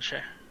be a banshee.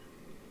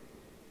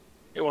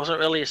 It wasn't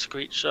really a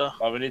screech, so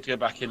Oh, we need to go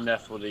back in there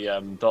for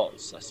the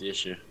dots. That's the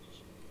issue.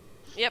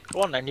 Yep.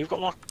 go on then. You've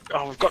got more.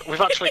 Oh, we've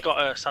actually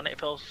got sanity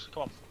pills.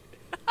 Come on.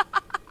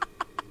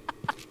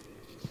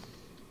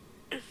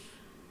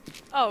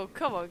 Oh,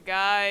 come on,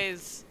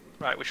 guys.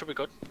 Right, we should be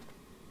good.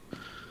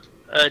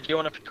 Do you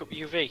want to pick up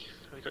UV?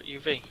 Have we got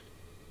UV?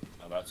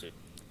 I'm about to.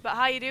 But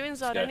how you doing,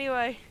 Zod, Yeah.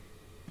 anyway?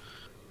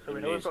 So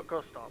we know we've got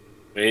Ghost Orb.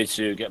 We need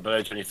to get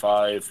below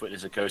 25,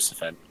 witness a ghost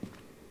event.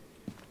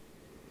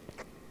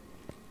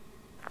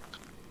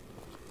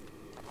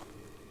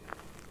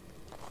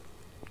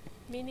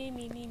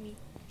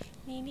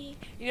 Me.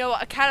 You know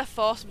what? I kind of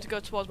forced him to go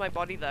towards my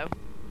body, though.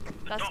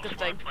 That's a good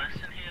thing. Place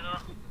in here though.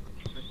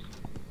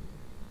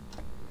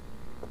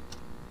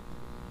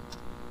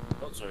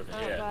 Dots are over Oh,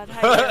 here. God,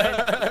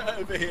 how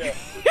you doing? Over here.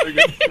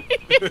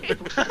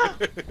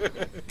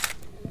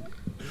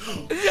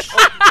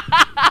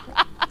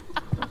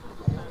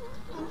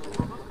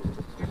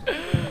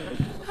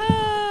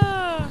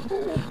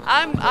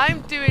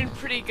 I'm doing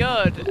pretty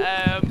good.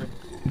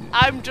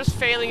 I'm just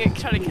failing at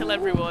trying to kill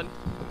everyone.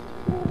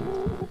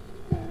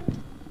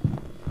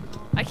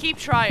 I keep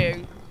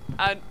trying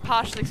and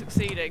partially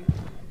succeeding.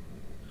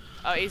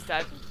 Oh, he's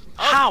dead.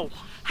 How?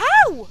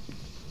 How?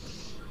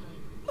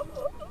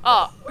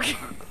 Oh.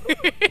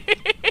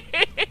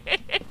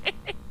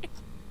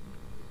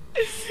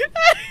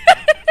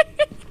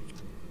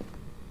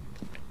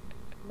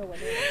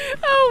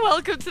 Oh,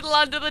 welcome to the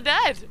land of the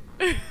dead.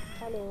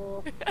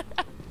 Hello.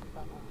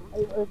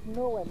 It was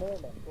nowhere near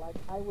me. Like,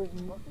 I was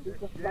it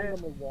just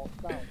randomly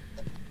walked down.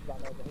 Ran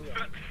over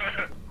here.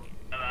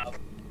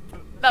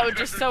 That was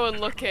just so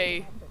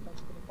unlucky.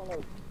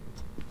 Follow.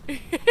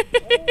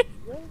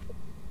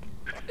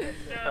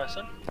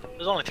 Person.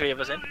 There's only 3 of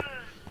us in.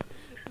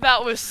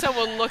 That was so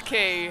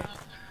unlucky.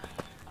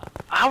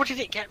 How did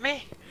it get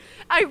me?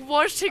 I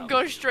watched it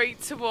go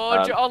straight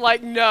towards you. I'm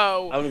like,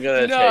 no. I'm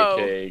gonna No.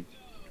 take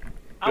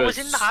I was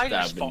in the hiding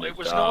stab in spot. the It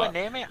was dark.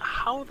 nowhere near me.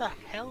 How the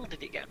hell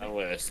did it get a. me? I'm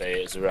gonna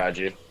say it's a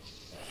Raju.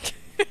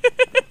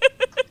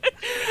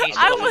 He's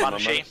I got the was-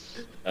 Banshee.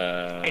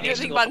 Uh, He You needs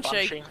to think go to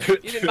Banshee?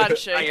 You did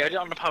Banshee. I heard it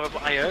on the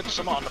I heard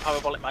someone on the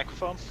parabolic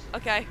microphone.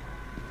 Okay.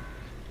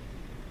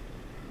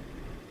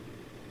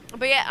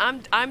 But yeah,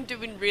 I'm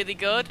doing really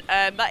good.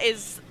 That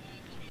is,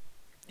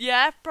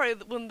 yeah,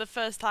 probably one of the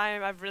first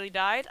time I've really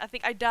died. I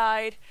think I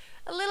died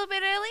a little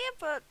bit earlier,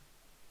 but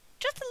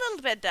just a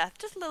little bit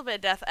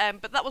of death.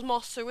 But that was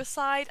more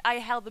suicide. I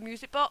held the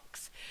music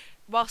box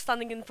while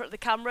standing in front of the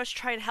camera to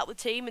try and help the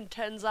team, and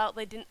turns out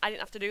I didn't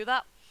have to do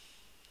that.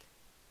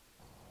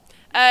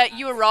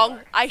 You were wrong.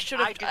 I should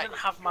have. I didn't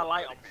have my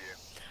light on.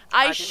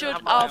 I didn't should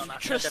have my light on, have I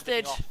turned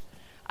everything trusted. off.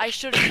 I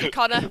should have trusted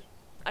Connor.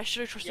 I should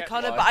have trusted Yeah,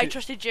 Connor, why? but I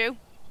trusted you.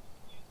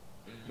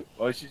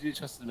 why should you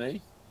trust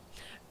me?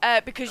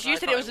 Because And you I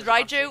said thought it was a it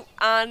was a Raiju,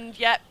 and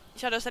yep,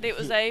 Shadow said it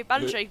was a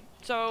Banshee,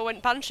 so I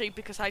went Banshee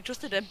because I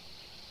trusted him.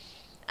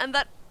 And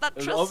that It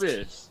was trust...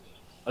 obvious.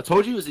 I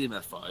told you it was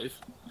EMF 5.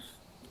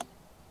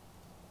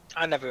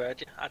 I never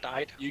heard you. I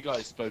died. You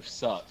guys both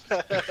suck.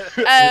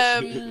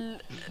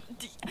 I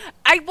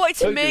wanted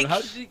to Logan, make...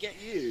 how did he get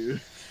you?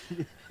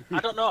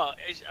 I don't know.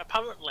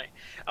 Apparently,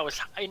 I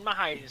was in my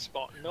hiding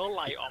spot, no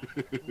light on,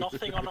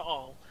 nothing on at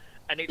all,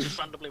 and it just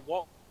randomly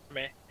walks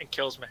me and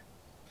kills me.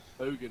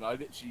 Logan, I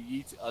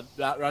literally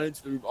ran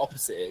into the room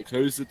opposite it,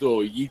 closed the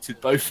door,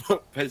 yeeted both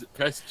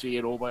press G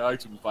and all my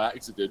items by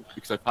accident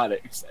because I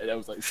panicked, and I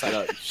was like, "Son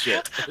of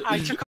shit." I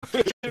took a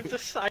picture of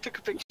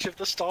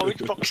the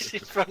storage boxes in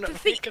front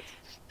of me.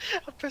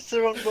 I pressed the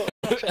wrong button.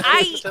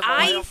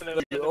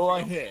 All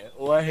I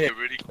hear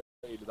really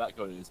in the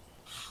background is.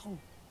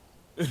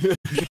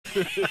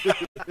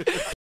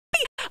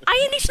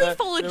 I initially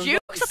followed you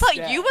because I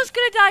thought you was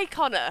gonna die,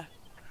 Connor.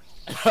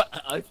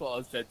 I thought I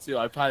was dead too.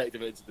 I panicked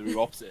and went into the room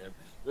opposite him.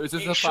 It was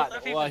just the fact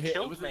that all I hit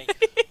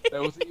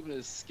there wasn't even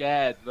a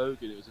scared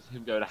Logan. It was just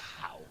him going,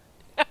 "How?"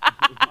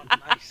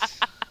 Nice.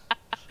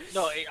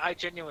 No, I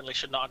genuinely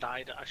should not have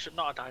died. I should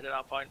not have died at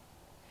that point.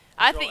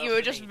 I think you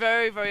were just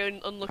very,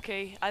 very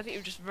unlucky. I think you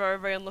were just very,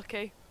 very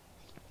unlucky.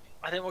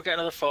 I think we'll get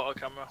another photo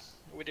camera.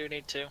 We do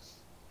need to.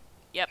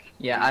 Yep.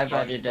 Yeah, I've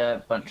added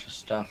a bunch of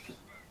stuff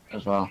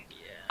as well. Yeah.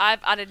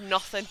 I've added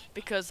nothing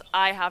because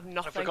I have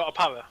nothing. Have we got a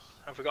power?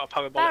 Have we got a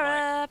power bullet?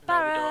 Para,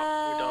 No,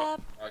 we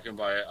don't. I can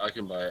buy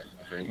it.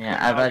 I think. Yeah,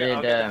 I've I'll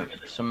get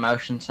added some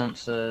motion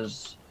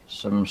sensors,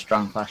 some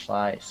strong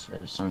flashlights,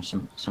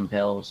 some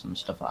pills and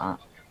stuff like that.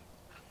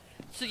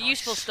 So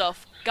useful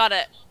stuff. Got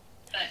it.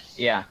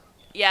 Yeah.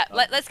 Yeah, Oh,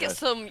 let's get okay.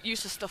 some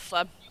useful stuff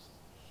then.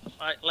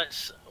 Right,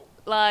 let's.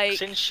 Like,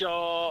 Since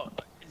you're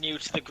new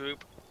to the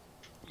group,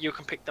 you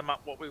can pick the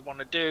map what we want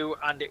to do,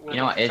 and it will. You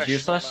know what is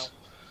professional useless?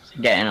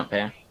 Getting up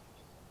here.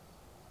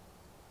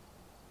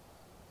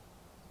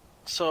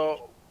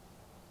 So,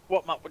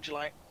 what map would you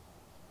like?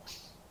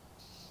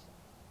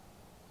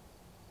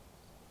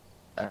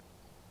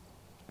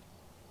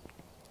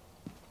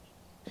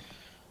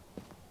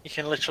 You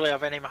can literally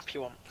have any map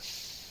you want.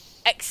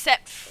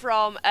 except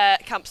from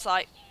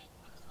campsite.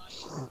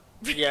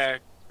 Yeah,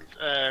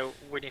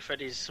 Winnie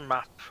Freddy's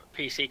map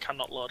PC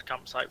cannot load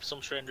campsite for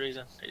some strange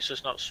reason. It's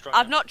just not strong.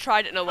 I've not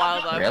tried it in a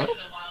while though. Really?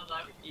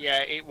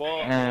 Yeah, it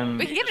won't.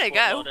 We can give it a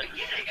just won't go. load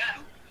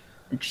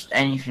it. Just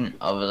anything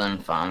other than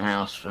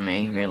farmhouse for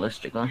me,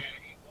 realistically.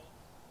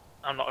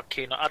 I'm not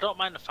keen on. I don't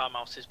mind the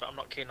farmhouses, but I'm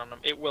not keen on them.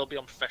 It will be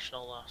on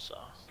professional though, so.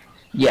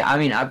 Yeah, I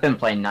mean, I've been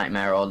playing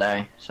Nightmare all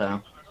day,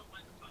 so.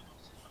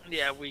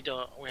 Yeah, we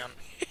haven't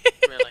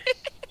really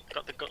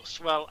got the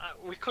guts. Well,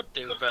 we could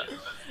do, but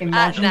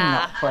Imagine nah.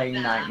 not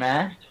playing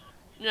Nightmare.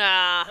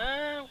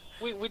 Nah.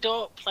 we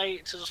don't play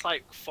it to just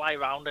like fly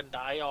around and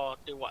die or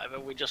do whatever.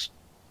 We just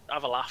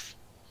have a laugh.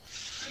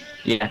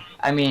 Yeah,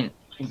 I mean,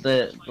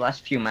 the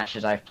last few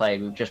matches I've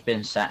played, we've just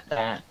been sat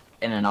there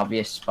in an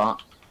obvious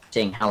spot,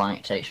 seeing how long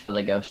it takes for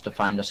the ghost to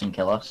find us and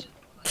kill us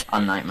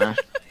on Nightmare.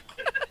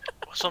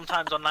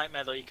 Sometimes on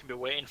Nightmare though, you can be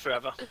waiting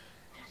forever.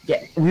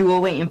 Yeah, we were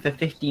waiting for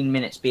 15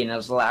 minutes, being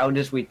as loud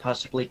as we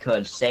possibly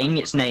could, saying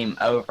its name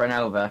over and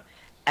over,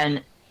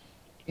 and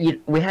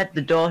we had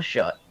the door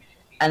shut,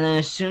 and then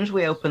as soon as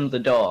we opened the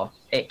door,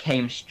 it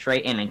came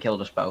straight in and killed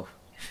us both.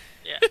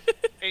 Yeah,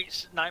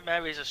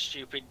 Nightmare is it's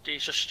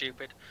just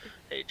stupid.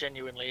 It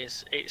genuinely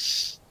is.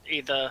 It's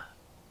either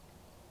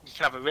you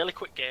can have a really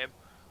quick game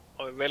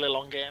or a really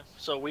long game.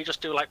 So we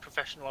just do like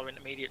professional or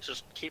intermediate,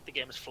 just keep the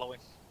games flowing.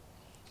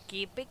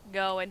 Keep it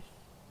going.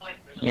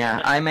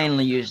 Yeah, I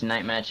mainly use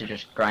Nightmare to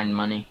just grind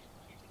money.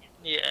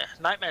 Yeah,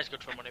 Nightmare's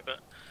good for money, but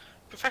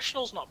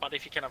professional's not bad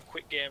if you can have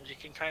quick games. You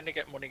can kind of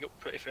get money up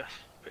pretty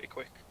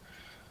quick.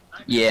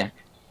 Yeah.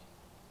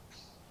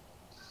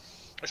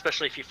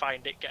 Especially if you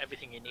find it, get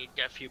everything you need,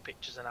 get a few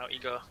pictures, and out you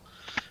go.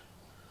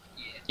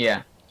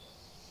 Yeah.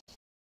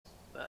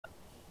 But,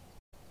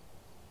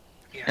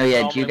 Oh yeah,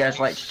 do normally you guys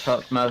we- like to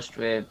talk most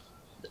with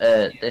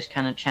this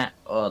kind of chat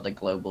or the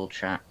global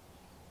chat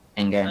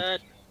in-game?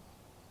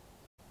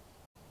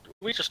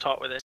 We just talk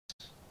with this.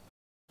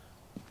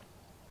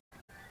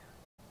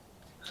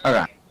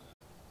 Alright.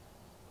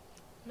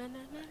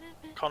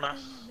 Connor,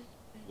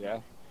 Yeah.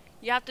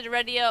 You have to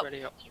ready up.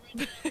 ready up.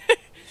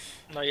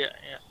 No, yeah.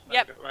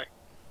 Yep. Right.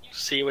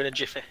 See you in a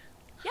jiffy.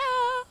 Yeah.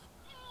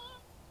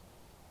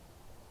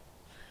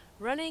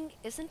 Running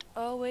isn't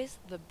always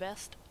the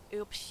best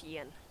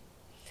option.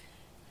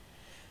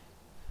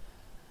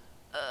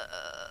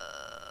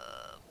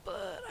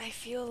 But I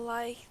feel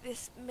like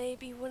this may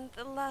be one of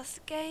the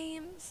last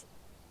games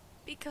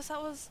because I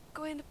was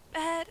going to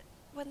bed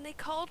when they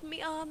called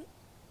me on.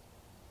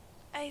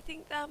 I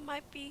think that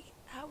might be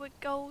how it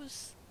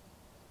goes.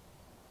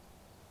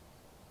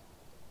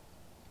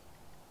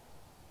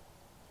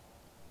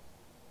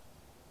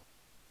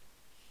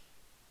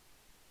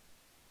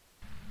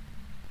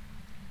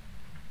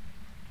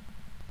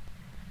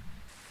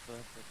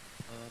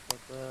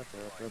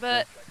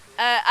 But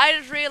I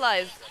just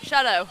realised,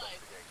 Shadow.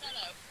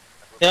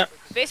 Yeah.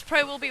 This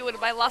probably will be one of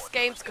my last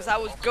games because I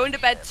was going to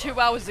bed 2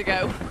 hours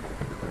ago.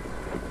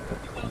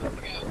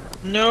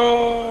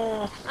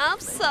 No. I'm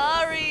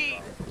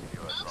sorry.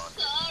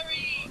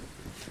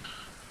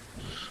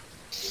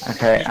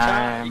 Okay, You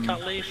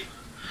can't leave.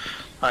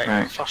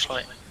 Right.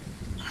 Flashlight.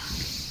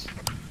 Is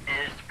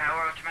the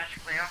power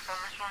automatically off on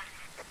this one?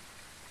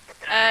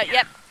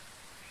 Yep.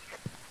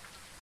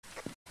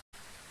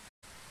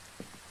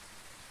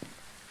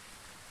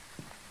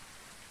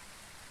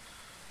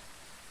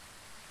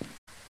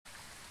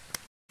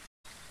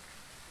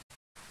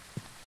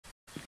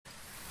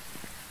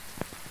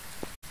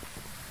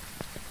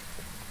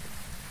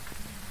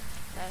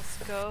 Let's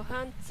go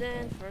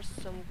hunting for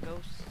some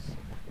ghosts.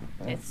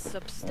 It's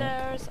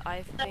upstairs,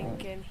 I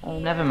think, in here. Oh,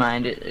 never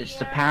mind. It's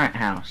the parent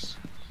house.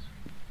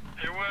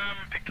 Who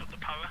picked up the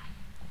power?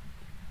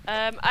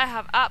 I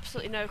have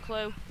absolutely no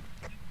clue.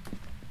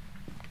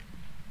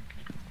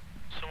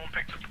 Someone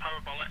picked up the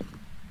power bullet.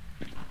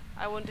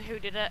 I wonder who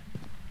did it.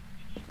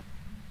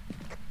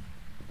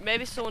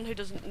 Maybe someone who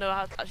doesn't know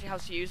how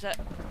to use it.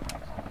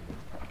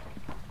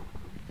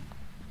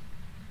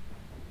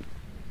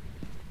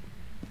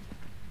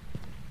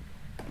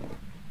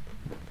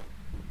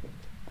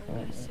 I'm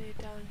gonna see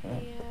down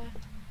here.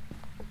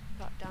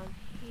 Got down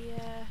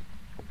here.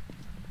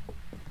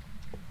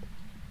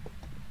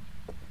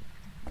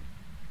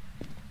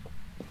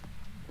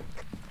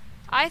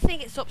 I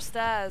think it's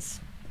upstairs.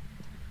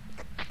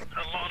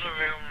 A lot of the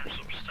rooms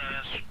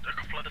upstairs, a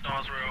couple of the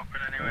doors were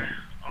open anyway,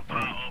 or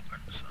part open,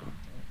 so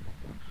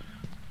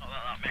not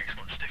that that makes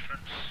much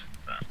difference,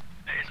 but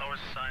it is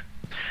always a sign.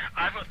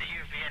 I've got the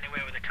UV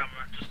anyway with the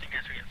camera, just in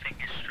case we get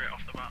thingies straight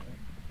off the bat.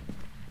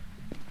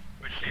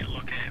 We just need to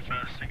locate it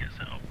first to get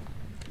set up.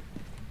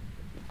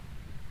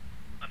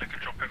 Then I can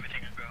drop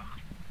everything and go.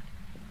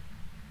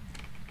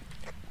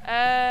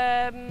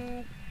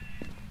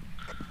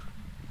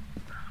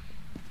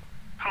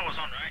 Power's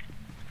on, right?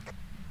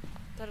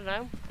 I don't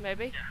know,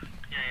 maybe.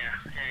 Yeah,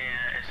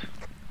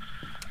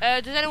 it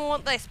is. Does anyone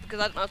want this? Because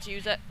I don't know how to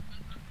use it.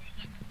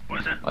 What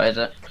is it? What is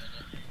it?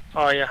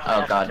 Oh yeah.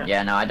 Oh god,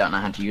 yeah, no, I don't know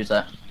how to use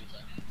it.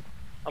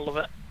 I love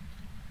it.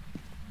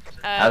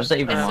 How does it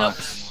even it work?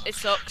 sucks. It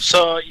sucks.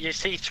 So you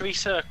see three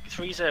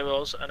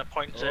zeros and a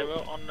point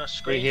zero on the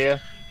screen.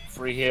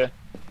 Free here.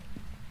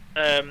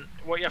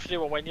 What you have to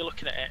do when you're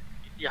looking at it,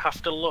 you have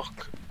to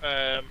look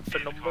for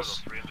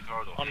numbers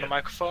on the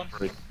microphone.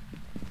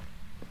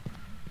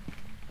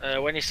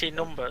 When you see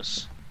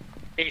numbers,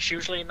 it's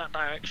usually in that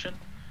direction,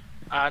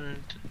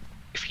 and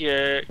if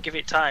you give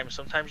it time,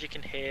 sometimes you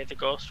can hear the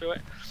ghost through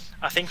it.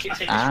 I think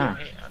it's in this room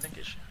here. I think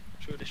it's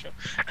through this room.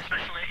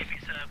 Especially if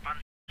it's a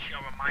banshee or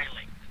a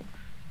myling,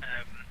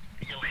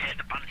 you'll hear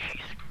the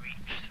banshee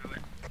screech through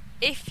it.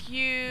 If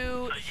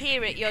you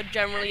hear it, you're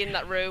generally in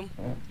that room.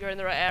 You're in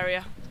the right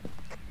area.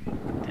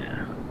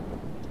 Yeah.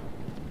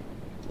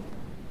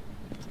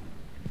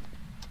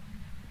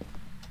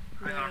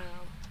 Hang on.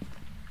 Now,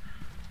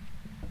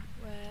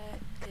 where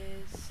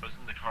is... I was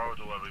in the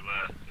corridor where we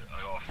were.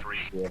 I got a 3.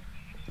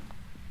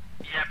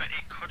 Yeah, but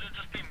it could have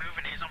just been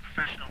moving. It is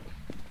unprofessional.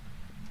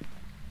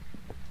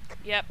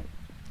 Yep.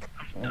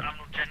 I'm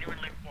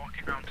genuinely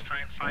walking around to try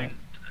and find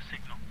a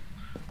signal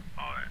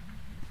for it.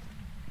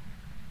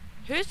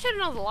 Who's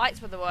turning on the lights,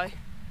 by the way?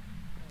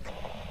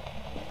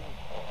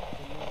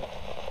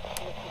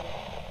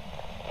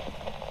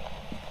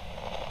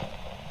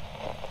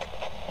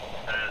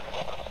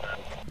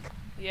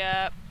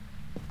 Yep.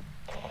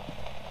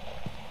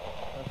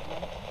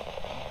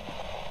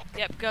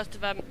 Yep, goes to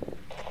them.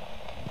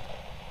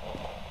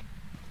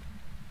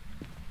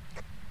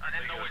 I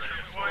didn't know which one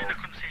it was. I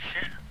couldn't see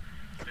shit.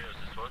 I think it was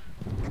this one.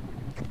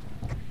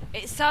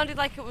 It sounded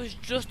like it was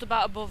just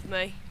about above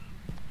me.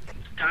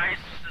 Guys,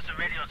 there's a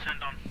radio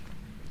turned on.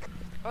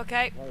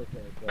 Okay.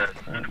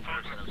 And the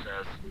phone's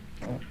Upstairs.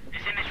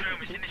 It's in this room,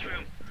 it's in this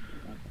room.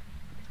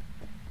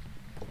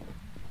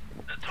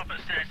 At the top of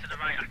the stairs to the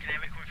right, I can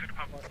hear it coming through the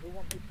pub. Who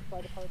wants me to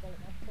try the parabolic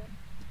next one?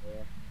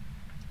 Yeah.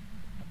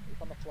 If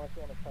I'm a flash,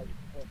 you want to try, you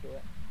can hear through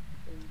it.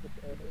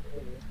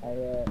 I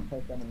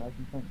placed down the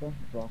motion sensor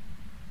as well.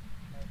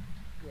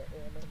 Yeah,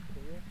 aim it into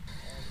the room.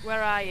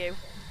 Where are you?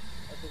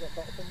 Have we got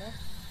dots in there?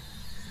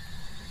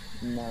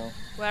 No.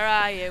 Where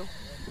are you?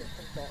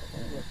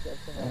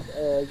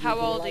 How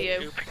old are Who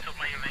you? picked up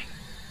my UV?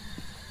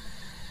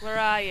 Where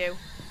are you?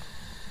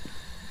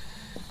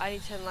 I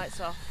need to turn the lights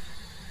off.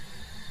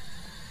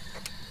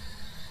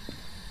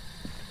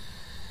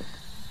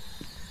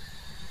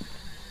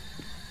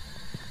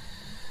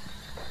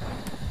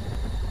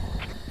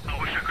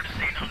 I wish I could have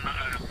seen it on that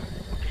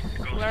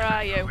ghost. Where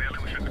are you? I really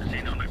wish I could have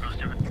seen it on that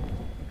ghost event.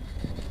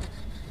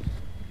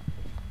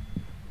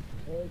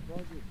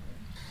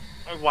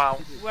 Oh, wow.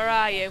 Where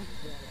are you?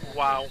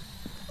 Wow.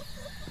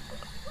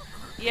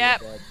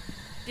 Yep.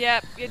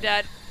 Yep, you're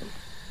dead.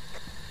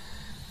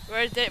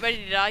 Where did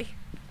you die?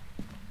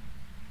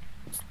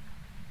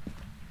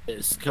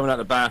 It's coming out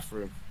the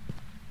bathroom.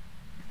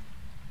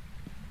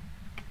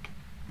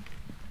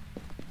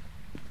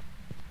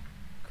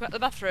 Come out the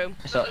bathroom.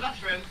 So,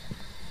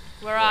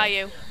 Where are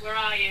you? Where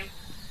are you?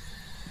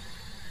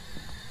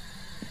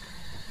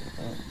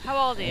 How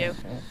old are you?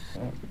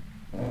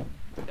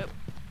 Nope.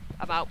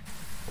 I'm out.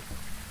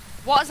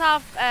 What's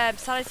our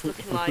sanity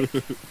looking like?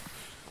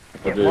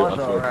 It was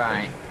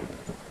alright.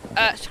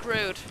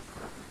 Screwed.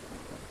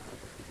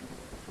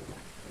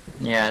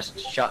 Yeah, it's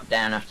shot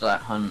down after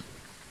that hunt.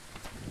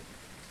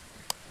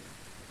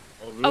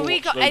 Have we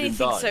got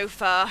anything so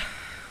far?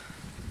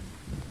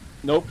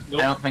 Nope. I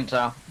don't think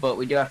so, but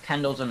we do have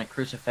candles and a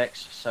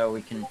crucifix, so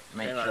we can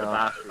make Like the sure.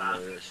 bathroom,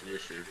 though, that's an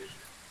issue.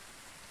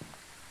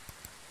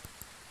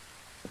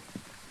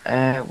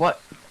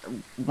 What?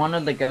 One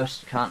of the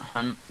ghosts can't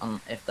hunt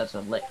if there's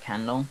a lit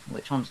candle.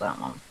 Which one's that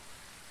one?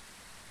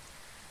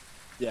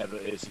 Yeah,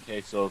 but it's a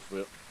case of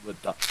we're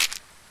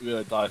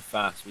gonna die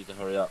fast. We need to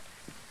hurry up.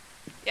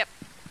 Yep.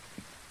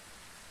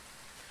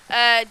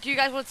 Do you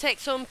guys want to take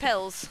some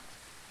pills?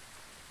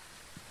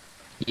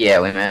 Yeah,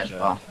 we may as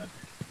well.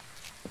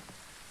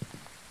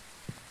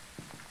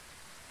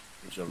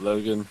 Good job,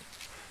 Logan.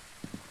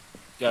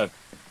 Go.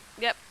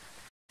 Yep.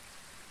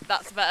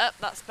 That's better.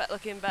 That's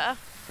looking better.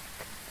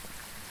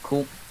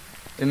 Cool.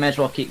 We may as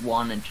well keep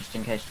one, and just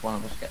in case one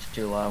of us gets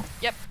too low.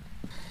 Yep.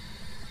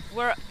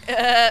 Where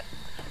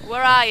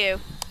are you?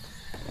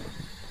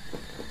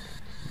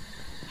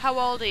 How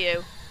old are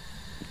you?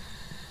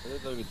 Where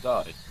did Logan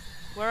die?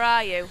 Where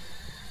are you?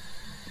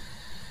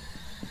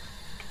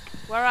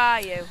 Where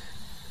are you?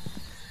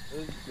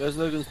 Where's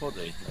Logan's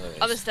body?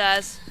 On the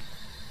stairs.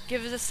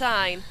 Give us a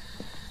sign.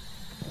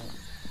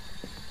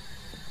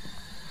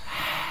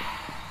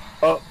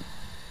 Oh,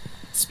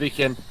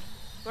 speaking.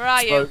 Where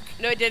are Spoke.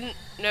 you? No, it didn't.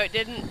 No, it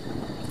didn't.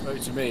 Spoke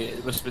to me.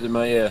 It whispered in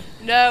my ear.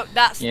 No,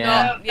 that's Yeah.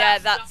 not. Yeah,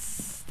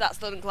 that's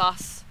London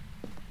class.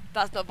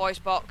 That's not voice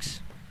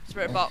box.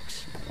 Spirit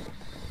box.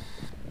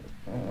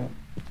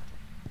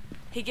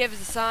 He gave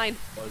us a sign.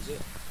 What is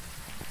it?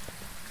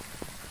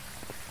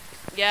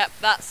 Yeah,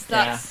 that's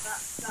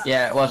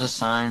Yeah, it was a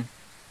sign.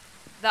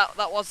 that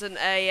wasn't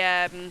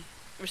a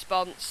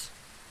response.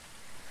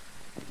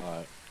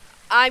 Alright.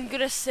 I'm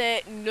gonna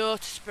say no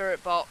to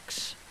spirit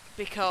box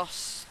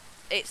because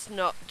it's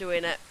not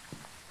doing it.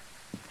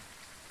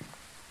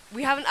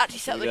 We haven't actually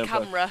set Should the we go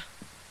for it? camera.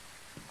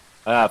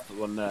 I have put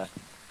one there.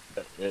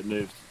 It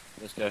moved.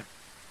 Let's go. I've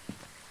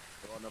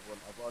got another one.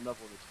 I've got another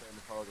one that's in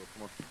the corridor.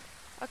 Come on.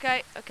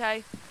 Okay,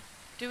 okay.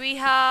 Do we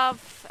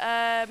have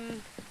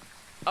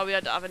oh, we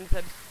don't have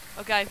anything.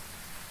 Okay.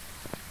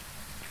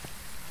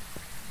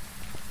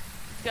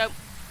 Let's go.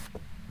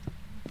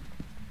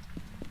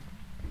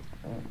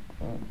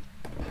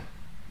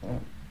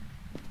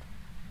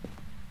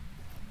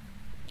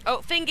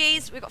 Oh,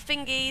 fingies! We've got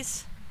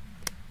fingies.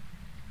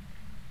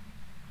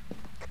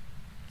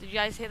 Did you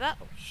guys hear that?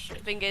 Oh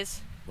shit. Fingies.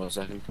 1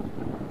 second.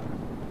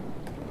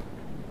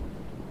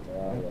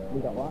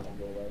 We got what?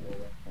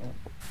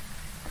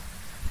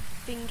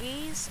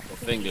 Fingies. Got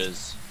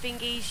fingers.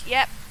 Fingies.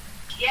 Yep.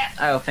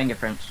 Oh,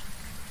 fingerprints.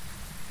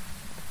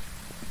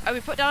 Oh, we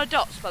put down a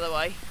dots, by the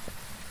way.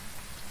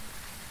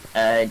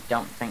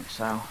 Don't think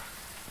so.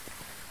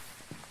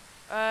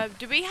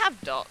 Do we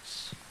have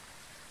dots?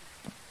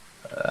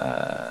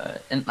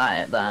 Isn't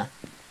that it there?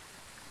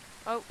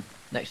 Oh.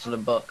 Next to the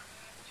book.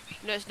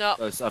 No, it's not.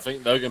 I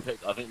think Logan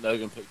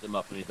picked them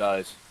up and he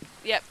died.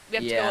 Yep, we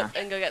have to Yeah. go up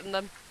and go get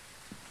them.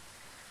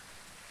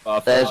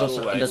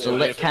 There's a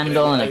lit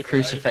candle and a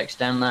crucifix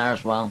down there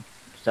as well.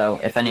 So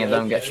if any of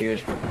them gets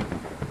used.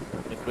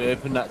 If we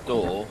open that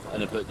door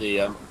and then put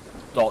the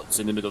dots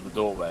in the middle of the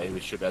doorway, we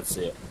should be able to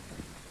see it.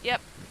 Yep,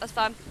 that's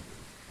fine.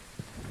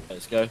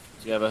 Let's go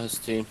together as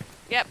a team.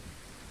 Yep.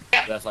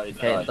 That's like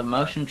Okay, the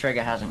motion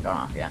trigger hasn't gone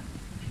off yet.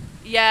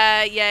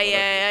 Yeah,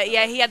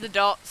 he had the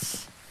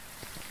dots.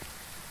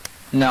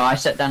 No, I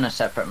set down a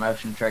separate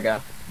motion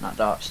trigger, not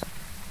dots.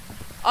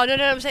 Oh, no,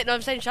 I'm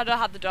saying Shadow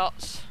had the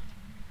dots.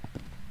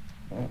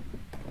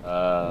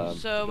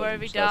 So, where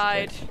have he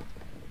died?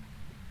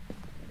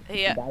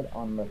 Here. Died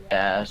on the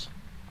Stairs.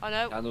 Oh,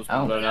 no. Candles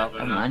Oh, blown out.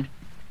 never mind.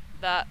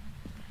 That.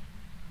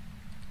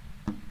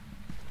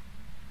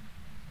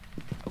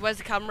 Where's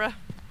the camera?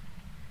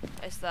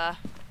 It's there.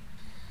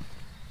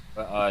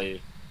 Where are you?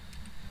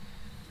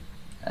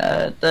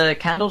 The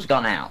candle's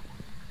gone out.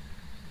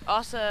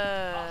 Awesome.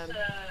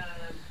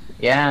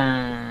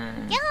 Yeah.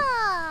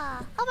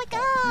 Yeah. Oh my not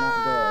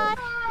god.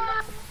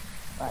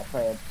 good. Right,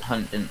 Fred.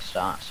 Hunt didn't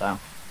start, so.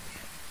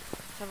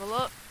 Let's have a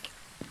look.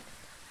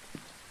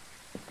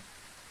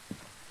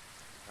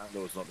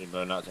 Candle's not been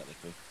blown out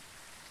technically.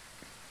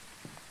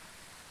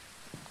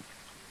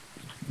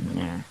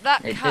 Yeah.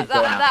 That It ca did go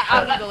out, that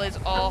but- angle is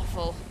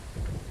awful.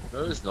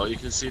 No, it's not. You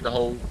can see the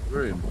whole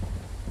room.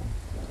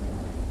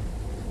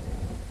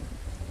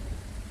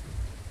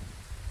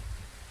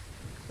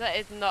 That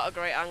is not a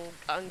great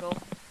angle.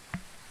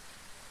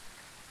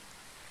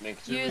 I mean,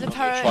 considering Use a we've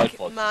got no tripods, it's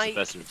the might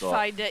best we've got.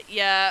 find it.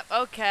 Yeah,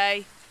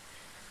 okay.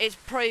 It's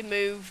probably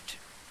moved.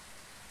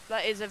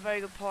 That is a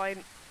very good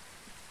point.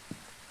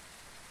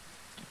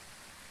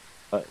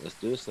 Right, let's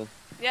do this then.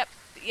 Yep,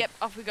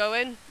 off we go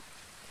in.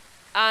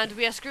 And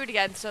we are screwed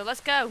again, so let's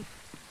go.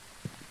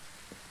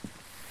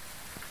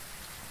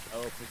 I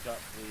will pick up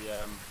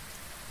the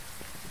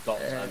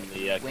dots and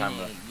the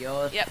camera. Winnie,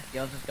 yours Yep.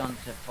 has gone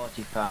to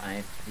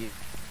 45.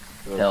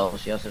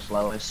 Pills, yours is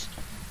lowest.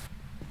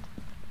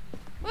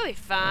 We'll be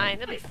fine.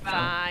 It'll be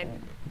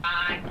fine.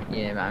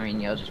 Yeah, but I mean,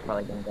 yours is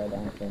probably gonna go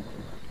down to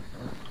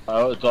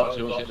Oh,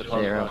 Doctor wants to get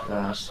the 0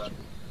 camera. first.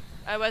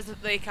 Where's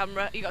the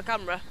camera? You got a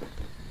camera?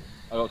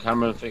 I got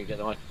camera and thing. Get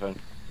the microphone.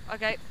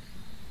 Okay.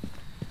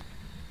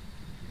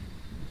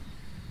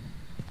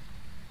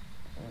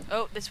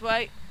 Oh, this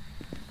way.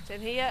 It's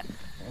in here.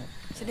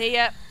 It's in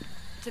here.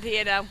 It's in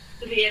here now.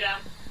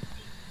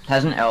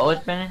 Hasn't it always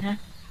been in here?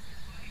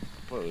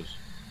 What was?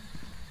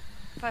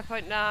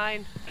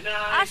 5.9.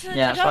 Actually,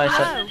 Yeah, that's why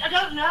I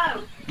don't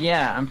know.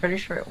 Yeah, I'm pretty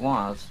sure it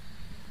was.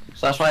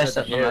 So that's why I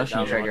set the Hear it motion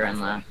down the trigger in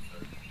there. microphone.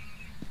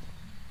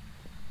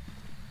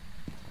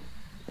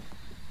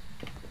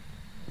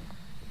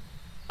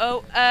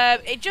 Oh,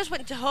 it just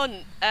went to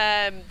hunt.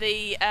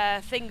 The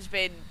thing's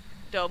been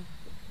done.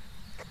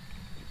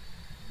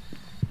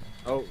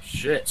 Oh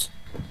shit!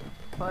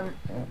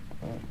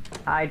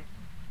 I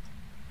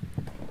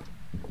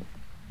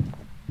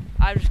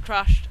I've just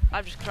crashed.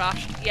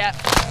 Yep.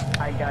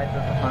 Hi guys,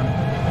 this is fun.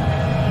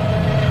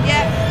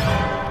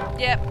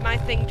 Yep, my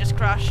thing just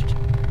crashed.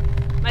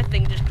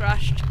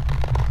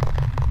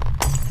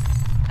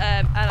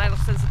 And I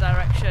lost sense of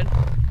direction.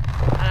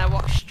 And I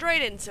walked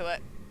straight into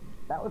it.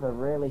 That was a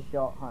really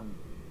short hunt.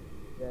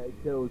 Yeah, it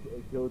killed.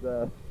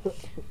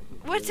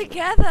 We're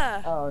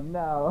together! Oh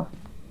no.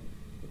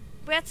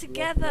 We're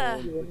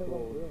together! You're in the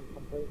wrong room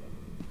completely.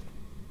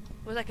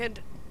 1 second.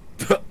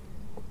 Come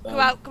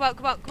out.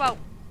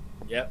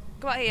 Yep.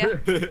 Come out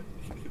here.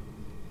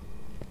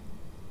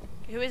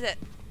 Who is it?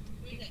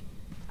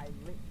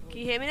 Can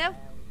you hear me now?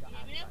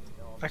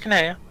 I can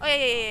hear you. Oh,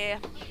 yeah.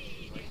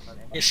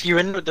 It's they're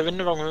in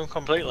the wrong room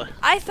completely.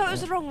 I thought it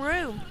was the wrong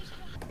room.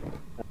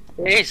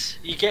 It is.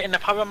 You're getting the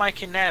power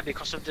mic in there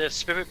because of the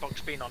spirit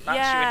box being on. That's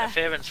your Yeah.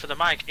 interference for the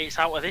mic. It's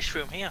out of this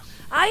room here.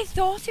 I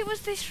thought it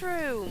was this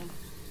room.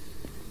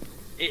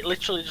 It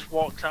literally just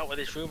walked out of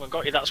this room and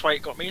got you. That's why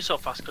it got me so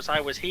fast, because I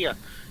was here.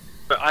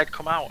 But I'd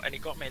come out and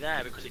it got me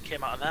there because it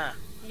came out of there.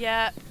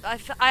 Yeah, I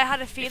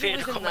had a feeling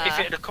it was in there. If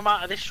it had come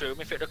out of this room,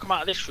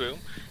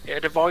 it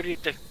had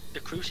avoided the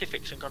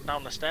crucifix and gone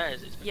down the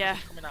stairs. It's because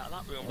it's coming out of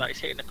that room that it's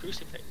hitting the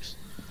crucifix.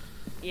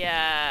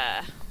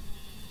 Yeah.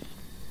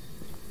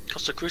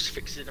 Because the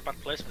crucifix is in a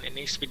bad placement. It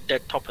needs to be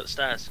dead top of the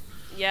stairs.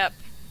 Yep.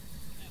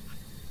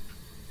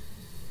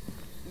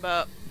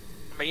 But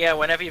yeah,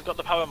 whenever you've got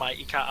the power mic,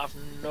 you can't have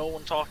no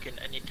one talking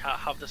and you can't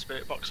have the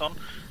spirit box on.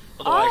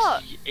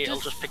 Otherwise, it'll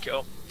just pick it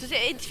up. Does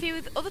it interfere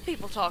with other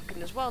people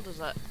talking as well, does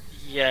it?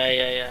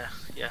 Yeah.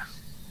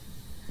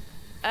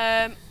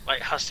 Like,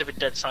 it has to be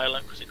dead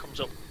silent because it comes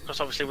up. Because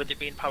obviously, with it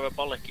being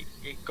parabolic,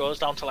 it goes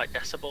down to like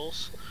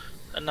decibels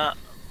and that.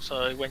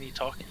 So when you're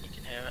talking, you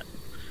can hear it.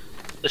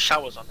 The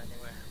shower's on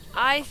anyway.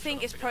 I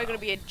think it's probably going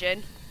to be a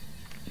gin.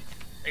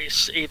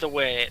 It's either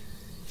way,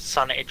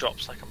 sanity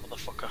drops like a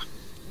motherfucker.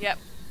 Yep.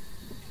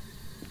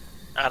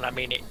 And I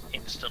mean, it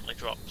instantly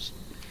drops.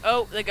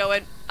 Oh, they're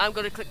going. I'm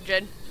going to click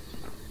gin.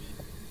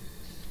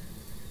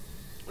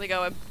 They're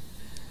going.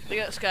 They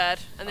got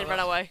scared and they ran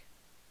away.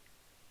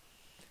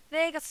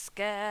 They got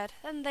scared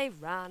and they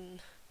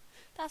ran.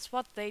 That's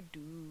what they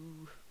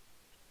do.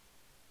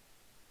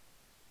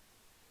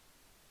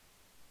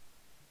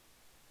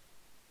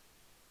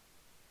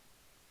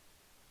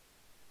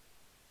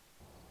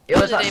 It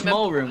was that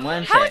small room,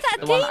 weren't How it? is that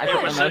a The one I put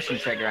demon? the motion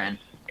trigger in.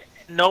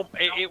 Nope,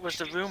 it was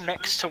the room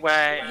next to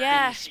where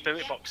the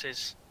spirit box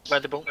is, where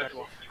the bunk bed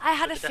was. I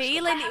had a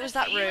feeling it was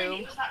that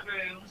room.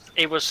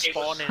 He was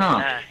spawning in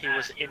there. He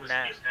was in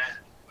there.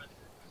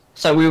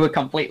 So we were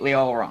completely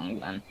all wrong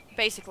then.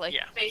 Basically.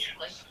 Yeah.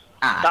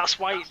 Ah. That's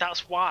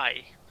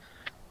why.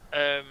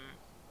 The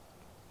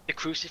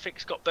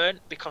crucifix got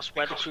burnt, because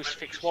where the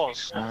crucifix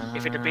was,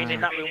 if it had been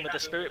in that room with the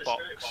spirit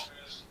box,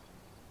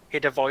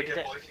 he'd avoided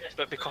it.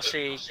 But because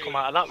he come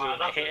out of that room,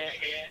 it hit it.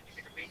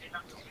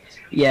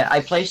 Yeah,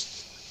 I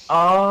placed...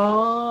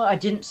 Oh, I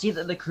didn't see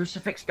that the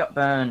crucifix got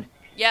burned.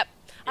 Yep.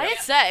 I did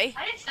say.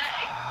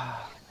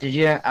 Did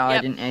you? Oh, I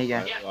Yep. didn't hear you.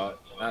 Right,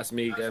 that's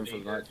me going for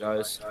the night,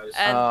 guys.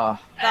 And Oh.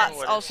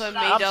 that's also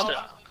me done.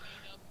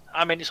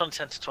 I mean, it's on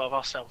 10 to 12.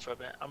 I'll stay on for a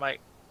bit. I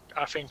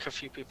think a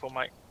few people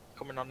might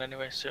come in on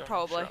anyway soon.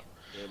 Probably. So.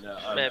 Yeah,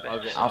 no, Maybe.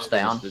 I'll stay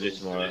on. To do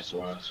tomorrow,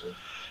 so.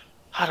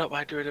 I don't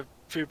mind doing a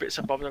few bits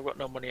and bobs. I've got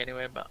no money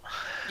anyway, but.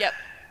 Yep.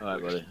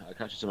 Alright, buddy. I'll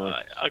catch you tomorrow.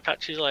 Alright, I'll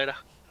catch you later.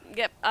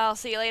 Yep. I'll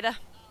see you later.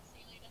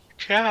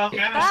 Ciao.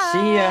 Bye.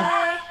 See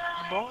ya.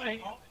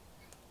 Bye.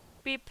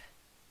 Beep.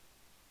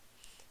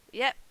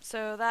 Yep,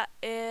 so that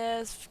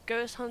is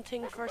ghost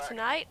hunting for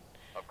tonight.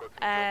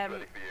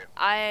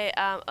 I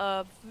am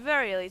up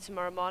very early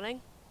tomorrow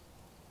morning,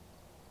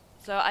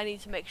 so I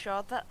need to make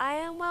sure that I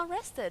am well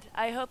rested.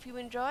 I hope you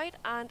enjoyed,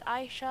 and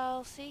I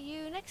shall see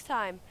you next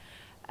time.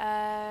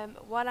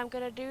 What I'm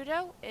gonna do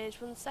though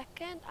is 1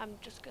 second. I'm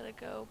just gonna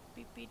go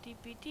beepy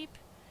deepy deep,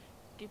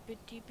 deepy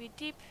deepy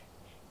deep,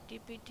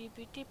 deepy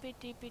deepy deepy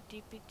deepy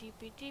deepy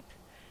deepy deep,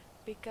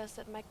 because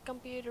that my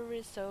computer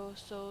is so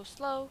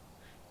slow.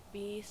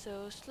 Be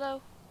so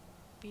slow,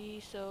 be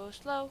so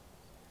slow.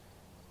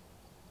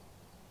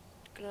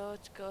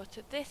 Let's go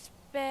to this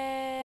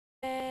bit.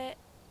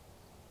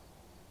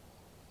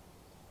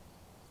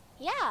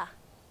 yeah.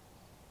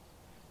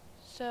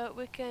 So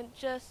we can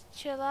just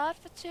chill out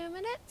for 2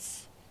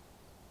 minutes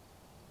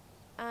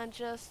and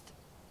just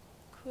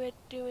quit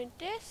doing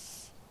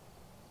this.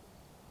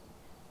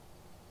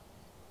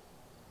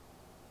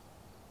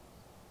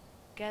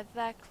 Get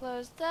that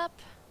closed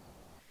up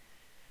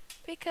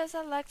because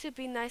I like to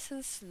be nice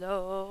and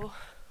slow.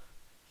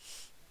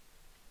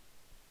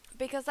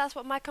 Because that's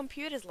what my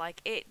computer's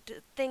like.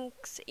 It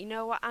thinks, you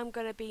know what, I'm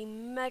gonna be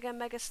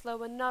mega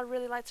slow and not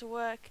really like to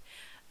work.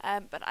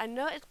 But I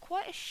know it's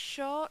quite a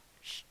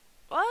short-ish.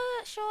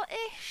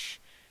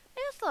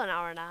 It's still an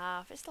hour and a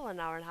half. It's still an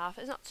hour and a half.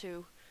 It's not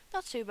too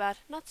bad.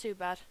 Not too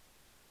bad.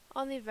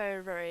 Only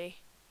very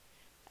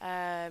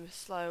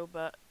slow,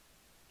 but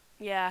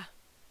yeah.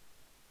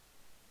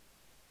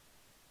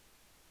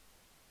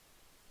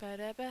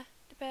 Ba-da-ba,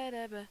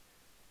 ba-da-ba.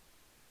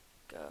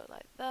 Go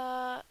like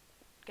that.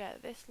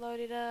 Get this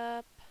loaded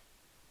up.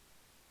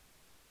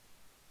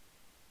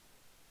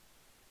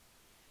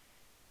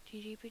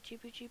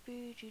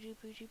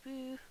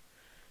 Boo.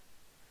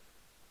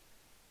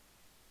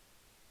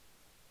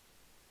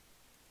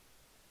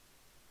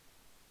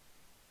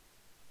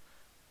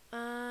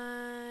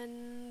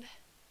 And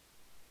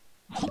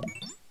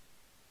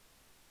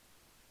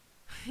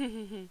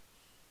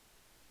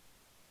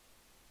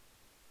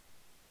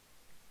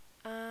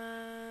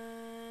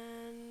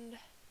and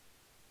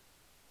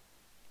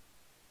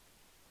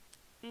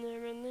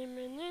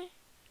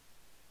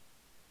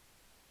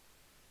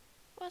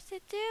what's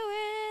it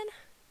doing?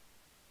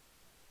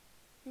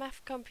 My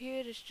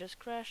computer's just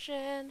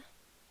crashing.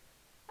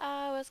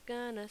 I was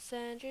gonna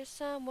send you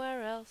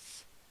somewhere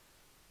else,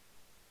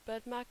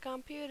 but my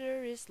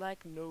computer is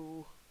like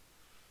no.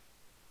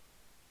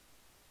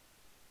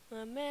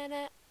 1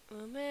 minute,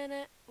 1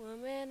 minute,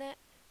 1 minute,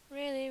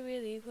 really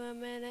 1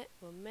 minute,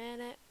 1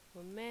 minute,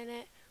 1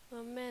 minute,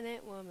 1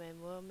 minute,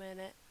 1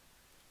 minute.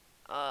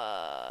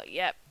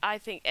 Yep, I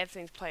think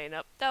everything's playing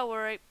up. Don't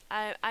worry,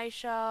 I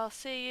shall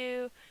see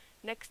you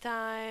next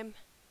time.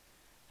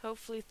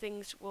 Hopefully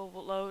things will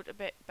load a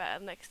bit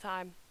better next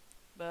time.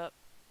 But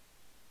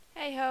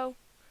hey ho,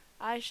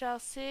 I shall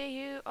see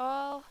you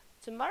all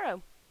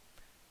tomorrow.